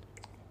 10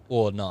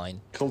 or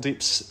 9.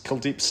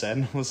 Kuldeep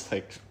Sen was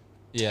 10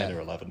 or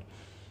 11.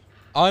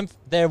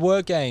 There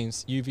were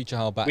games UV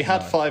Chahal batted. We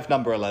had 9. 5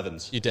 number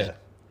 11s. You did. Yeah.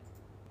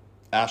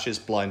 Ash is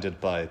blinded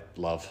by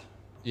love.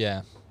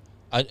 Yeah.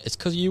 It's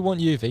because you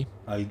want UV.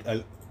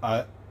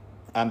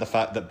 And the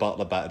fact that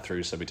Butler batted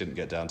through, so we didn't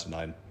get down to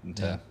 9 and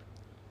 10. Yeah.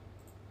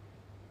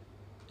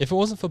 If it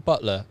wasn't for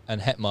Butler and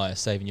Hetmeyer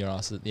saving your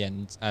ass at the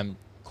end, and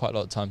quite a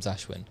lot of times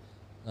Ashwin,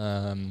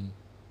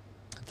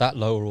 that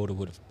lower order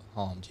would have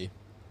harmed you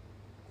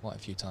quite a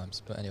few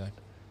times. But anyway.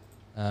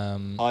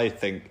 I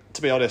think,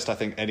 to be honest,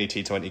 any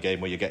T20 game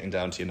where you're getting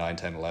down to your 9,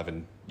 10,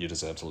 11, you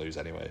deserve to lose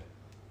anyway.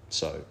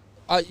 So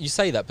you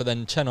say that, but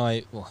then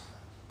Chennai...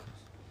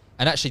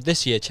 and actually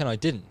this year Chennai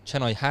didn't.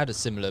 Chennai had a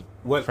similar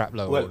crap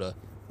lower order.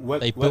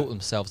 They built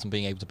themselves on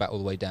being able to bat all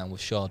the way down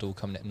with Shardul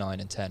coming at 9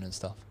 and 10 and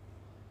stuff.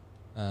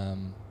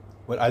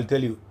 Well, I'll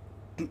tell you,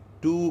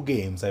 two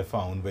games I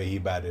found where he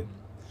batted.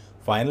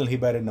 Final, he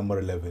batted number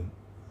 11.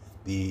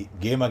 The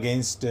game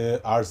against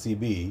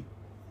RCB,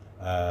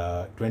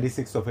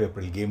 26th of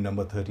April, game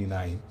number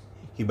 39,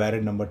 he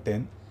batted number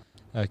 10.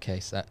 Okay,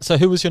 so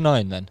who was your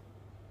 9 then?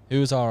 Who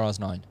was RR's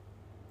 9?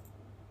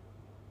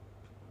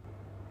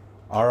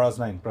 RR's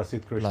 9,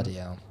 Prasidh Krishna. Bloody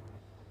hell.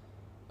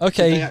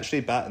 Okay. Did they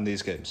actually bat in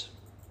these games?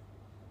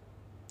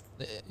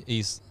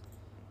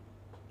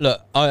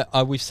 Look,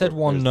 we've said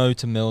one no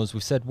to Mills.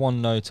 We've said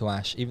one no to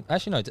Ash.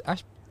 Actually, no,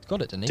 Ash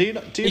got it, didn't he?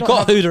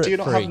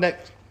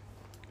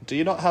 Do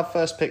you not have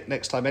first pick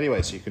next time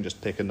anyway, so you can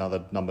just pick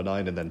another number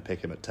 9 and then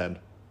pick him at 10?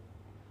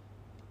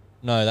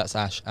 No, that's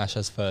Ash. Ash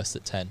has first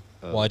at 10.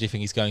 Why do you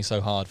think he's going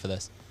so hard for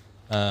this?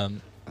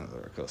 Of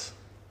course.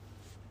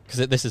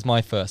 Because this is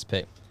my first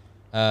pick.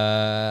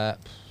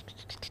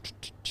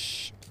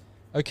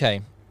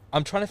 Okay,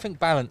 I'm trying to think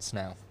balance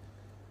now.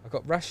 I've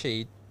got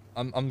Rashid.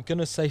 I'm going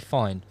to say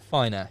fine,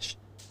 Ash.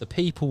 The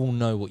people will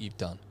know what you've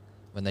done.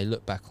 When they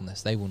look back on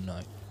this, they will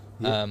know.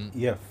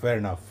 Yeah, fair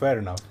enough.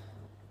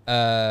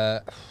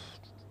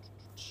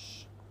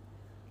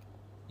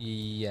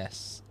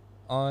 Yes,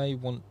 I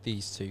want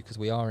these two because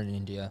we are in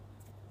India.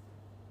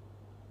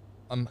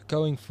 I'm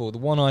going for the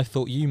one I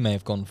thought you may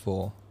have gone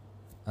for,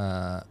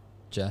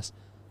 Jess.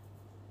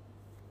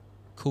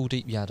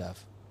 Kuldeep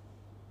Yadav.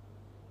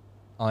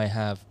 I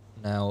have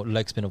now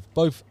leg spin of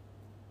both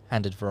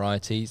handed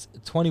varieties,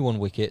 21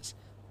 wickets,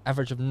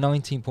 average of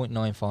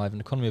 19.95, an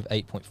economy of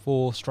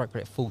 8.4, strike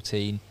rate of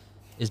 14.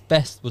 His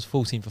best was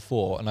 14 for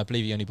 4, and I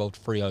believe he only bowled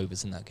 3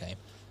 overs in that game.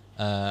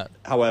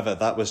 However,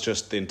 that was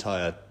just the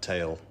entire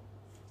tail.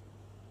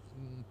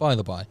 By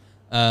the by.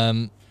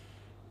 Kuldeep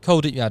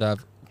Yadav,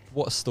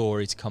 what a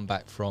story to come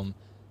back from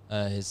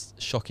his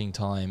shocking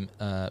time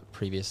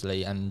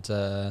previously. And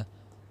for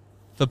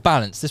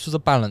balance, this was a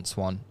balanced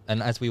one.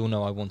 And as we all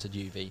know, I wanted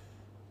UV.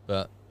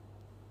 But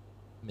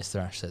Mr.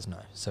 Ash says no.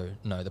 So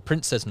no, the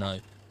Prince says no.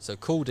 So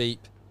Kuldeep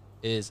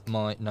is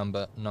my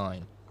number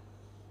 9.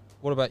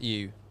 What about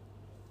you,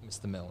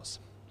 Mr. Mills?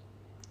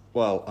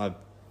 Well,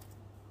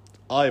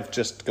 I've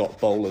just got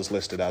bowlers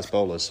listed as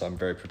bowlers, so I'm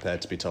very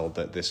prepared to be told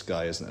that this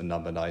guy isn't a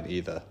number 9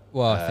 either.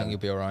 Well, I think you'll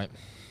be all right.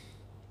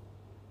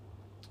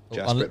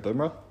 Jasprit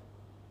Bumrah,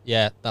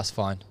 Yeah, that's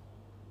fine.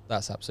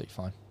 That's absolutely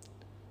fine.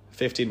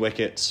 15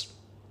 wickets,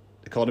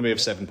 economy of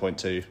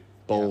 7.2,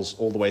 bowls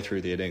all the way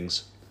through the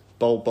innings.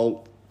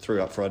 Bolt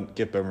through up front,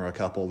 give Bumrah a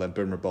couple, then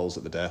Bumrah bowls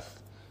at the death.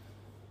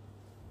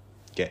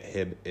 Get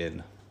him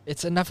in.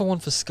 It's another one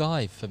for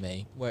Sky for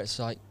me, where it's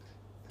like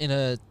He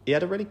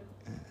had a really...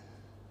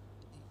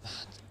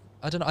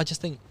 I don't know. I just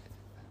think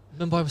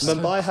Mumbai was so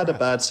Mumbai had a crap.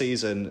 bad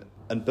season,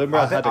 and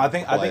Bumrah had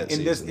a quiet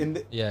season.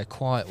 Yeah,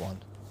 quiet one.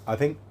 I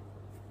think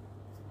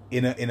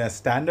in a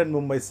standard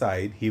Mumbai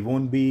side, he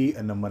won't be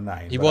a number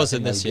 9. He but was I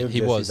in think this I'll year. give He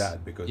Jesse was.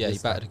 that because Yeah, he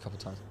this batted time- a couple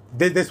of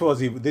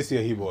times. This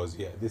year he was.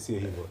 Yeah, this year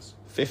he was.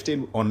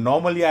 15... Or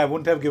normally I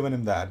wouldn't have given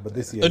him that, but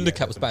this year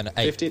Undercut was batting at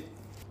 8. 15...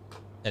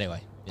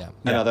 Anyway, yeah.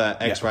 Another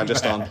Yeah.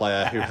 ex-Rajasthan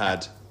player who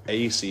had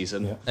a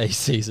season. Yeah. A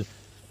season.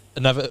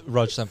 Another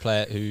Rajasthan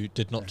player who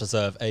did not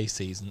deserve a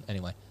season.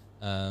 Anyway,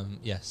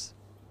 yes.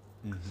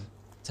 Mm-hmm.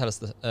 Tell us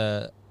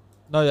the.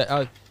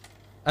 No,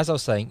 as I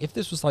was saying, if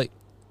this was like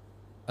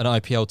an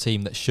IPL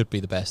team that should be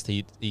the best,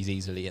 he's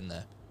easily in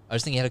there. I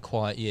just think he had a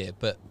quiet year,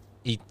 but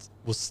he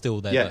was still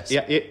their best.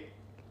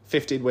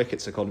 15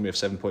 wickets, economy of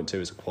 7.2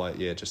 is a quiet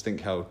year. Just think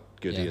how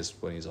good he Yeah. is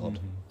when he's on.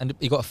 Mm-hmm. And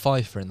he got a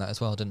 5 for in that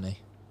as well, didn't he?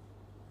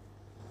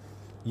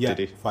 Yeah,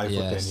 Did he? 5 for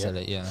Yeah, 10,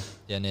 silly,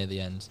 yeah, near the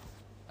end.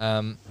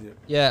 Yeah.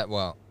 Yeah,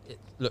 well, it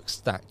looks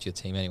stacked, your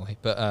team, anyway.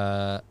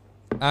 But,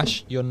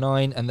 Ash, you're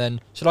 9, and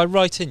then... Should I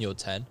write in your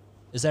 10?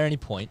 Is there any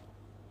point?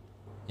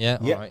 Yeah,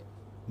 Yeah. all right.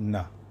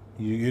 Nah,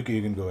 you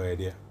can go ahead,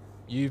 yeah.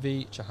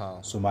 UV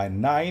Chahal. So my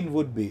 9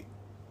 would be...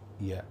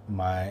 Yeah,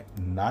 my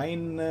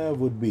 9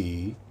 would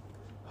be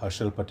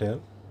Harshal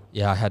Patel.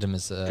 Yeah, I had him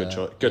as... Good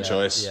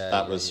choice.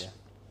 That was...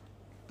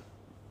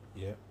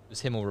 Yeah. It was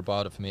him or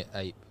Rabada for me at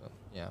 8. But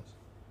yeah.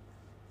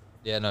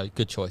 Yeah, no,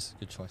 good choice.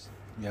 Good choice.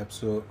 Yep,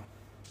 so...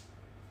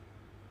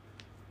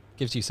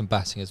 Gives you some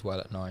batting as well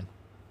at 9.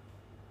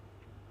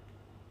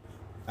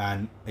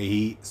 And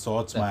he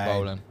sorts Death my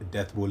bowling.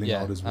 death bowling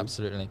Yeah, out as well.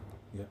 absolutely.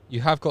 Yeah.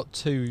 You have got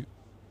 2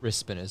 wrist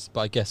spinners,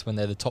 but I guess when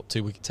they're the top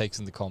 2 wicket takers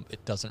in the comp,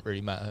 it doesn't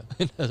really matter.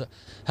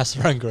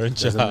 Hasaranga and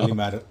Doesn't Chahal. really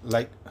matter.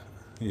 Like,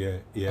 yeah.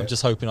 I'm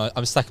just hoping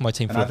I'm stacking my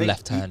team And full I of think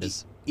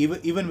left-handers.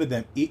 even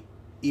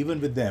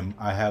with them,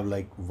 I have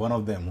like one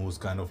of them who's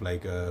kind of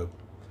like a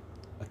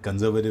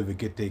conservative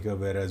wicket taker,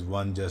 whereas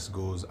one just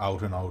goes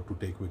out and out to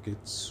take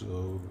wickets.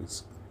 So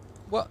it's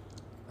Well,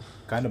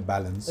 kind of they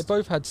balanced.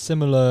 both had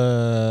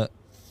similar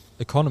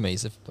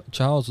economies. If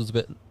Charles was a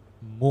bit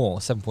more,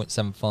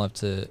 7.75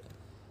 to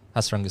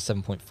Hasaranga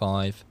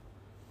 7.5.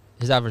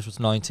 His average was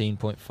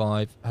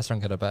 19.5.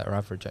 Hasaranga had a better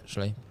average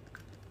actually.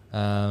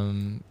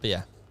 But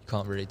yeah, you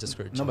can't really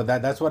discourage. No, but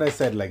that's what I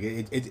said. Like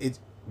it's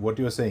what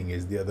you're saying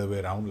is the other way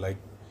around. Like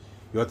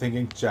you're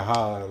thinking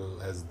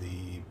Chahal as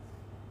the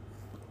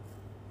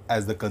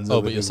conservative.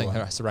 Oh, but you're saying one.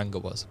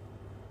 Hasaranga was.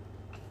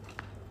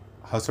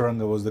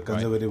 Hasaranga was the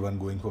conservative one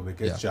going for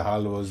wickets. Yeah.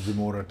 Chahal was the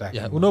more attacking.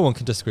 Yeah, well, one. no one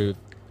can disagree with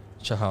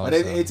Chahal. But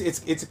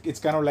it's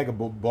kind of like a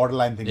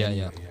borderline thing. Yeah,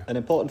 anyway, yeah. An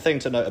important thing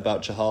to note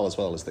about Chahal as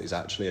well is that he's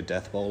actually a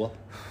death bowler.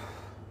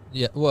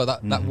 Yeah, well,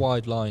 that Mm-hmm.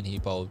 wide line he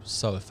bowled was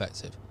so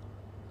effective.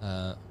 It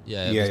was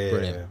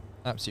brilliant. Yeah.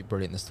 Absolutely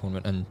brilliant this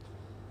tournament. And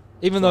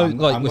even So though, I'm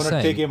like going we're to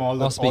saying, take him all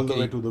the RCB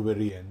way to the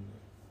very end.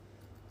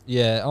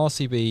 Yeah,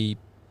 RCB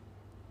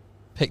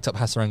picked up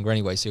Hasaranga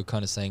anyway, so you're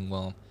kind of saying,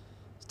 well,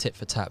 it's tit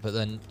for tat. But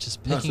then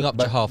just No, picking so- up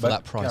but- Chahal for but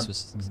that price can-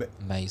 was but-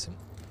 amazing.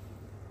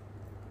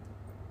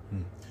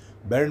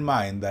 Bear in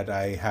mind that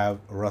I have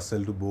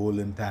Russell to bowl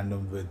in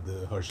tandem with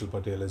Harshal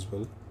Patel as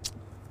well.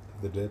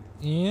 The death.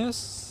 Yes.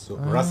 So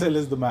Russell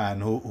is the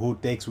man who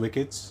takes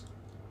wickets.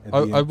 at the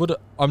I end. would.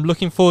 I'm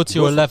looking forward to He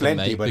your goes for 11,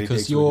 plenty, mate, but he because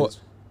takes your wickets.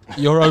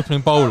 your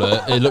opening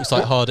bowler, it looks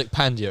like Hardik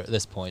Pandya at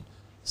this point.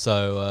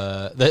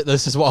 So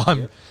this is what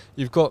I'm. Yeah.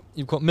 You've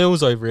got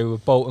Mills over here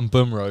with Bolt and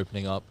Bumrah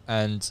opening up,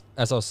 and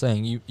as I was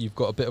saying, you've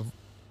got a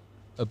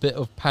bit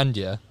of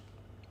Pandya,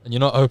 and you're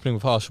not opening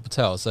with Harshal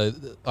Patel. So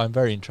I'm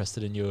very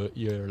interested in your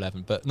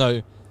 11. But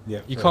no, Yeah,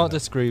 you fair can't enough.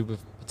 disagree with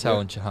Patel Yeah.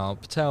 and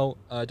Chahal. Patel,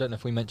 I don't know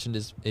if we mentioned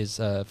his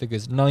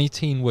figures: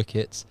 19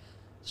 wickets,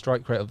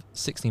 strike rate of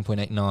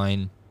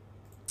 16.89.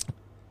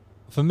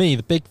 For me,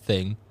 the big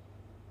thing,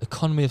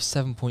 economy of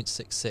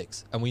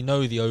 7.66, and we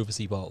know the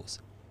overseas bowls,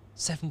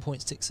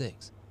 7.66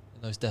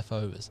 in those death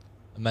overs,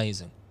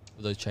 amazing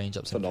with those change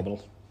ups.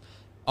 Phenomenal.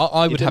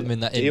 I He would have didn't- him in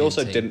that. He Indian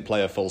also team. didn't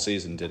play a full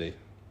season, did he?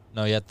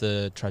 No, he had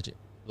the tragic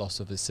loss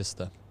of his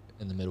sister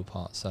in the middle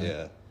part. So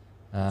Yeah.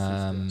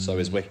 um, So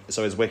his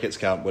wickets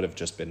count would have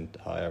just been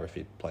higher if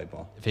he'd played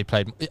more. if he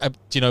played, do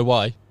you know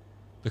why?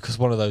 Because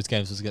one of those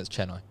games was against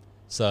Chennai,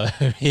 so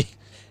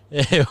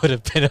it would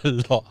have been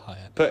a lot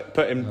higher.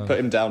 Put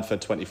him down for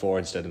 24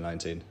 instead of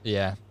 19.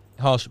 Yeah,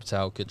 Harshal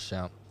Patel, good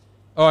shout.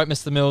 All right,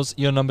 Mr. Mills,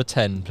 you're number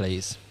 10,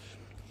 please.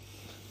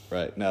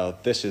 Right, now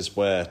this is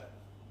where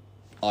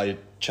I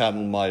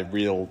channel my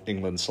real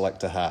England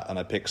selector hat and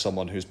I pick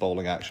someone whose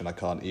bowling action I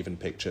can't even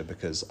picture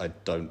because I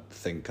don't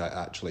think I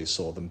actually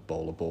saw them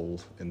bowl a ball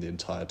in the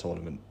entire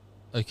tournament.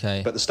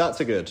 Okay. But the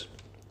stats are good.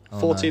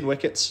 14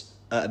 wickets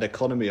at an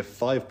economy of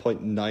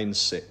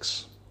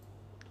 5.96.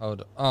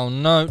 Hold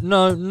on. Oh,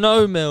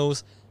 no,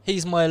 Mills.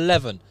 He's my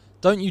 11.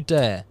 Don't you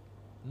dare.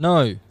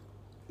 No.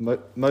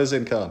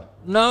 Mohsin Khan.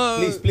 No.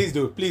 Please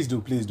do.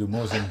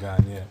 Mohsin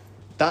Khan, yeah.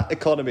 That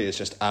economy is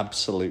just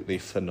absolutely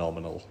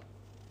phenomenal.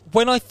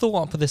 When I thought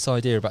up with this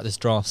idea about this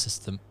draft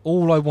system,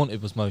 all I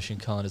wanted was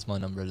Mohsin Khan as my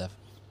number 11.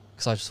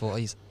 Because I just thought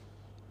he's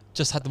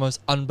just had the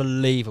most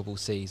unbelievable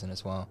season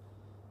as well.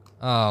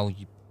 Oh,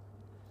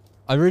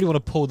 I really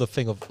want to pull the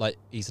thing of, like,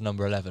 he's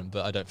number 11,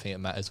 but I don't think it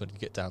matters when you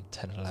get down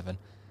 10 and 11.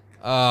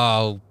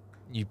 Oh,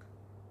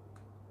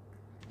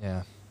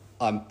 yeah.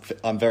 I'm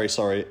very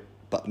sorry,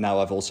 but now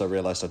I've also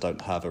realised I don't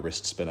have a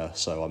wrist spinner,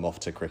 so I'm off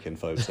to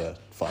Cricinfo to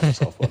find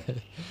myself one.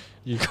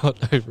 You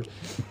got over it.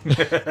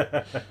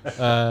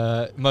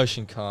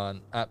 Mohsin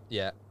Khan,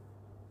 yeah.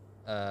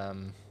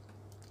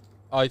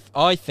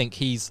 I think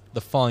he's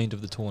the find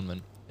of the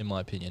tournament, in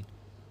my opinion.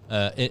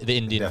 The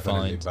Indian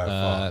Definitely, find. by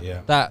far,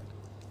 yeah.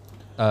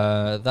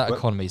 That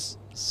economy's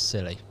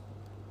silly.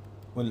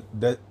 Well,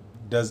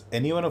 does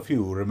any one of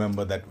you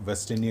remember that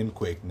West Indian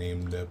quick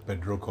named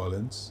Pedro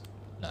Collins?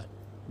 No.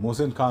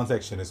 Mohsin Khan's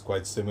action is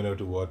quite similar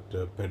to what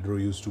Pedro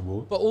used to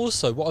bowl. But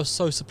also, what I was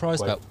so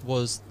surprised about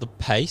was the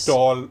pace.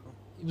 Tall.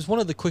 It was one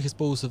of the quickest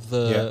balls of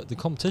the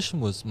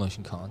competition was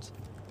Mohsin Khan's.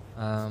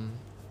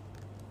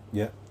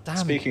 Yeah.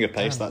 Speaking of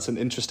pace, that's an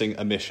interesting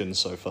omission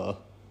so far.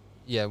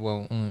 Yeah,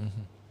 well...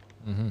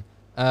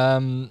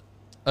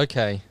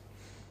 okay.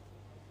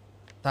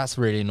 That's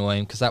really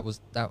annoying, because that was...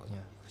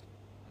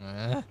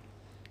 Yeah.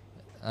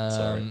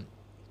 Sorry.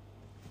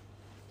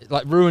 It,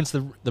 like, ruins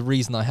the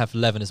reason I have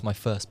 11 as my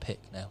first pick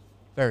now.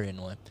 Very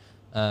annoying.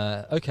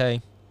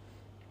 Okay.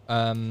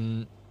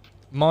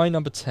 My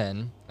number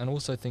 10, and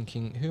also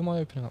thinking, who am I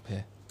opening up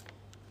here?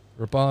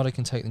 Rabada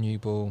can take the new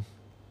ball.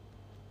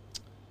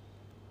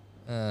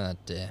 Ah,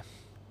 dear.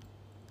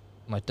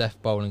 My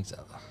deaf bowling's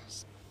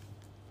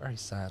very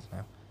sad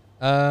now.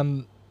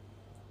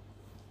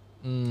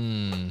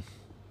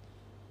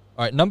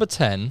 Alright, number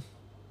 10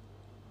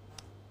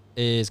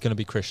 is going to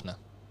be Krishna.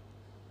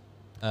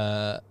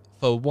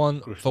 For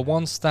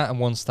one stat and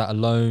one stat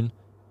alone,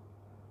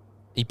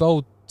 he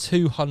bowled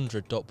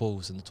 200 dot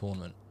balls in the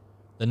tournament.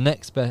 The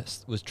next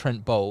best was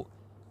Trent Bolt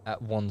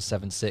at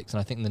 176, and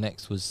I think the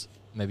next was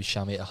maybe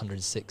Shami at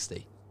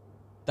 160.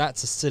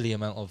 That's a silly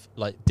amount of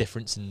like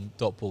difference in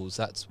dot balls.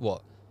 That's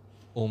what,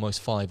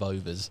 almost 5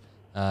 overs.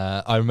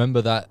 I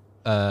remember that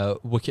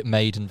wicket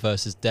maiden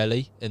versus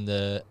Delhi in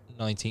the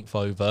 19th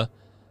over,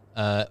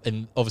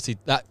 and obviously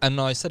that. And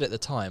I said at the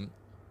time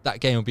that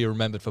game will be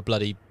remembered for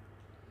bloody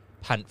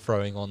pant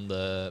throwing on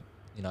the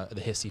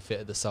the hissy fit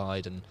at the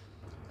side and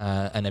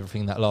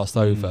everything that last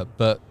over.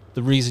 But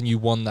the reason you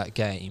won that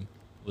game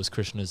was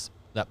Krishna's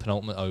that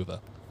penultimate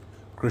over.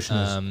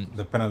 Krishna's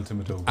the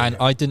penultimate over. And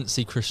I didn't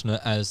see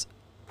Krishna as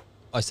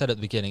I said at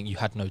the beginning. You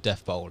had no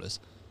death bowlers,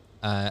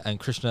 and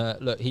Krishna,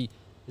 look, his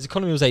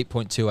economy was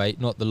 8.28,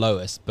 not the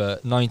lowest,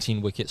 but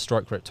 19 wickets,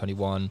 strike rate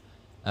 21,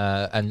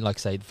 and like I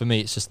say, for me,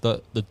 it's just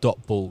the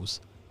dot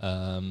balls,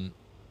 and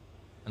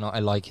I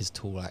like his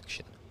tool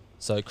action.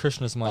 So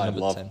Krishna's my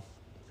number 10.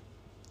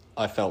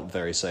 I felt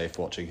very safe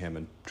watching him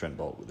and Trent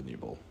Bolt with the new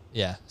ball.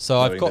 Yeah, so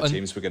knowing I've got that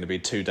teams were going to be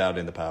 2 down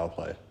in the power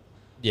play.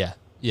 Yeah.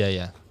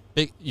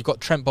 You've got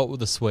Trent Bolt with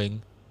the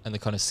swing and the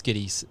kind of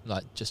skiddy,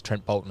 like just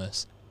Trent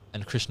Boltness,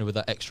 and Krishna with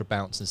that extra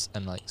bounce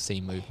and like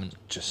seam movement.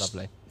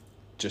 Lovely.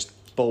 Just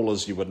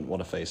bowlers you wouldn't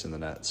want to face in the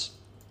nets.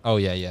 Oh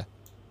yeah.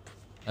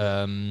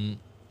 I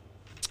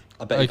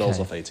bet he bowls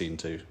off 18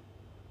 too.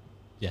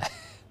 Yeah.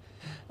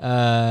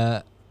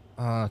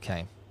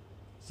 Okay.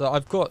 So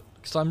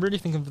because I'm really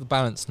thinking of the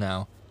balance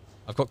now.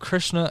 I've got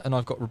Krishna and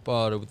I've got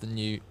Rabada with the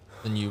new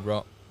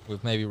rock,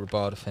 with maybe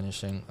Rabada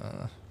finishing.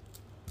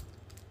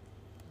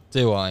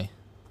 Do I?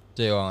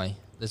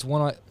 There's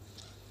one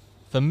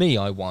for me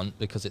I want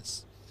because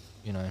it's,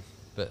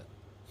 but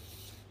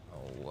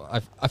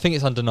I think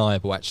it's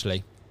undeniable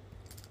actually.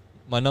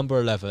 My number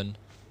 11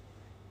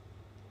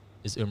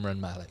 is Umran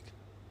Malik.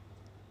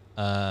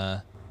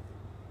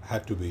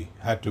 Had to be.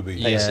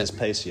 Pace is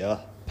pace, yeah.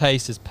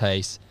 Pace is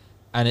pace,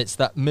 and it's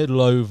that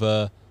middle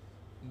over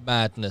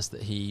madness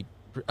that he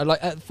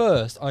like. At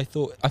first, I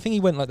think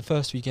he went like the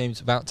first few games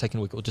without taking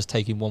a wicket or just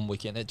taking 1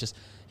 wicket, and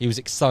he was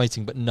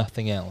exciting but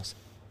nothing else.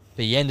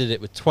 But he ended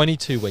it with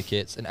 22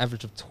 wickets, an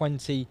average of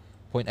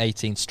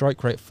 20.18,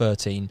 strike rate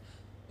 13,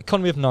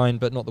 economy of 9,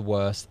 but not the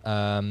worst.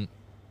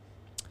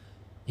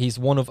 He's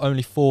one of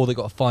only 4 that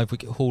got a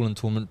 5-wicket haul in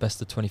tournament,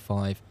 best of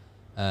 25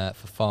 for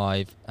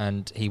 5,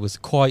 and he was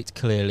quite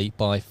clearly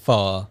by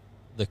far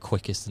the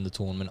quickest in the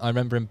tournament. I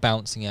remember him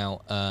bouncing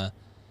out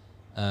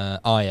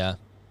Aya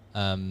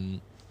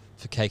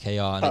for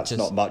KKR. And That's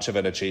not much of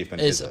an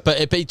achievement, is it?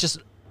 But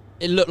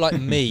it looked like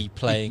me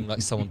playing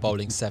like someone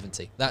bowling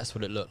 70. That's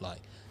what it looked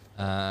like.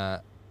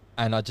 And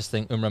I just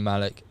think Umran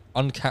Malik,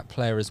 uncapped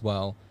player as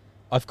well.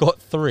 I've got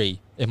 3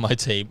 in my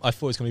team. I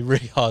thought it was going to be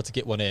really hard to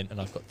get one in, and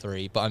I've got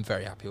 3, but I'm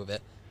very happy with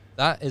it.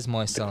 That is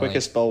my side. The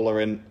quickest bowler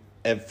in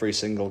every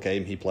single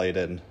game he played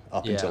in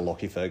up Yeah. until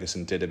Lockie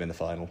Ferguson did him in the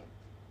final.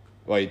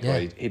 Well, he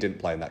didn't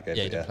play in that game.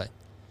 Yeah, he but didn't play.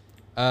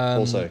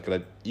 Also,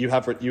 you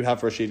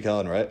have Rashid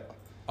Khan, right?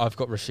 I've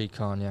got Rashid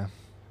Khan, yeah.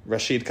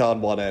 Rashid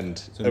Khan one end,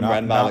 So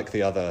Imran now- Malik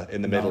the other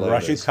in the middle.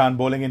 Rashid overs. Khan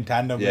bowling in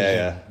tandem. with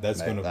Yeah, him. That's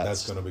mate,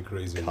 gonna be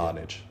crazy.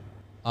 Carnage.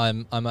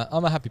 I'm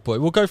a happy boy.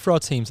 We'll go through our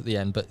teams at the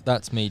end, but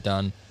that's me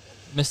done.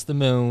 Mr.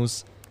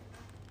 Mills,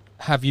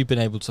 have you been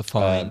able to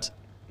find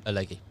a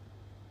leggy?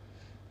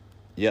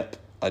 Yep,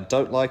 I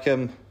don't like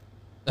him.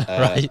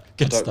 Right,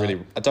 good start.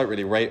 I don't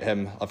really rate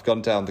him. I've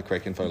gone down the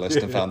Crick Info list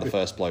and found the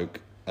first bloke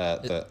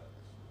that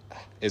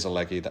is a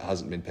leggy that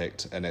hasn't been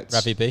picked, and it's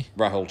Ravi B?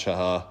 Rahul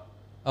Chahar.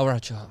 Oh,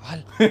 right, sure.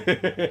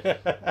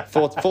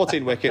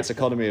 14 wickets,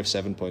 economy of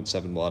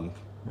 7.71.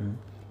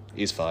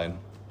 He's fine.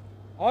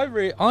 I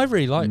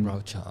really like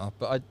Rochar,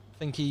 but I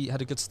think he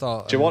had a good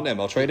start. Do you want him?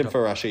 I'll trade him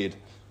for Rashid.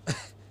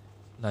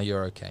 No,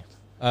 you're okay.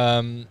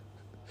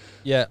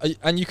 Yeah,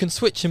 and you can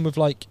switch him with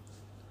like.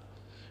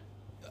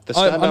 The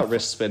standout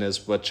wrist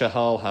spinners were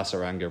Chahal,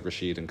 Hasaranga,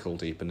 Rashid, and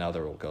Kuldeep, and now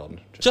they're all gone.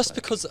 Just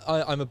because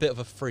I'm a bit of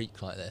a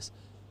freak like this.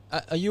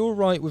 Are you all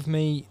right with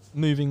me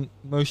moving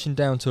motion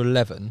down to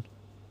 11,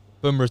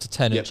 Bumrah to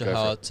 10, Yep, and go for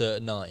Chahar it. to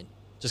 9?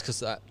 Just because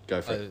that.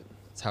 Go for it.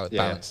 That's how it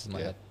Yeah, balances in my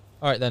yeah. head.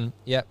 All right then.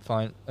 Yeah,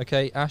 fine.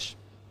 Okay, Ash.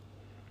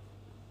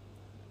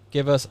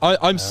 Give us.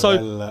 I'm so.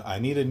 Well, I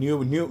need a new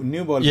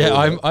ball. Yeah,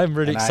 bowler, I'm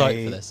really and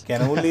excited for I this.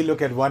 Can only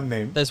look at one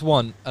name There's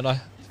one, and I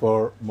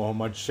for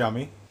Mohammad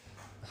Shami.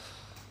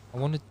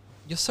 wanted.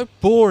 You're so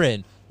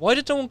boring. Why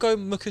did no one go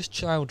Mukesh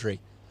Chowdhury?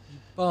 You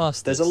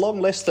bastards. There's a long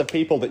list of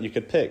people that you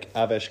could pick.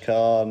 Avesh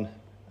Khan,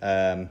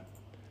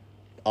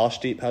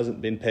 Arshdeep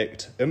hasn't been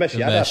picked. Umesh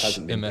Yadav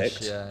hasn't been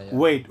picked. Yeah.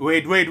 Wait,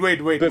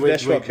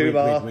 Bhuvneshwar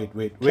Kumar,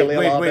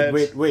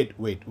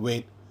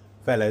 wait,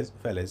 fellas,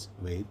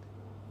 wait.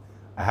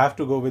 I have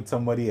to go with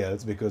somebody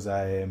else because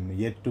I am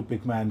yet to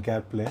pick my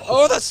uncapped player.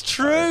 Oh, that's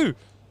true.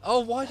 Oh,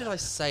 why did I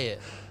say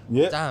it?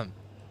 Yeah. Damn.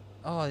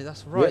 Oh,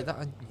 that's right.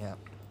 Yeah. Yeah.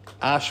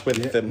 Ash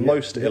with the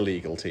most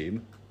illegal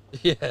team.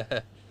 Yeah.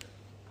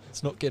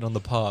 It's not getting on the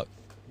park.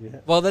 Yeah.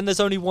 Well, then there's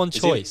only one Is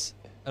it- choice,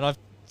 and I've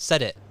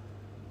said it.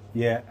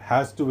 Yeah,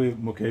 has to be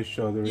Mukesh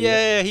Chaudhary.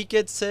 Yeah, he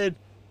gets in.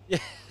 Yeah.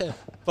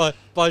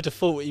 By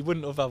default, he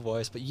wouldn't have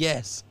otherwise, but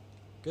yes.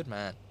 Good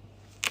man.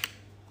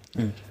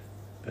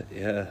 But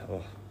yeah,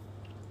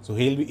 So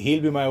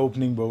he'll be my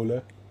opening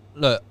bowler.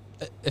 Look,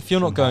 if you're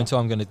not going to,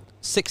 I'm going to.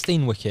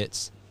 16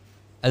 wickets,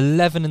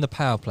 11 in the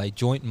power play,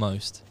 joint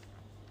most.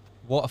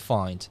 What a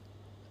find.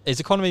 His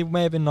economy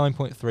may have been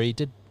 9.3,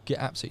 did get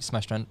absolutely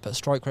smashed around, but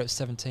strike rate of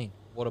 17.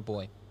 What a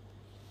boy.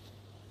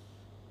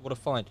 What a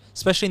find.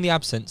 Especially in the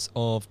absence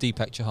of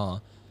Deepak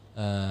Chahar,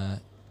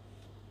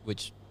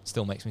 which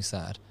still makes me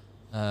sad.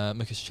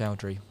 Mukesh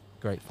Chowdhury,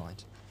 great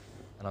find.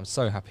 And I'm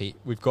so happy.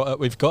 We've got a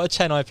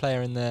Chennai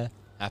player in there.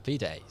 Happy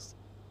days.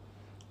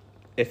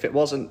 if it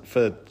wasn't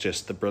for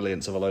just the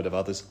brilliance of a load of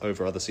others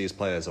over other seas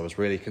players, I was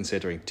really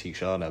considering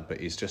Tishana, but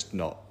he's just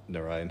not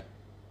Narayan.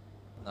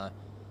 No.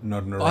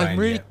 Not Narayan I'm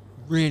really, yet.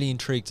 really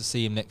intrigued to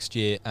see him next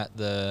year at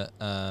the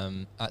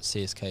at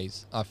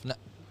CSK's.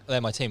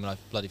 They're my team, and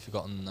I've bloody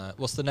forgotten.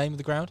 What's the name of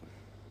the ground?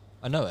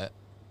 I know it.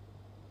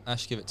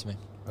 Ash, give it to me.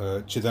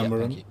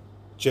 Chidambaram. Yeah,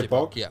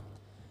 Chepauk. Yeah.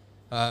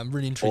 I'm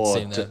really intrigued to Or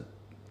see him there, to-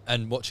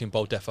 and watching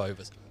bowl def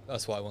overs.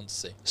 That's what I want to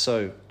see.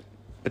 So,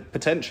 but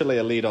potentially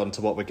a lead on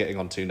to what we're getting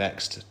onto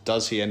next.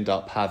 Does he end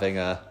up having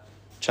a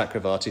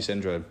Chakravarti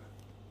syndrome?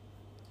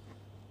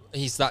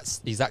 He's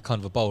that kind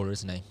of a bowler,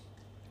 isn't he?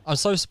 I'm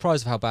so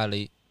surprised of how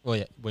badly. Well,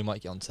 yeah, we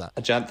might get onto that.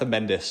 Ajantha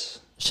Mendis.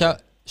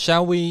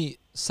 Shall we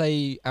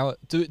say our?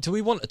 Do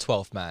we want a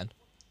 12th man?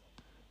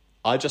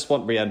 I just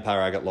want Rian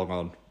Parag at long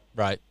on.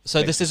 Right. So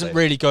Makes this me isn't safe.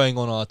 really going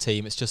on our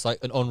team. It's just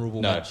like an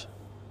honourable No.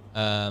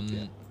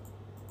 mention.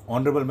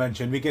 Honorable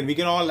mention. We can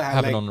all Have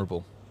like, an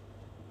honourable.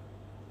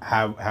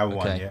 have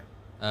one. Okay.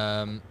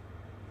 Yeah.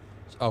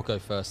 I'll go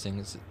first.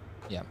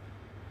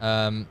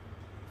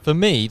 For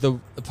me, the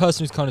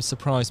person who's kind of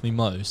surprised me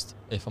most,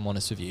 if I'm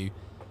honest with you,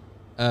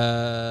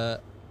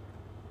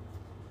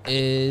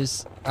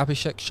 is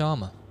Abhishek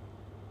Sharma.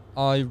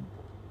 I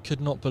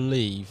could not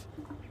believe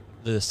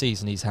the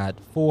season he's had.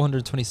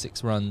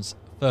 426 runs,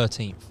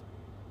 13th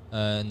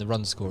in the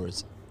run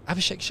scorers.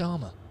 Abhishek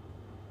Sharma.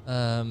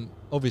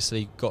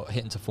 Obviously got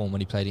hit into form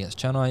when he played against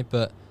Chennai,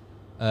 but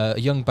a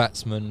young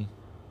batsman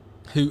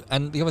who,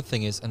 and the other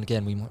thing is, and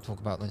again we might talk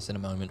about this in a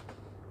moment,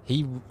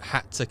 he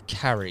had to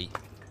carry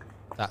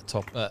that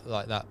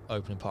like that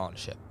opening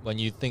partnership when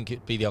you think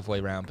it'd be the other way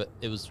around, but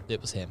it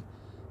was him.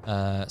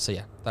 So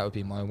yeah, that would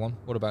be my one.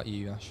 What about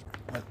you, Ash?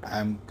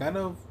 I'm kind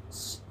of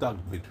stuck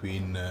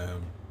between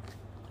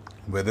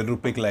whether to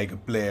pick like a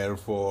player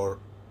for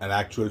an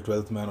actual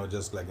 12th man or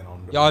just like an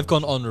honorable. Yeah, I've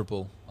gone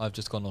honourable. I've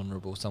just gone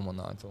honourable. Someone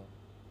that I thought.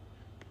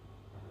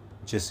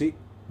 Jesse,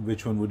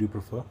 which one would you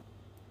prefer?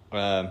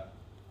 Well,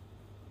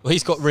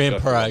 he's got Rian Go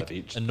for one of Parag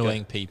each.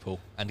 annoying Yeah. people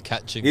and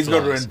catching. He's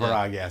got flies, Ren yeah.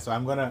 Parag, yeah. So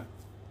I'm gonna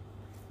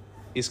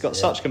He's got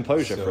such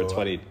composure for a So-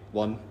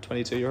 21,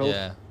 22-year-old.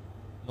 Yeah,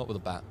 not with a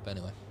bat, but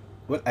anyway.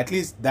 Well, at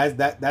least that's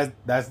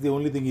the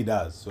only thing he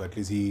does. So at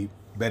least he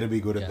better be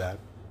good Yeah. at that.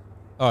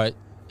 All right,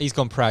 he's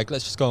gone Prague.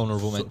 Let's just go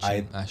honourable So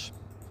mention, Ash.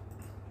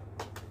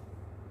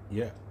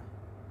 Yeah.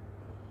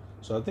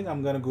 So I think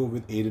I'm gonna go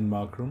with Aiden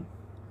Markram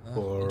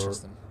for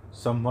Interesting.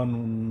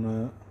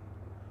 someone.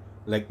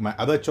 Like my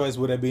other choice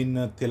would have been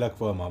Tilak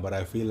Verma, but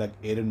I feel like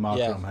Aiden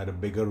Markram had a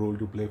bigger role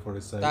to play for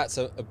his side. That's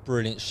a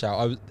brilliant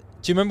shout. Do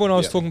you remember when I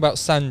was Yeah. talking about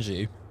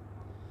Sanju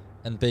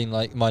and being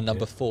like my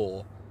number Yeah.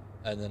 4,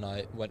 and then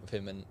I went with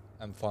him and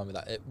I'm fine with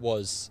that. It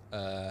was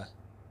Tilak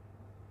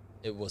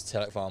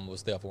Varma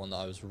was the other one that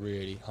I was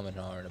really humming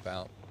and hawing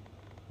about.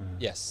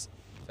 Yes,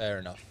 fair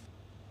enough.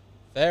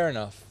 Fair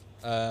enough.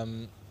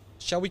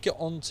 Shall we get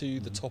on to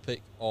the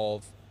topic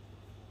of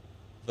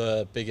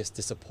the biggest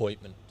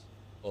disappointment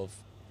of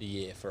the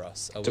year for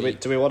us? Do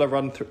we want to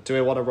run through? Do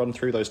we want to run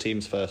through those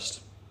teams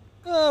first?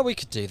 We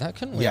could do that,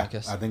 couldn't we? Yeah, I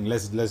guess. I think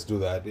let's do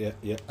that.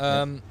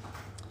 Yeah.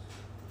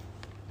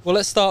 Well,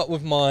 let's start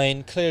with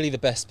mine. Clearly the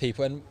best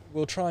people, and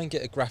we'll try and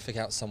get a graphic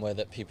out somewhere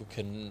that people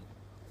can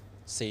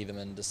see them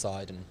and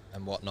decide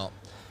and whatnot.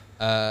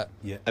 Yeah.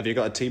 Have you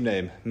got a team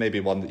name? Maybe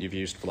one that you've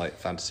used for like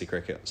fantasy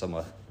cricket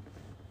somewhere.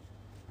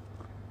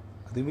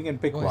 I think we can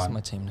pick What is one. my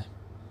team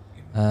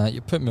name?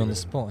 You put me on the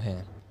spot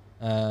here.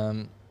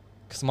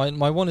 Because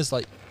my one is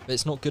like,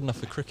 it's not good enough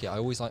for cricket. I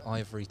always like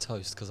Ivory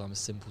Toast because I'm a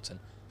simpleton.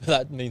 But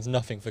that means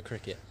nothing for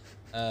cricket.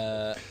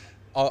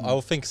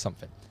 I'll think of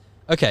something.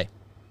 Okay.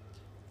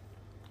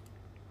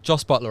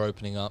 Joss Butler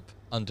opening up,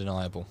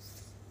 undeniable.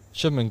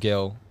 Shubman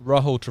Gill,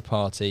 Rahul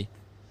Tripathi,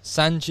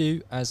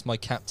 Sanju as my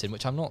captain,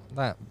 which I'm not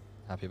that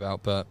happy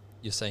about, but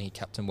you're saying he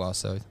captained well,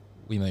 so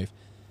we move.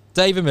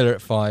 David Miller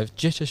at 5,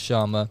 Jitter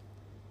Sharma.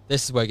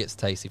 This is where it gets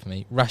tasty for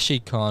me.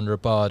 Rashid Khan,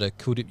 Rabada,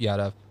 Kuldeep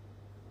Yadav,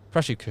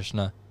 Prashid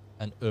Krishna,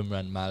 and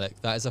Umran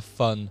Malik. That is a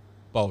fun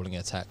bowling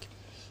attack.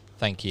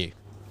 Thank you.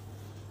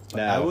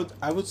 Now,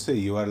 I would say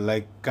you are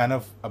like kind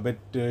of a bit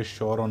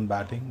short on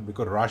batting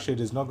because Rashid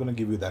is not going to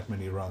give you that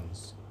many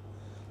runs.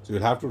 So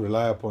you'll have to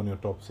rely upon your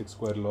top 6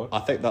 quite a lot. I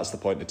think that's the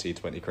point of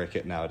T20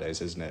 cricket nowadays,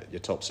 isn't it? Your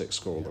top 6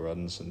 score all the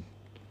runs, and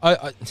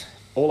I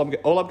all I'm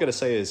going to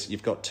say is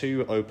you've got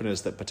 2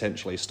 openers that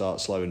potentially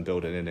start slow and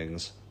build an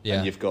innings, Yeah.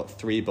 and you've got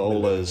 3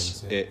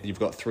 bowlers. innings, yeah. You've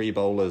got 3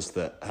 bowlers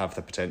that have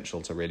the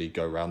potential to really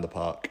go round the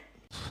park.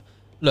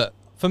 Look,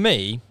 for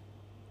me,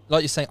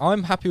 like you're saying,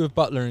 I'm happy with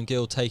Butler and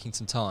Gill taking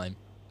some time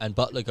and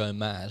Butler going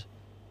mad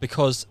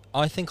because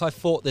I think I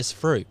thought this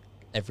through,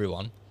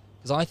 everyone.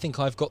 Because I think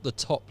I've got the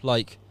top,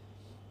 like,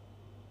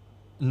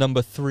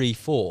 number 3,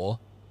 4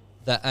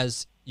 that,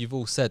 as you've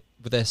all said,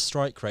 with their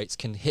strike rates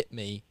can hit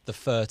me the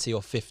 30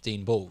 or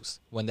 15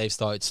 balls when they've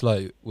started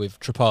slow with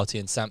Tripathi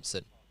and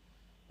Sampson.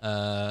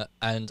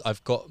 And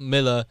I've got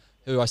Miller,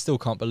 who I still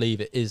can't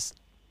believe it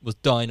was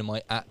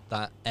dynamite at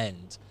that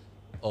end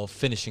of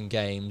finishing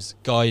games,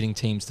 guiding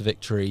teams to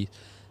victory,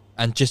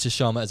 and Jitter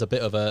Sharma as a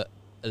bit of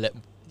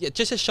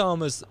Jitter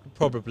Sharma's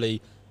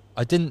probably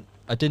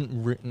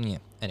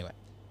anyway.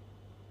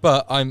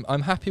 But I'm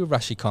happy with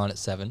Rashid Khan at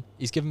 7.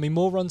 He's given me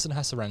more runs than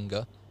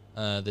Hasaranga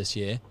this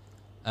year,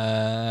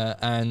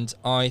 and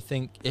I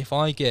think if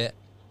I get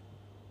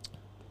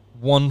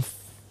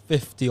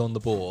 150 on the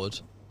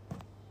board,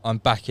 I'm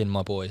backing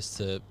my boys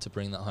to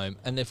bring that home.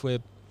 And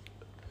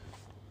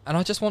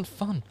I just want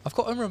fun. I've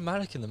got Umar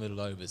Malik in the middle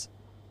overs.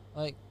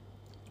 Like,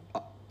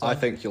 I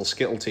think you'll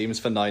skittle teams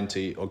for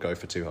 90 or go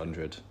for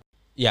 200.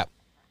 yeah.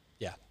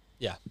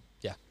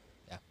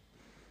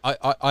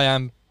 I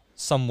am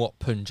somewhat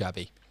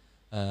Punjabi,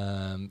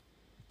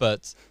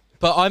 but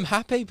I'm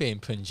happy being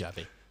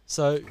Punjabi.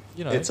 So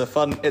It's a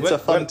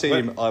fun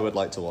team. I would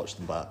like to watch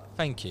them bat.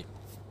 Thank you.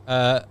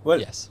 Well,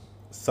 Yes.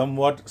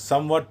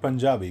 Somewhat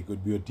Punjabi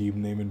could be a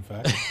team name, in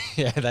fact.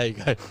 Yeah, there you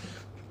go.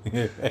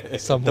 The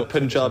Somewhat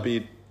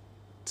Punjabi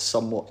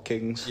somewhat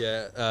kings.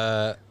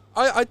 Yeah.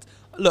 I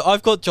look.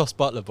 I've got Joss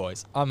Butler,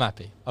 boys. I'm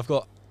happy. I've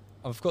got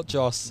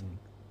Joss.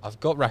 I've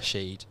got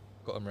Rashid.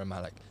 I've got Umar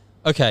Malik.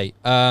 Okay.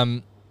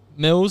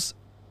 Mills.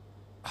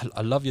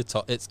 I love your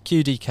top. It's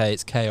QDK.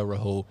 It's KL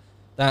Rahul.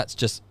 That's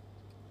just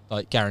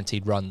like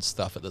guaranteed run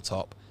stuff at the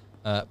top.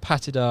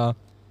 Patidar.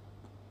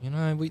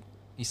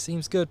 He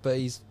seems good, but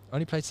he's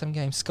only played 7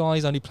 games.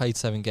 Sky's only played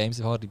 7 games.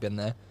 He's hardly been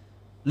there.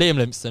 Liam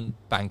Limpston,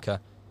 banker.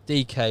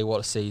 DK, what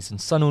a season.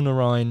 Sunil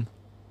Narayan,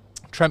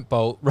 Trent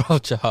Bolt, Rahul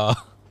Chahar.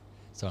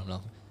 Sorry, I'm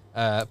laughing.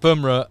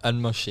 Bumrah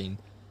and Mushin.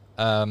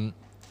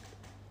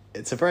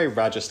 It's a very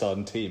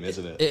Rajasthan team,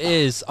 isn't it? It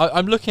is.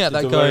 I'm looking at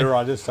that It's a very going,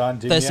 Rajasthan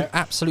team, there's yeah. some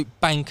absolute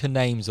banker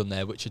names on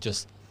there which are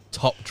just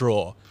top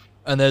draw.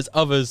 And there's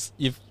others,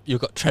 you've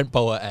got Trent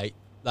Bolt at 8.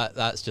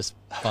 That's just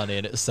funny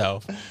in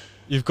itself.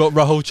 You've got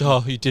Rahul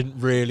Chahar, who you didn't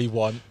really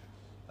want.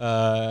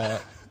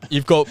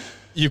 You've got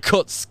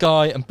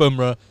Sky and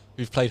Bumrah,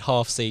 who've played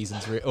half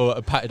seasons, or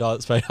Patidar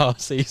that's played half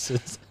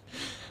seasons.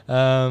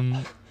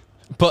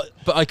 But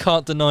I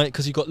can't deny it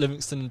because you've got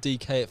Livingston and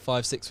DK at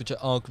 5-6, which are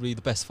arguably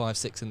the best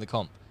 5-6 in the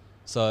comp.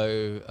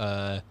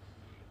 So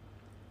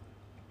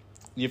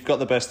You've got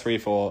the best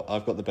 3-4.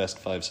 I've got the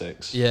best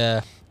 5-6.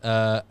 yeah,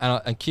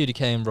 And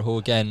QDK and Rahul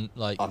again,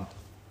 like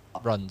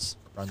runs.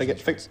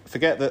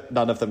 Forget that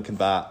none of them can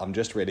bat. I'm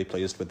just really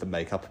pleased with the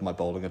makeup of my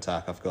bowling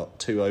attack. I've got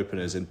 2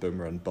 openers in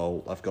Bumrah and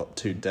Bolt. I've got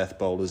 2 death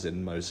bowlers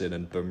in Mosin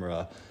and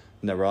Bumrah.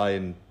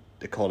 Narayan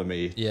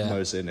economy,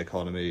 Mosin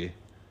economy,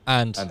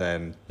 and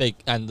then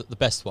the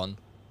best one.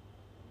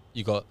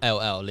 You got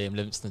LL Liam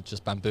Livingston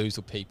just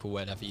bamboozle people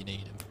whenever you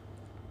need him.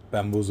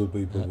 Bamboozle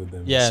people with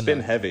them. Yeah, spin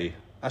heavy.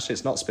 Actually,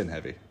 it's not spin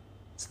heavy.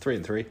 It's 3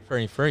 and 3.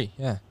 3 and 3.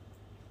 Yeah,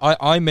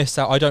 I miss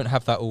out. I don't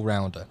have that all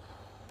rounder,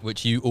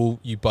 which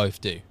you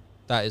both do.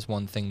 That is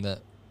one thing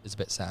that is a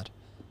bit sad.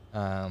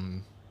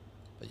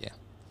 But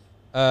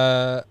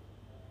yeah.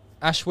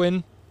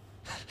 Ashwin.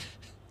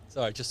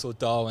 Sorry, I just saw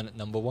Darwin at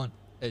number 1.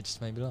 It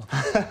just made me laugh.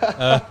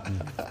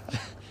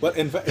 Well,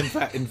 in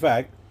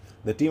fact,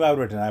 the team I've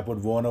written, I put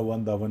Warner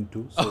 1, Dhawan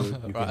 2. So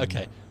right,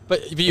 okay.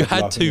 But you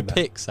had 2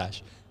 picks,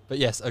 Ash. But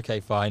yes, okay,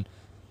 fine.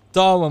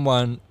 Darwin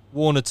 1,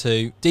 Warner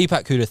 2,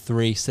 Deepak Huda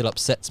 3 still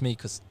upsets me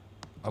because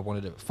I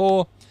wanted it at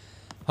 4.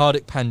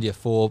 Hardik Pandya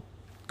 4,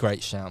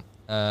 great shout.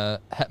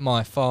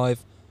 Hetmeyer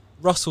 5,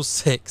 Russell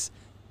 6,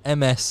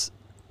 MS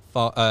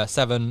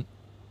 7,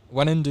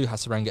 Wanindu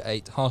Hasaranga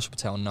 8, Harshal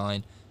Patel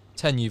 9,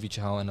 10 Yuvi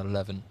Chahal and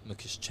 11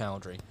 Mukesh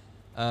Chowdhury.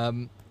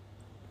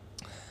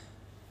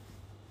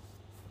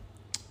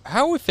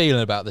 How are we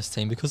feeling about this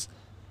team? Because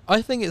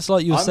I think it's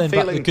like you were saying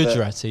about the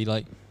Gujarati,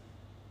 like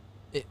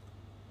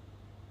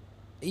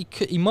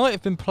he might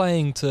have been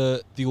playing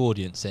to the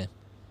audience here.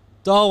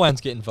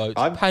 Darwan's getting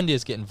votes,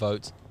 Pandya's getting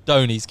votes,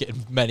 Dhoni's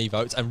getting many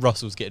votes, and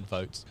Russell's getting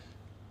votes.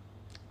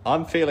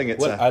 I'm feeling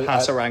it's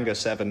Hasaranga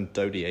 7,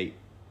 Dhoni 8.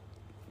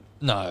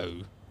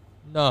 No,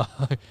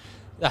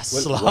 that's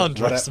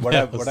slanderous. What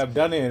I've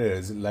done here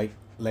is like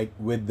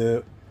with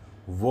the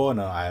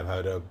Warner, I've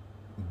had a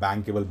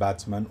bankable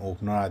batsman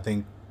opener. I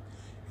think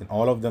in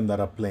all of them that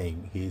are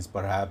playing, he's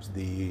perhaps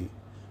the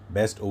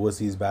best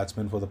overseas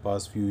batsman for the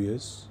past few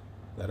years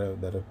that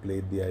have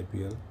played the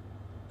IPL.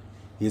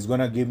 He's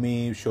gonna give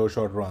me short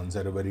runs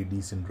at a very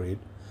decent rate.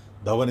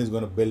 Dhawan is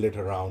gonna build it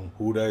around.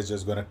 Huda is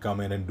just gonna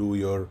come in and do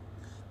your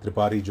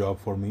Tripathi job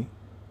for me.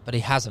 But he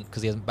hasn't,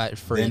 because he hasn't batted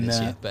 3 this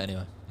year. But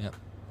anyway, yeah.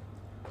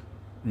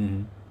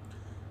 Mm-hmm.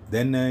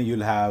 Then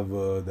you'll have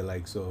the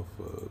likes of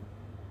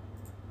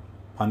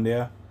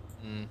Pandya,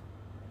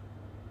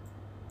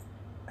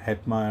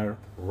 Hetmeyer,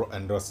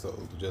 and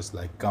Russell to just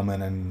like come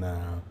in and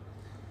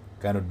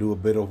kind of do a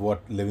bit of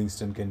what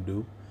Livingston can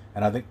do.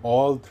 And I think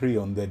all 3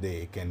 on their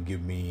day can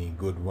give me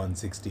good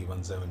 160,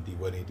 170,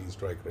 180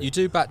 strike rate. You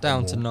do back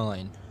down to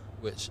 9,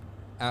 which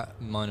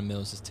mine and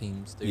Mills'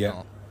 teams do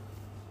not.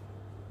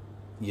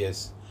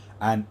 Yes.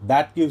 And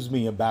that gives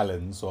me a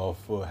balance of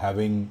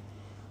having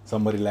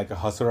somebody like a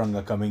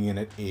Hasaranga coming in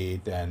at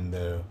 8 and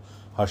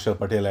Harshal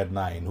Patel at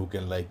 9 who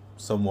can like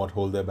somewhat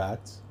hold their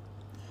bats.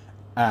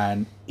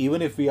 And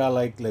even if we are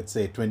like, let's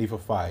say 20 for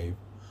 5,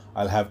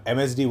 I'll have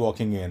MSD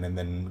walking in and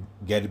then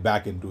get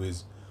back into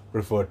his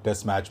preferred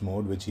test match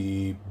mode, which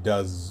he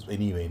does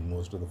anyway in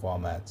most of the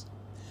formats.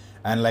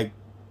 And like,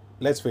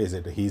 let's face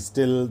it, he's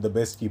still the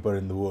best keeper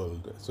in the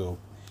world. So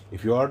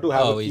if you are to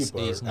have a keeper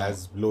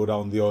as low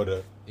down the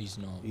order, he's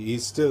not.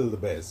 He's still the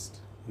best.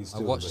 I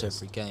watched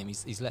every game.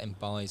 He's letting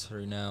buys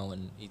through now,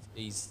 and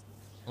he's.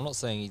 I'm not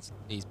saying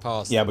he's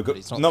passed. Yeah,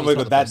 because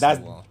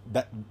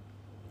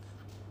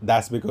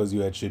that's because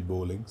you had shit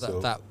bowling.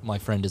 That my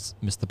friend is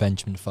Mr.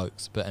 Benjamin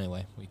Folks. But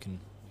anyway, we can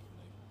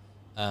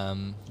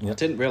move. I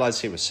didn't realise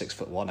he was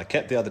 6'1". I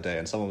kept the other day,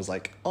 and someone was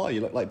like, "Oh,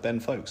 you look like Ben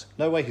Folks."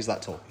 No way, he's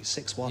that tall. He's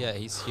 6'1". Yeah,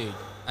 he's huge,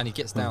 and he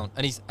gets down,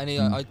 and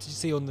I did you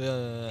see on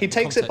the. He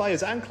takes it by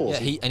his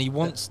ankles. Yeah, he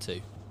wants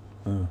to.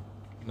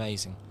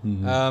 Amazing.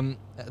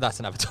 That's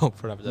another talk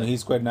for another day.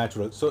 He's quite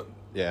natural. So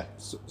yeah.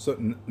 So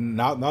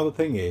now the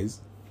thing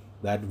is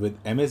that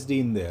with MSD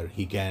in there,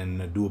 he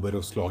can do a bit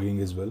of slogging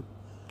as well.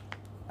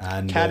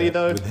 And can he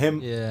though? With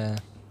him, yeah.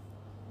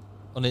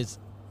 On his.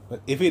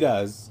 But if he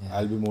does,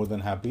 I'll be more than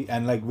happy.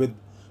 And like with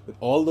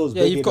all those,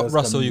 yeah, you've got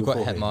Russell, you've got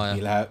Hetmeyer.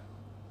 He'll have.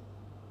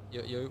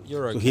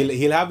 You're okay. So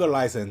he'll have the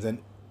license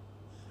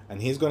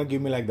and he's gonna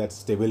give me like that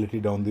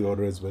stability down the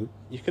order as well.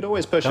 You could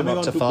always push him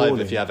up to 5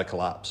 bowling, if you have a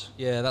collapse.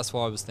 Yeah, that's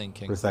what I was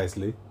thinking.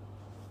 Precisely.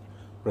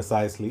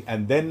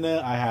 And then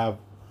I have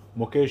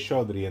Mukesh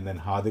Chowdhury and then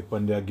Hardik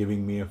Pandya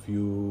giving me a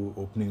few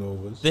opening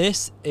overs.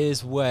 This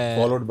is where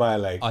followed by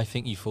like I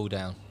think you fall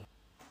down.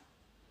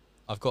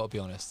 I've got to be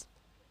honest.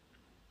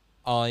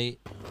 I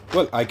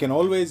can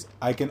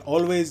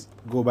always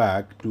go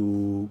back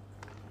to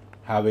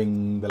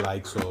having the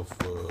likes of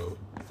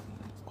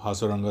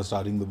Hasaranga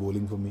starting the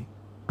bowling for me.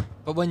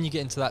 But when you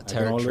get into that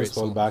territory, I can always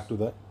fall back to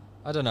that.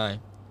 I don't know.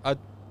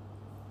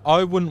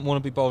 I wouldn't want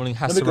to be bowling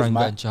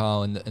Hasaranga and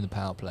Chahal in the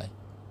power play.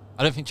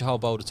 I don't think Chahal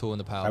bowled at all in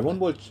the power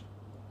play.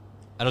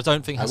 And I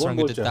don't think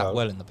Hasaranga did that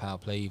well in the power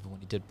play even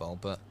when he did bowl.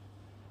 But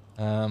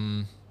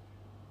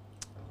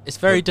it's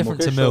very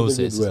different to Mills,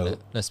 isn't it?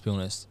 Let's be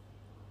honest.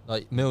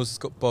 Like Mills has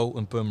got Bolt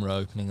and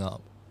Bumrah opening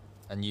up,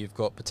 and you've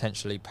got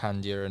potentially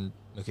Pandya and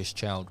Mukesh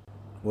Chowdhury.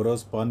 What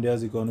was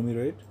Pandya's economy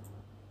rate?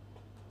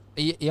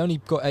 He only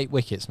got 8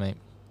 wickets, mate.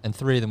 and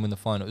 3 of them win the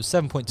final. It was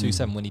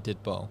 7.27 when he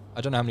did bowl.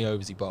 I don't know how many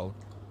overs he bowled.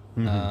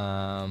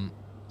 And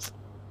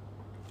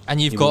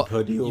you've got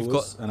 30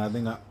 overs, and I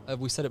think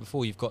we said it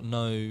before. You've got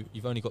 2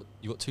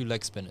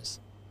 leg spinners.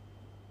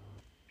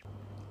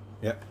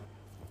 Yeah.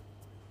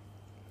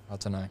 I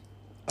don't know.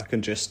 I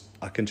can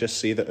just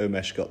see that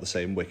Umesh got the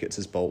same wickets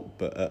as Bolt,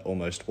 but at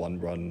almost 1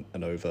 run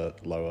and over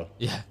lower.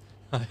 Yeah.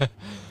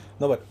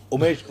 No, but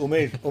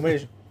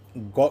Umesh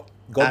got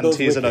And those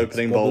he's wickets, an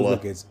opening got those bowler.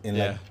 wickets in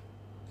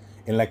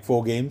like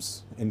 4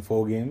 games,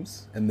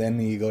 and then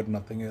he got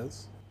nothing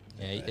else.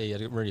 Yeah, he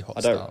had a really hot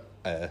I don't.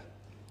 start.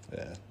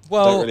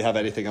 Well, I don't really have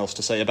anything else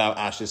to say about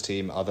Ash's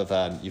team other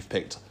than you've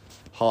picked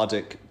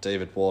Hardik,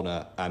 David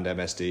Warner, and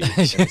MSD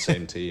in the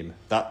same team.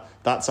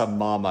 That's a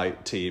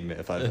Marmite team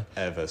if I've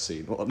ever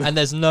seen one. And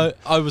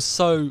I was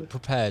so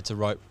prepared to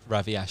write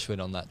Ravi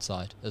Ashwin on that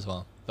side as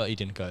well, but he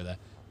didn't go there.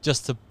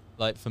 Just to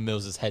for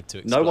Mills's head to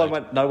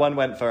explode. No one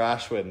went for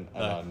Ashwin.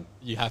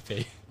 You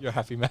happy? You're a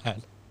happy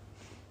man.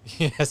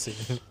 Yes.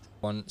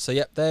 So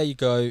yep, there you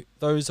go.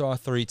 Those are our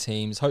 3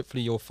 teams.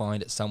 Hopefully you'll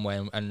find it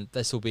somewhere, and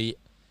this will be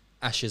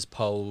Ash's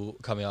poll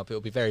coming up. It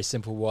will be a very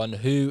simple one.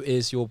 Who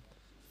is your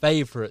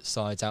favourite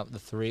sides out of the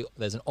 3?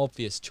 There's an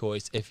obvious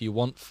choice. If you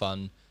want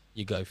fun,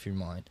 you go through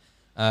mine.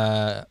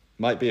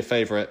 Might be a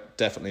favourite,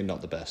 definitely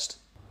not the best.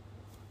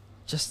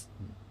 Just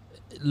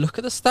look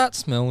at the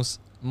stats, Mills.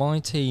 My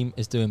team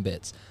is doing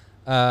bits.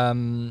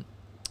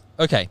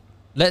 Okay,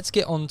 let's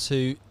get on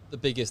to the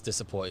biggest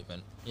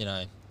disappointment.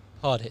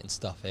 Hard hitting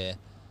stuff here.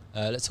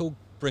 Let's all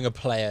bring a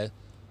player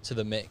to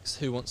the mix.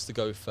 Who wants to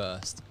go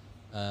first?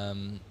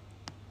 I'll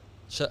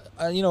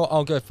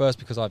go first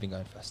because I've been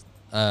going first.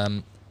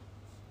 And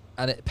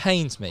it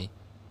pains me,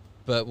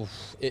 but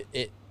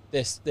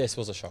this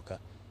was a shocker.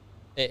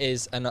 It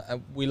is, and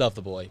we love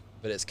the boy,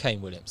 but it's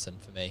Kane Williamson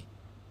for me.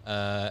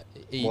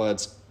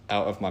 Words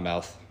out of my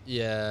mouth.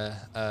 Yeah,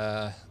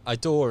 I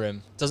adore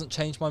him. Doesn't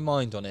change my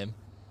mind on him.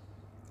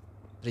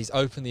 But he's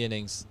opened the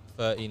innings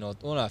 13 odd.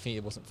 Well, no, I think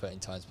it wasn't 13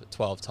 times, but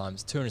 12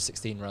 times.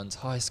 216 runs,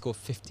 highest score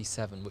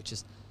 57, which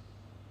is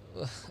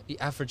he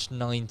averaged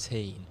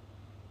 19,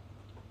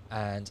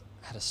 and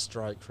had a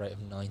strike rate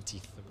of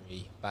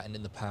 93, batting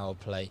in the power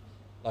play.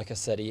 Like I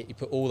said, he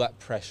put all that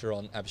pressure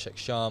on Abhishek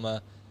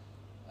Sharma.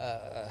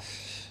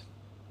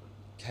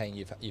 Kane,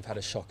 you've had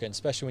a shocker, and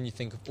especially when you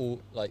think of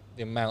all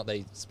the amount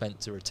they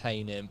spent to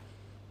retain him.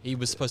 He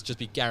was supposed to just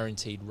be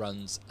guaranteed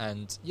runs,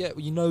 and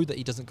that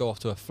he doesn't go off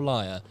to a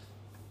flyer,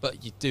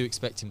 but you do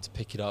expect him to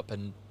pick it up,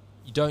 and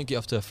you don't get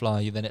off to a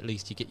flyer, then at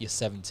least you get your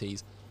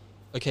 70s.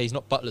 Okay, he's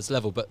not Butler's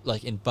level, but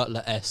in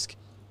Butler-esque,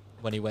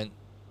 when he went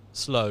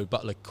slow,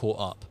 Butler caught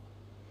up,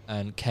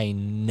 and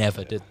Kane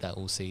never did that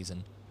all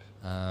season.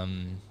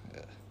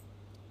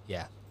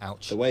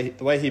 Ouch. The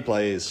way he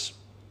plays,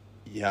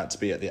 you had to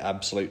be at the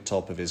absolute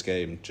top of his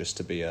game just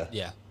to be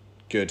a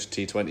good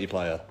T20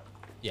 player.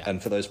 Yeah.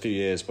 And for those few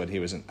years when he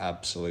was an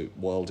absolute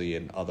worldie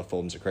in other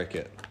forms of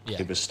cricket,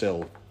 he was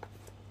still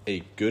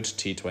a good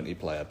T20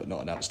 player, but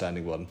not an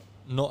outstanding one.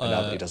 Now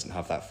that he doesn't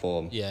have that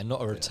form. Yeah,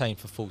 not a retain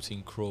for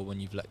 14 crore when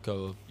you've let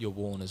go of your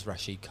Warners,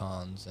 Rashid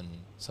Khans, and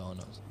so on.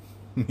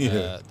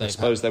 I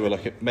suppose they were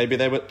looking. Maybe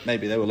they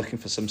were looking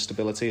for some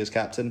stability as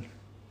captain.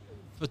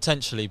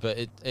 Potentially, but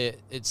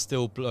it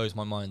still blows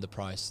my mind, the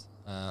price.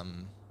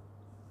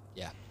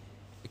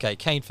 Okay,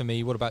 Kane for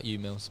me. What about you,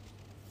 Mills?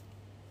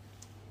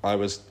 I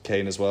was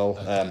Kane as well,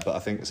 but I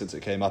think since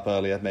it came up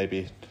earlier,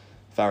 maybe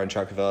Varun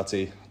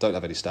Chakravarti. Don't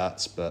have any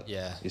stats, but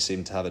he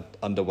seemed to have an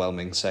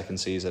underwhelming second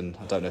season.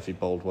 I don't know if he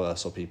bowled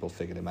worse or people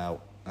figured him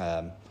out.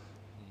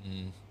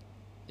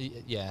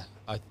 Yeah,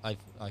 I could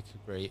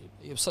agree.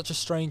 It was such a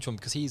strange one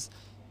because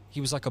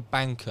he was like a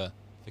banker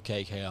for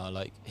KKR,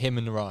 like him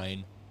and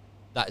Ryan.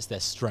 That is their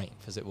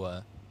strength, as it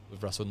were,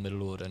 with Russell in the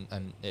middle order,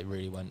 and it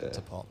really went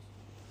to pot.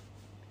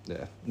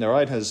 Yeah,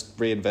 Narayan has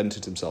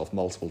reinvented himself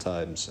multiple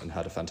times and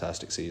had a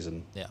fantastic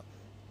season. Yeah,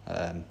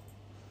 and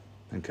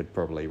could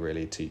probably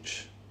really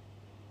teach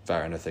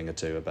Varun a thing or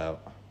two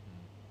about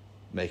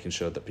making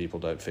sure that people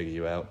don't figure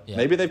you out. Yeah.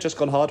 Maybe they've just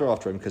gone harder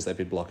after him because they've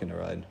been blocking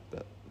Narayan,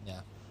 but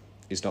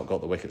he's not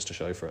got the wickets to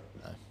show for it.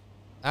 No.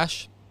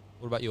 Ash,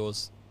 what about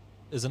yours?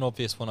 There's an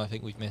obvious one I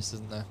think we've missed,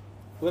 isn't there?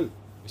 Well,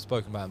 we've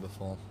spoken about him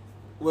before.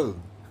 Well,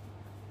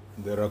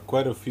 there are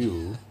quite a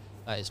few.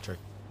 That is true.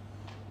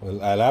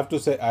 Well, I'll have to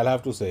say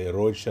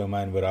Rohit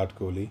Sharma and Virat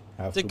Kohli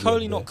have Did to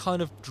Kohli be not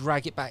kind of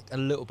drag it back a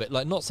little bit?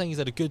 Like, not saying he's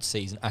had a good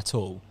season at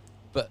all,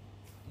 but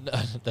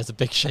there's a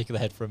big shake of the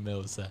head from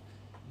Mills there.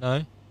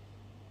 No?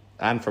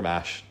 And from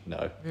Ash,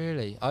 no.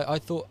 Really? I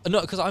thought...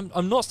 No, because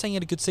I'm not saying he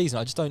had a good season.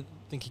 I just don't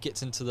think he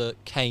gets into the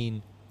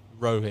Kane,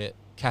 Rohit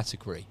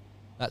category.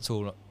 That's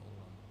all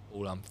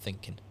I'm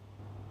thinking.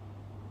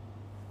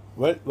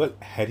 Well,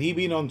 had he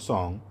been on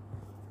song,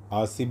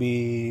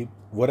 RCB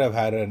would have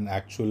had an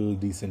actual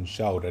decent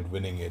shout at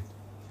winning it,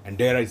 and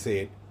dare I say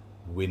it,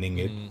 winning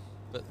it.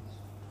 But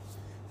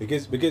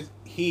because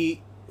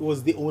he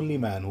was the only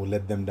man who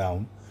let them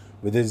down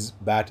with his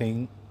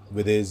batting,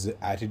 with his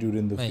attitude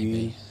in the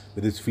field,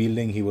 with his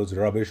fielding. He was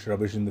rubbish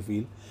in the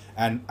field,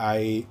 and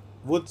I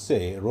would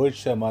say Rohit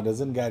Sharma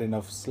doesn't get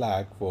enough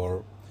slack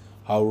for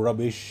how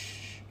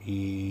rubbish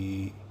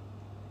he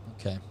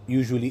Okay.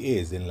 usually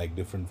is in like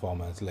different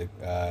formats.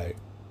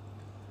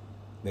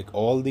 Like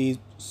all these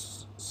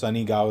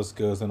Sunny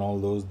Gavaskars and all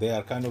those, they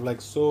are kind of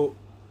like so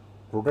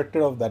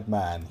protected of that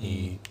man.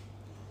 He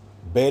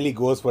barely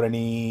goes for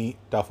any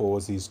tough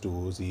overseas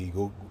tours.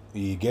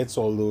 He gets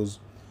all those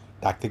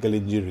tactical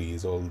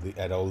injuries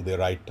at all the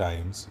right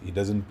times. He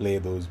doesn't play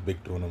those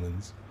big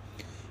tournaments.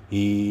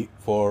 He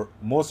for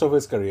most of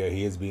his career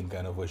he has been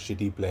kind of a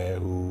shitty player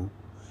who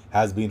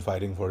has been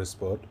fighting for his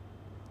spot.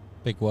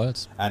 Big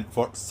words. And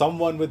for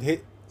someone with his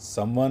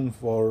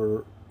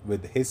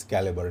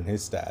caliber and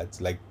his stats,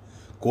 like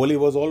Kohli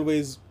was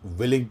always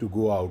willing to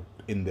go out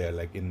in there,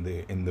 like in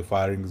the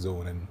firing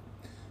zone and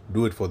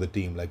do it for the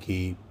team. Like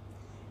he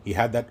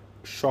had that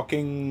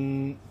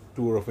shocking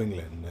tour of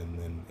England, and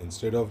then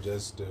instead of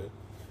just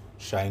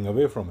shying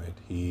away from it,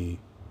 he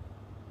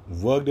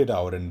worked it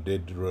out and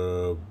did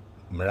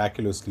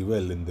miraculously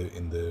well in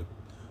the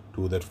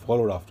tour that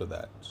followed after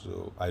that.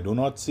 So I do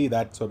not see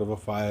that sort of a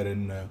fire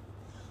in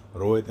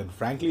Rohit. And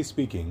frankly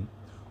speaking,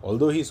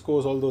 although he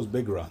scores all those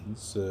big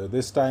runs,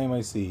 this time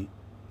I see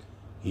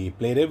he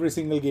played every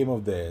single game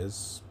of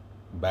theirs,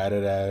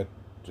 batted at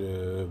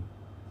the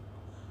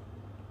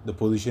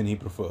position he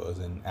prefers,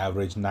 and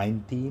averaged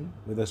 19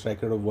 with a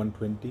strike rate of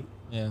 120,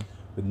 Yeah.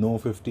 with no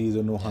 50s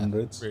or no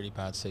hundreds. Really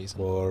bad season.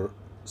 For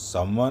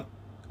someone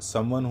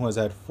who has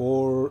had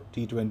 4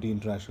 T20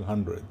 international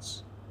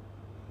hundreds,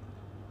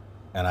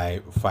 and I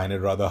find it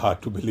rather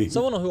hard to believe.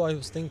 Someone who I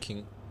was thinking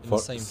in the For-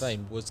 same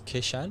vein was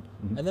Kishan,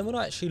 and then when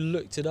I actually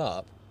looked it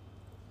up,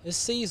 his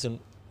season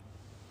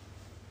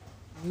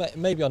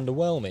maybe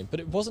underwhelming, but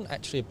it wasn't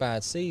actually a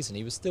bad season.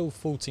 He was still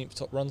 14th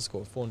top run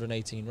scorer,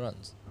 418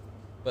 runs,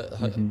 but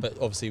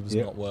obviously he was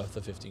Yeah. not worth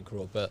the 15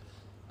 crore. But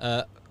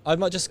I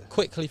might just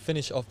quickly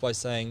finish off by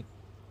saying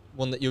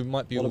one that you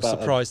might be What all about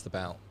surprised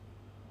about.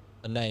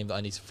 A name that I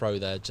need to throw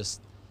there.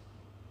 Just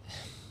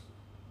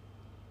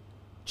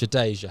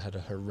Jadeja had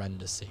a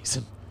horrendous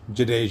season.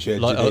 Jadeja,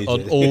 Like, Jadeja.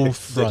 on all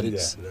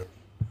fronts. Jadeja.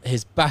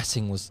 His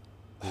batting was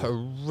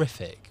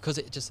horrific because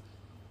it just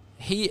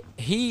he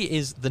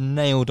is the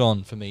nailed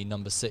on for me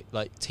number 6,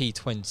 like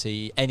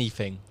T20,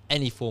 anything,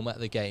 any format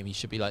of the game, he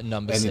should be like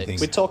number Anything.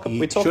 6. We talk He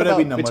should have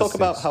been number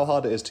about 6. how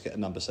hard it is to get a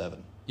number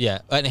 7. Yeah,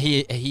 and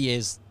he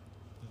is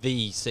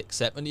the 6,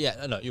 7.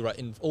 Yeah, no, you're right.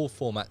 In all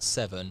formats,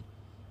 7,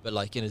 but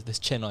like in this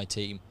Chennai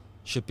team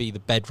should be the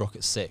bedrock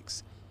at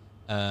 6.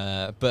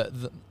 And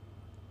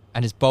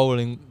his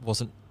bowling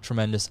wasn't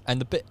tremendous,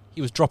 and the bit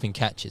he was dropping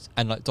catches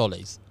and like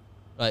dollies.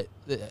 Like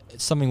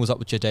something was up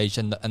with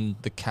Jadeja and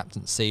the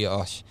captaincy.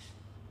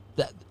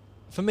 That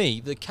for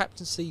me, the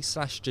captaincy /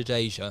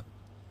 Jadeja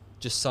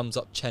just sums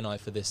up Chennai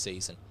for this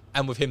season.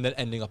 And with him then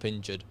ending up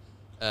injured,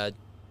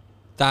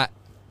 that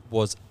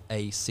was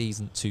a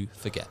season to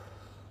forget,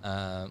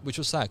 which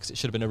was sad because it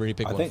should have been a really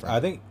big one for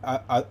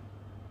him.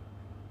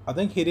 I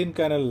think he didn't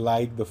kind of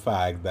like the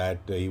fact that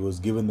he was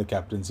given the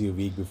captaincy a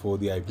week before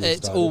the IPL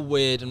It's started. all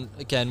weird, and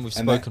again we've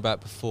And spoken that- about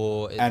it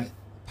before. and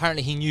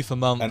Apparently he knew for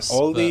months. and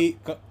all but the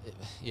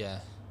yeah,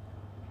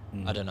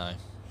 I don't know.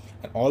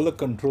 and all the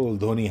control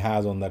Dhoni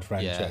has on that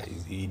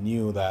franchise. He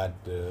knew that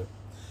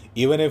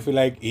even if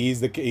like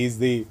he's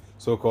the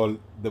so-called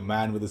the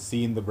man with the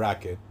C in the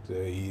bracket,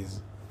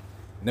 he's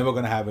never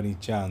gonna have any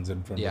chance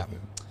in front Yeah. of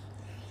him.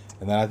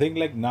 And then I think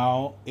like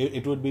now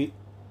it won't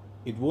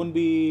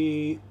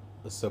be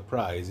a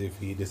surprise if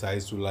he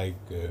decides to like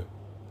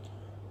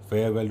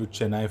farewell to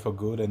Chennai for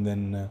good, and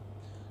then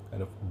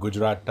kind of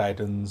Gujarat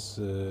Titans.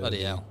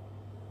 Bloody hell.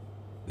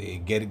 They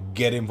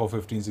get him for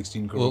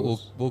 15-16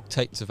 crores. We'll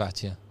take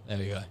Savatia. There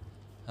we go.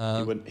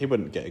 He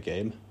wouldn't get a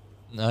game.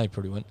 No, he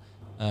probably wouldn't.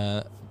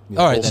 Yeah.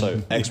 All right Also,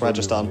 then.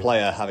 ex-Rajasthan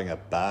player having a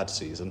bad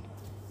season.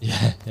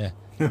 Yeah,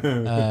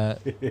 yeah.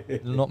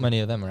 Not many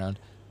of them around.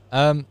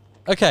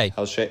 Okay.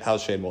 How's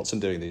Shane Watson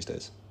doing these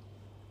days?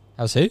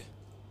 How's who?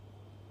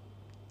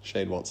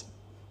 Shane Watson.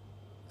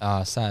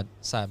 Sad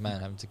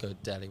man having to go to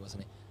Delhi,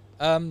 wasn't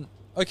he?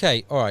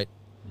 Okay, all right.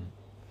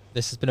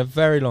 This has been a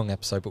very long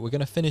episode, but we're going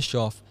to finish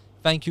off.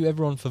 Thank you,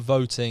 everyone, for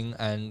voting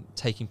and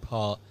taking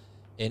part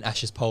in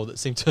Ash's poll that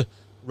seemed to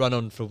run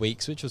on for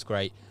weeks, which was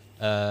great,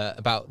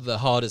 about the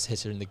hardest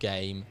hitter in the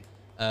game.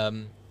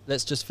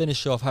 Let's just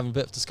finish off having a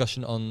bit of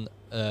discussion on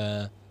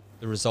the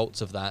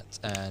results of that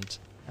and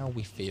how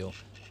we feel.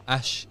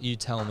 Ash, you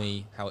tell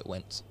me how it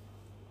went.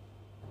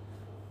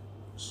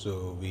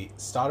 So we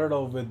started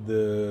off with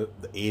the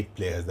 8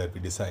 players that we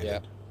decided.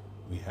 Yep.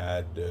 We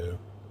had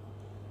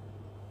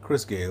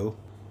Chris Gale,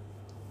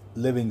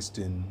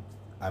 Livingston.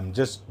 I'm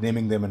just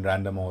naming them in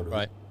random order.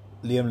 Right.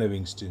 Liam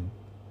Livingston,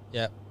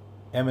 Yeah,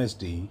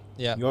 MSD,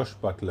 Yeah. Josh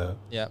Butler,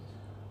 yeah,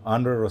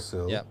 Andre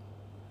Russell, yeah.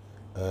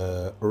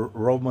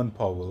 Roman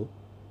Powell,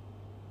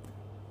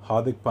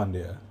 Hardik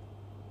Pandya,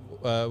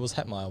 Was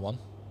Hetmeyer one?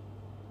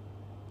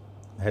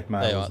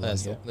 Hetman. There you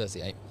was are. one, There's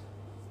the 8.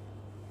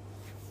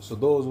 So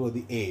those were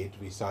the 8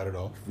 we started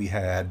off. We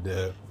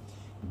had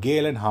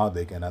Gale and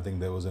Hardik, and I think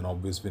there was an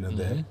obvious winner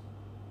there.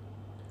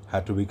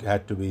 Had to be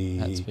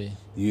the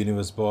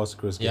universe boss,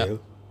 Chris Yep. Gale.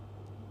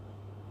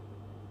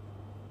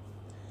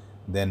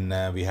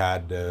 Then we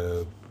had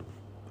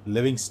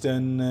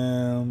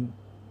Livingston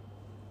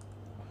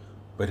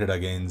pitted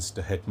against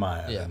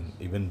Hetmeyer, Yeah. and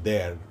even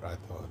there, I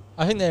thought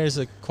I think there is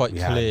a quite we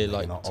had, clear you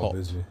like know, top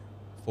obviously.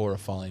 4 or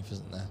 5,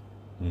 isn't there?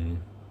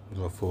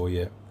 Or 4,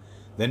 yeah.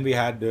 Then we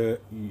had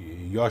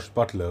Josh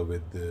Butler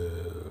with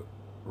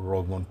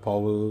Rovman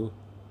Powell.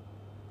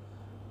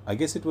 I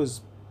guess it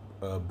was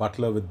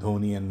Butler with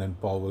Dhoni and then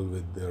Powell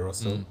with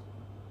Russell.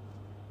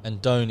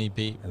 And Dhoni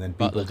beat And then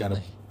people Butler, kind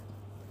didn't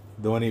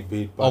of Dhoni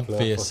beat Butler for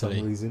Obviously.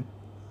 some reason.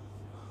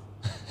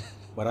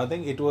 But I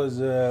think it was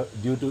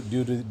due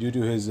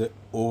to his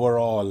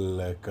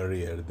overall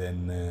career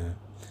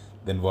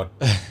than what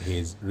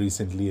he's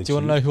recently achieved. Do you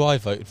want to know who I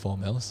voted for,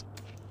 Mills?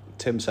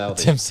 Tim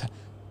Southey.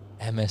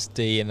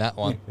 MSD in that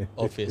one.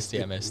 Obviously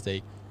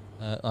MSD.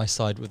 I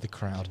side with the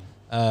crowd.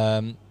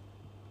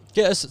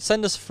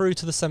 Send us through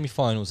to the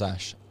semi-finals,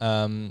 Ash.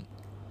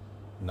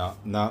 Now,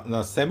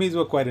 semis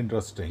were quite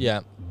interesting.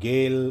 Yeah.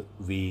 Gale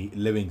v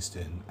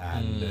Livingston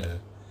and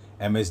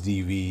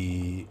MSD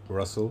v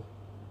Russell.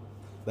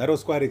 That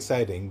was quite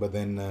exciting, but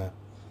then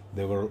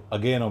there were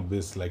again of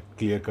this like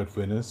clear-cut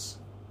winners.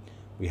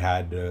 We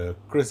had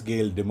Chris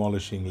Gale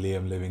demolishing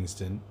Liam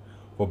Livingston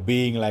for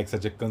being like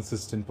such a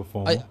consistent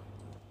performer.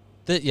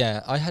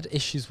 I had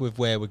issues with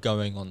where we're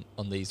going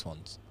on these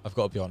ones. I've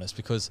got to be honest,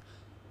 because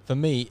for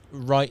me,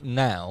 right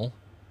now,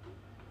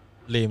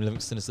 Liam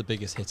Livingston is the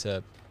biggest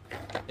hitter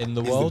in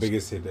the He's world. the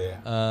biggest hitter,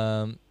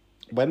 yeah.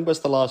 When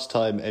was the last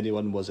time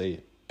anyone was a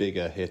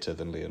bigger hitter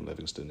than Liam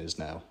Livingston is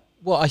now?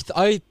 Well,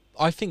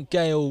 I think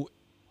Gale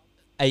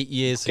 8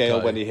 years ago.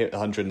 Gale when he hit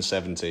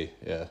 170,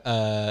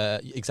 yeah.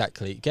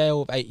 Exactly.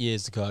 Gale 8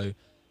 years ago.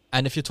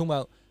 And if you're talking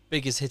about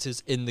biggest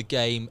hitters in the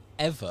game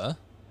ever,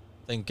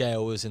 then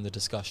Gale was in the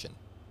discussion.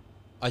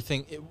 I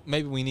think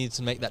maybe we need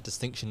to make that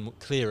distinction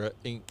clearer.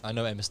 I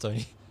know Emma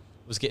Stoney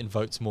was getting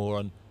votes more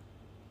on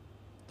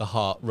the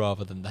heart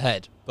rather than the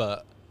head,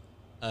 but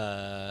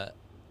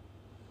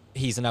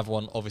he's another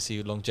one,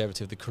 obviously,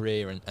 longevity of the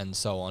career and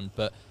so on.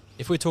 But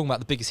if we're talking about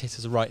the biggest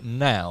hitters right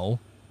now,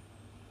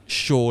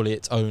 surely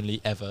it's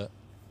only ever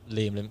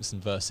Liam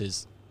Livingston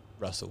versus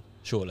Russell,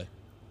 surely,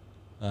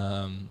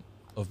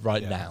 of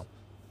right now.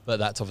 But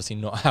that's obviously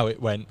not how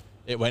it went.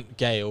 It went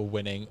Gale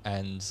winning,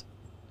 and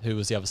who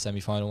was the other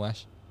semi-final,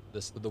 Ash?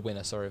 The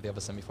winner, sorry, of the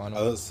other semi-final.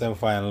 Other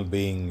semi-final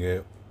being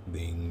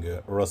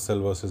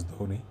Russell versus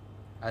Dhoni.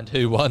 And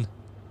who won?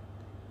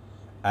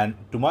 And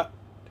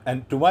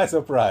to my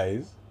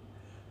surprise,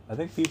 I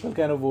think people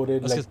kind of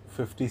voted like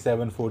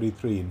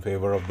 57-43 in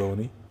favor of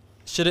Dhoni.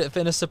 Should it have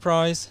been a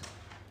surprise?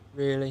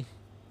 Really?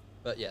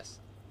 But yes.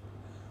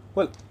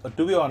 Well,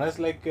 to be honest,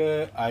 like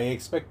I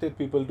expected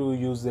people to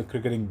use their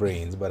cricketing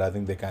brains, but I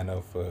think they kind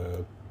of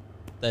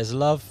there's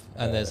love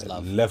and there's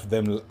love. Left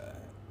them.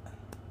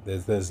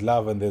 There's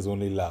love and there's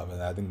only love,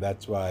 and I think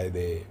that's why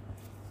they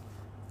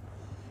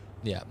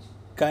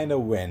kind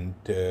of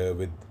went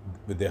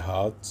with their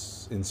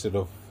hearts instead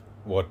of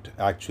what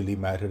actually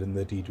mattered in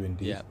the T20s.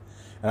 Yeah.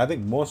 And I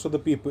think most of the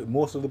people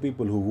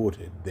who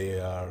voted, they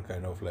are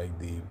kind of like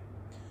the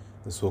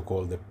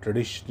so-called the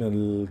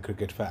traditional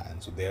cricket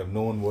fans. So they have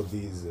known what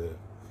these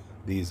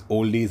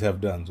oldies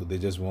have done. So they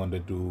just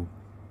wanted to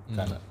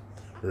kind of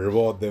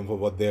reward them for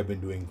what they have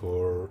been doing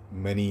for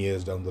many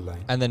years down the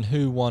line. And then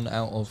who won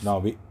out of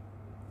Now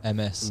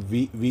MS?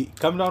 we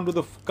come down to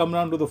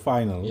the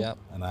final. Yeah.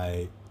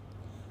 And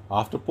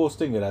after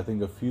posting it, I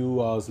think a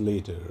few hours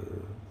later,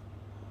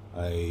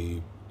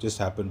 I just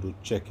happened to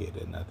check it,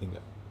 and I think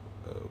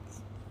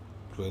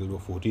 12 or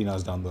 14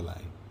 hours down the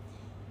line,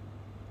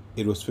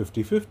 it was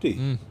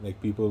 50-50.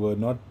 Like people were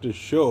not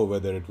sure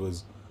whether it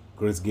was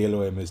Chris Gale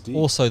or MSD.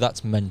 Also,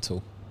 that's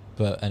mental.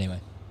 But anyway,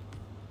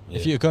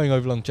 if you're going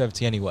over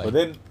longevity anyway, but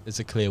then it's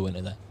a clear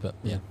winner there. But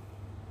yeah.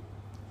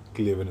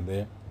 Clear winner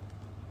there.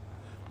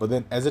 But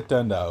then, as it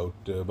turned out,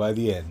 by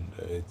the end,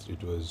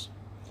 it was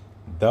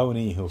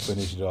Dhoni who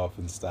finished it off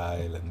in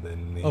style, and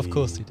then Of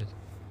course he did.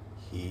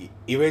 He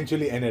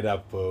eventually ended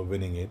up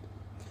winning it.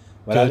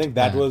 But Good I think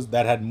that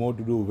man. had more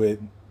to do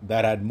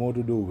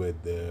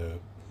with the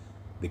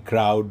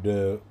crowd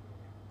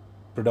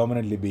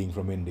predominantly being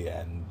from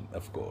India, and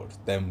of course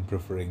them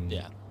preferring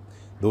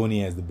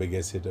Dhoni as the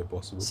biggest hitter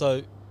possible.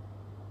 So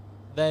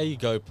there you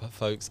go,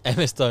 folks.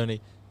 MS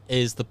Dhoni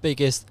is the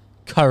biggest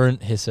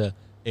current hitter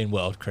in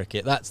world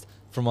cricket. That's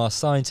from our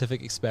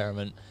scientific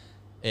experiment.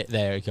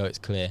 There you go. It's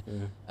clear.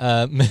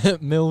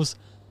 Mills,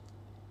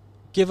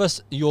 give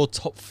us your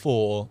top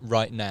 4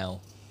 right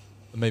now.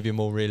 Maybe a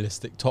more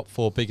realistic top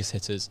 4 biggest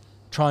hitters.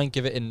 Try and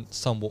give it in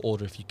somewhat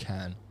order if you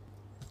can.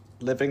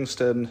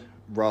 Livingston,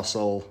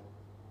 Russell,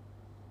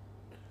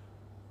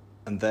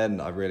 and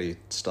then I really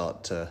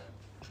start to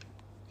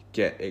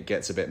it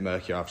gets a bit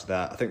murkier after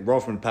that. I think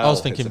Rovman Powell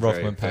thinking hits a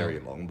very, Rovman Powell. very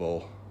long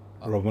ball.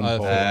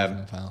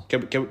 Rovman Powell.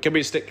 Can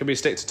we stick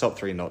to top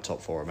 3, not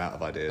top 4? I'm out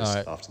of ideas All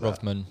right, after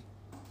that. Rovman.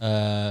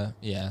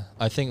 Yeah,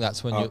 I think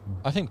that's when you.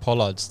 I think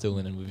Pollard's still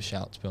in and with a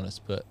shout, to be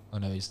honest. But I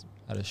know he's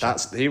had a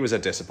shout. He was a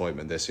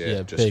disappointment this year.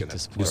 Yeah, just big gonna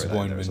disappointment. throw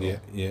that in there as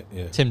well.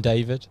 Yeah. Tim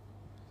David,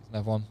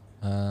 another one.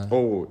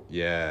 Oh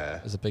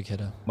yeah, Is a big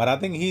hitter. But I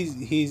think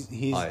he's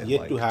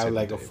yet to have Tim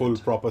like a David. full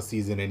proper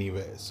season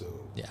anyway. So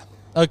Yeah.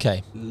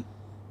 Okay.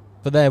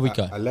 But there we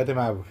go. I'll let him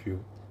have a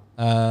few.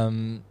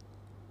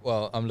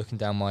 Well, I'm looking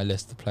down my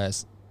list of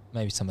players.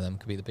 Maybe some of them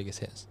could be the biggest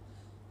hits.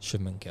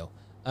 Shubman Gill.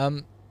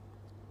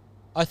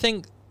 I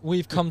think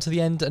we've come to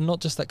the end, and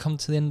not just that, come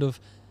to the end of,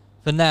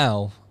 for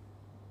now,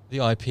 the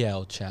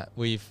IPL chat.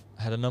 We've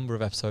had a number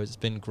of episodes. It's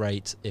been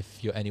great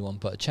if you're anyone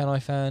but a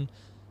Chennai fan.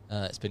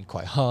 It's been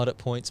quite hard at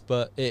points,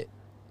 but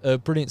a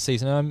brilliant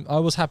season. I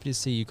was happy to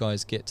see you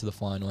guys get to the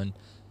final, and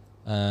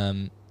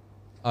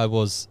I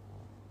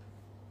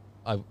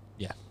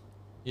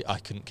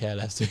couldn't care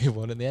less who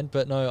won in the end.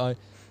 But no,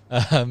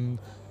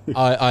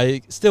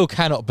 I still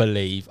cannot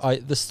believe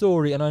the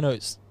story. And I know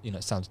it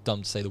sounds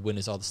dumb to say the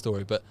winners are the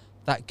story, but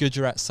that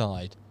Gujarat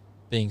side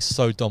being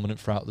so dominant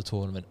throughout the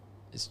tournament,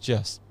 it's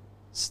just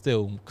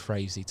still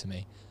crazy to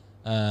me,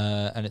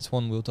 and it's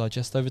one we'll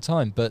digest over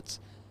time. But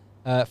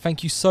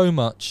thank you so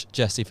much,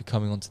 Jesse, for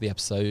coming onto the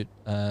episode,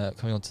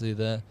 coming onto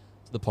the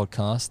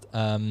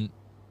podcast.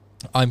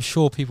 I'm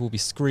sure people will be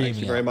screaming.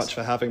 Thank you very much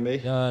for having me.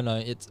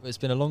 No, it's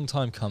been a long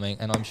time coming,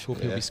 and I'm sure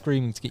people will be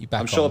screaming to get you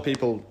back. I'm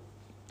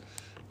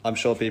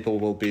sure people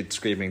will be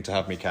screaming to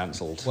have me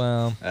cancelled.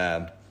 Well,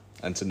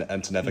 and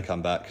to never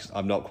come back.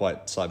 I'm not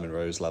quite Simon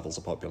Rose levels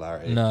of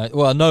popularity. no,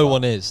 well, no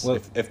one is. Well,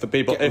 if the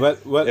people,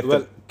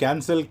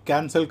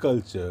 Cancel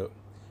culture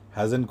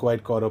hasn't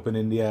quite caught up in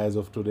India as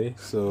of today.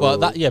 So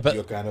but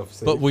you're kind of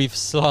safe. but we've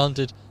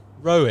slandered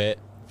Rohit,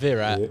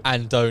 Virat,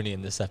 and Dhoni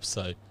in this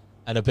episode,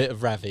 and a bit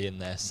of Ravi in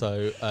there.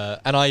 So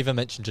and I even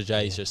mentioned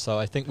Jadeja. So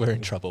I think we're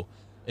in trouble.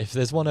 If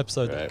there's one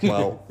episode that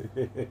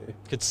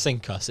could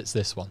sink us, it's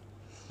this one.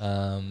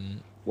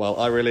 Well,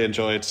 I really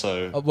enjoyed.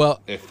 So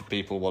if the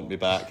people want me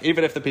back,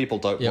 even if the people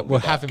don't, want we'll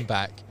me have back. him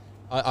back.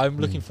 I'm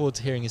looking forward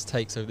to hearing his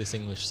takes over this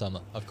English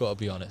summer. I've got to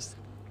be honest.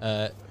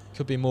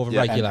 Could be more of a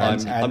regular.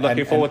 I'm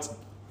looking forward.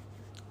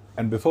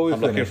 And before we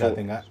finish, I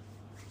think.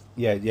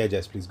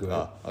 Jess, please go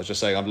ahead. I was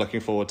just saying, I'm looking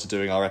forward to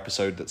doing our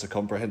episode that's a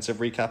comprehensive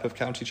recap of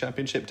County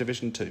Championship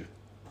Division 2.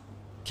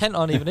 Kent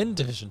aren't even in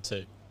Division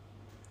 2.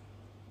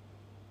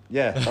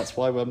 Yeah, that's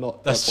why we're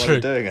not. That's why true.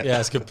 we're doing it. Yeah,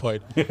 that's a good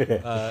point.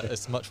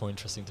 It's much more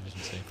interesting Division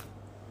 2.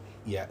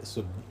 Yeah,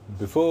 so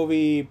before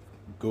we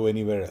go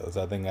anywhere else,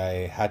 I think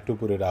I had to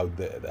put it out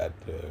there that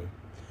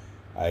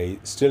I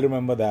still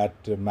remember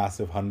that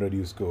massive 100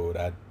 you scored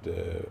at,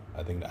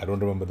 I don't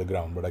remember the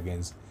ground, but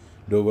against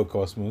Dover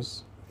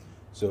Cosmos.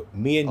 So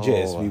me and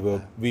Jess, we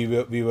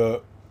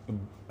were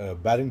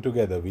batting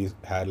together. We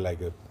had like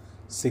a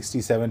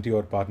 60-70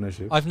 odd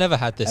partnership. I've never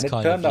had this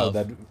kind of love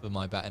that for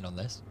my batting on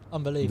this.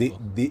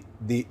 Unbelievable. The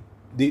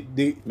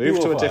Move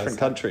to a different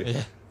country.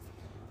 Yeah.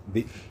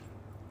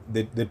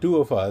 The two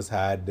of us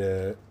had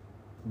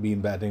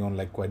been batting on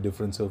like quite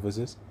different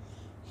surfaces.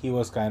 He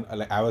was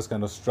I was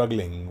kind of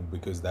struggling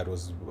because that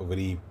was a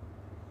very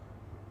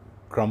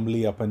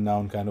crumbly up and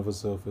down kind of a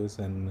surface,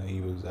 and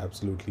he was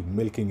absolutely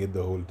milking it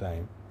the whole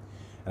time.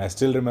 And I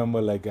still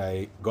remember, like,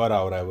 I got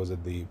out, I was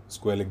at the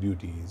square leg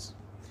duties,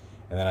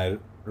 and then I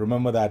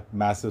remember that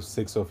massive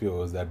six of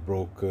yours that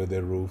broke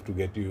their roof to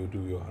get you to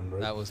your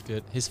 100. That was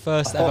good. His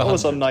first I ever thought I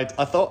was 100. on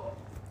I thought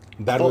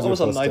I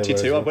was on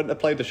 92. I wouldn't have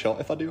played a shot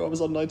if I knew I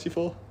was on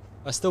 94.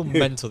 It's still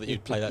mental that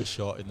you'd play that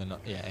shot in the...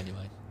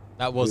 anyway.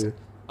 That was... Yeah.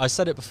 I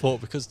said it before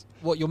because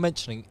what you're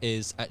mentioning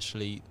is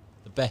actually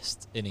the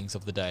best innings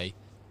of the day.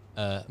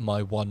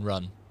 My one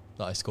run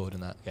that I scored in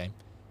that game.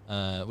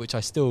 Which I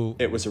still...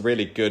 It was a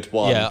really good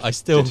one. Yeah, I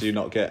still... Did you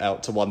not get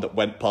out to one that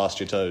went past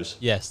your toes?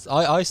 Yes,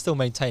 I still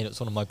maintain it's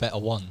one of my better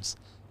ones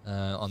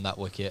on that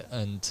wicket.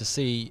 And to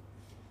see...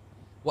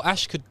 Well,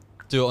 Ash could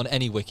do it on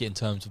any wicket in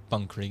terms of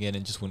bunkering in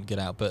and just wouldn't get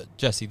out. But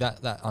Jesse,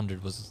 that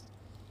 100 was...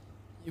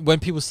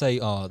 When people say,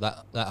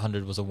 that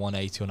 100 was a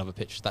 180 on other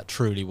pitches, that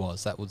truly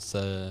was. That was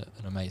an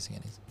amazing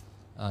innings.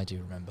 I do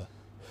remember.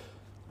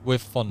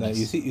 With fondness.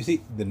 Now, you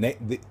see,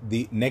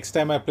 the next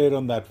time I played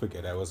on that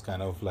wicket, I was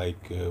kind of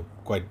like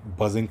quite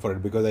buzzing for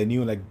it because I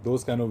knew like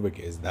those kind of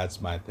wickets, that's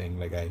my thing.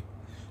 Like I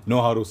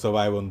know how to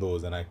survive on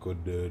those, and I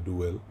could do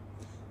well.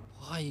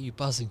 Why are you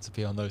buzzing to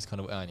be on those kind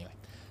of... Anyway.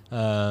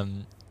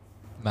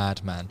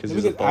 Madman.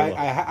 Because I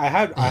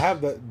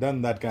have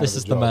done that kind this of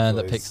is the job, man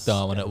so that picks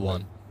Darwin at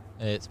one.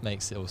 It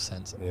makes it all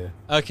sense. Yeah.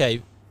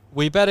 Okay,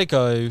 we better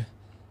go.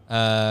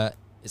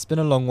 It's been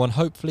a long one.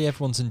 Hopefully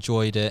everyone's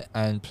enjoyed it,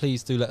 and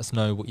please do let us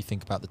know what you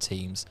think about the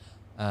teams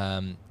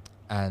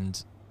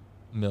and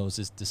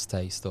Mills's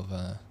distaste of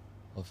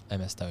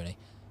MS Dhoni.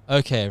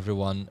 Okay,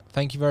 everyone.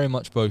 Thank you very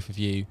much, both of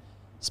you.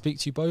 Speak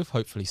to you both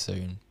hopefully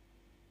soon.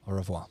 Au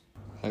revoir.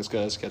 Thanks,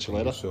 guys. Catch you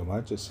later. Thank you so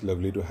much. It's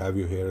lovely to have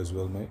you here as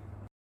well, mate.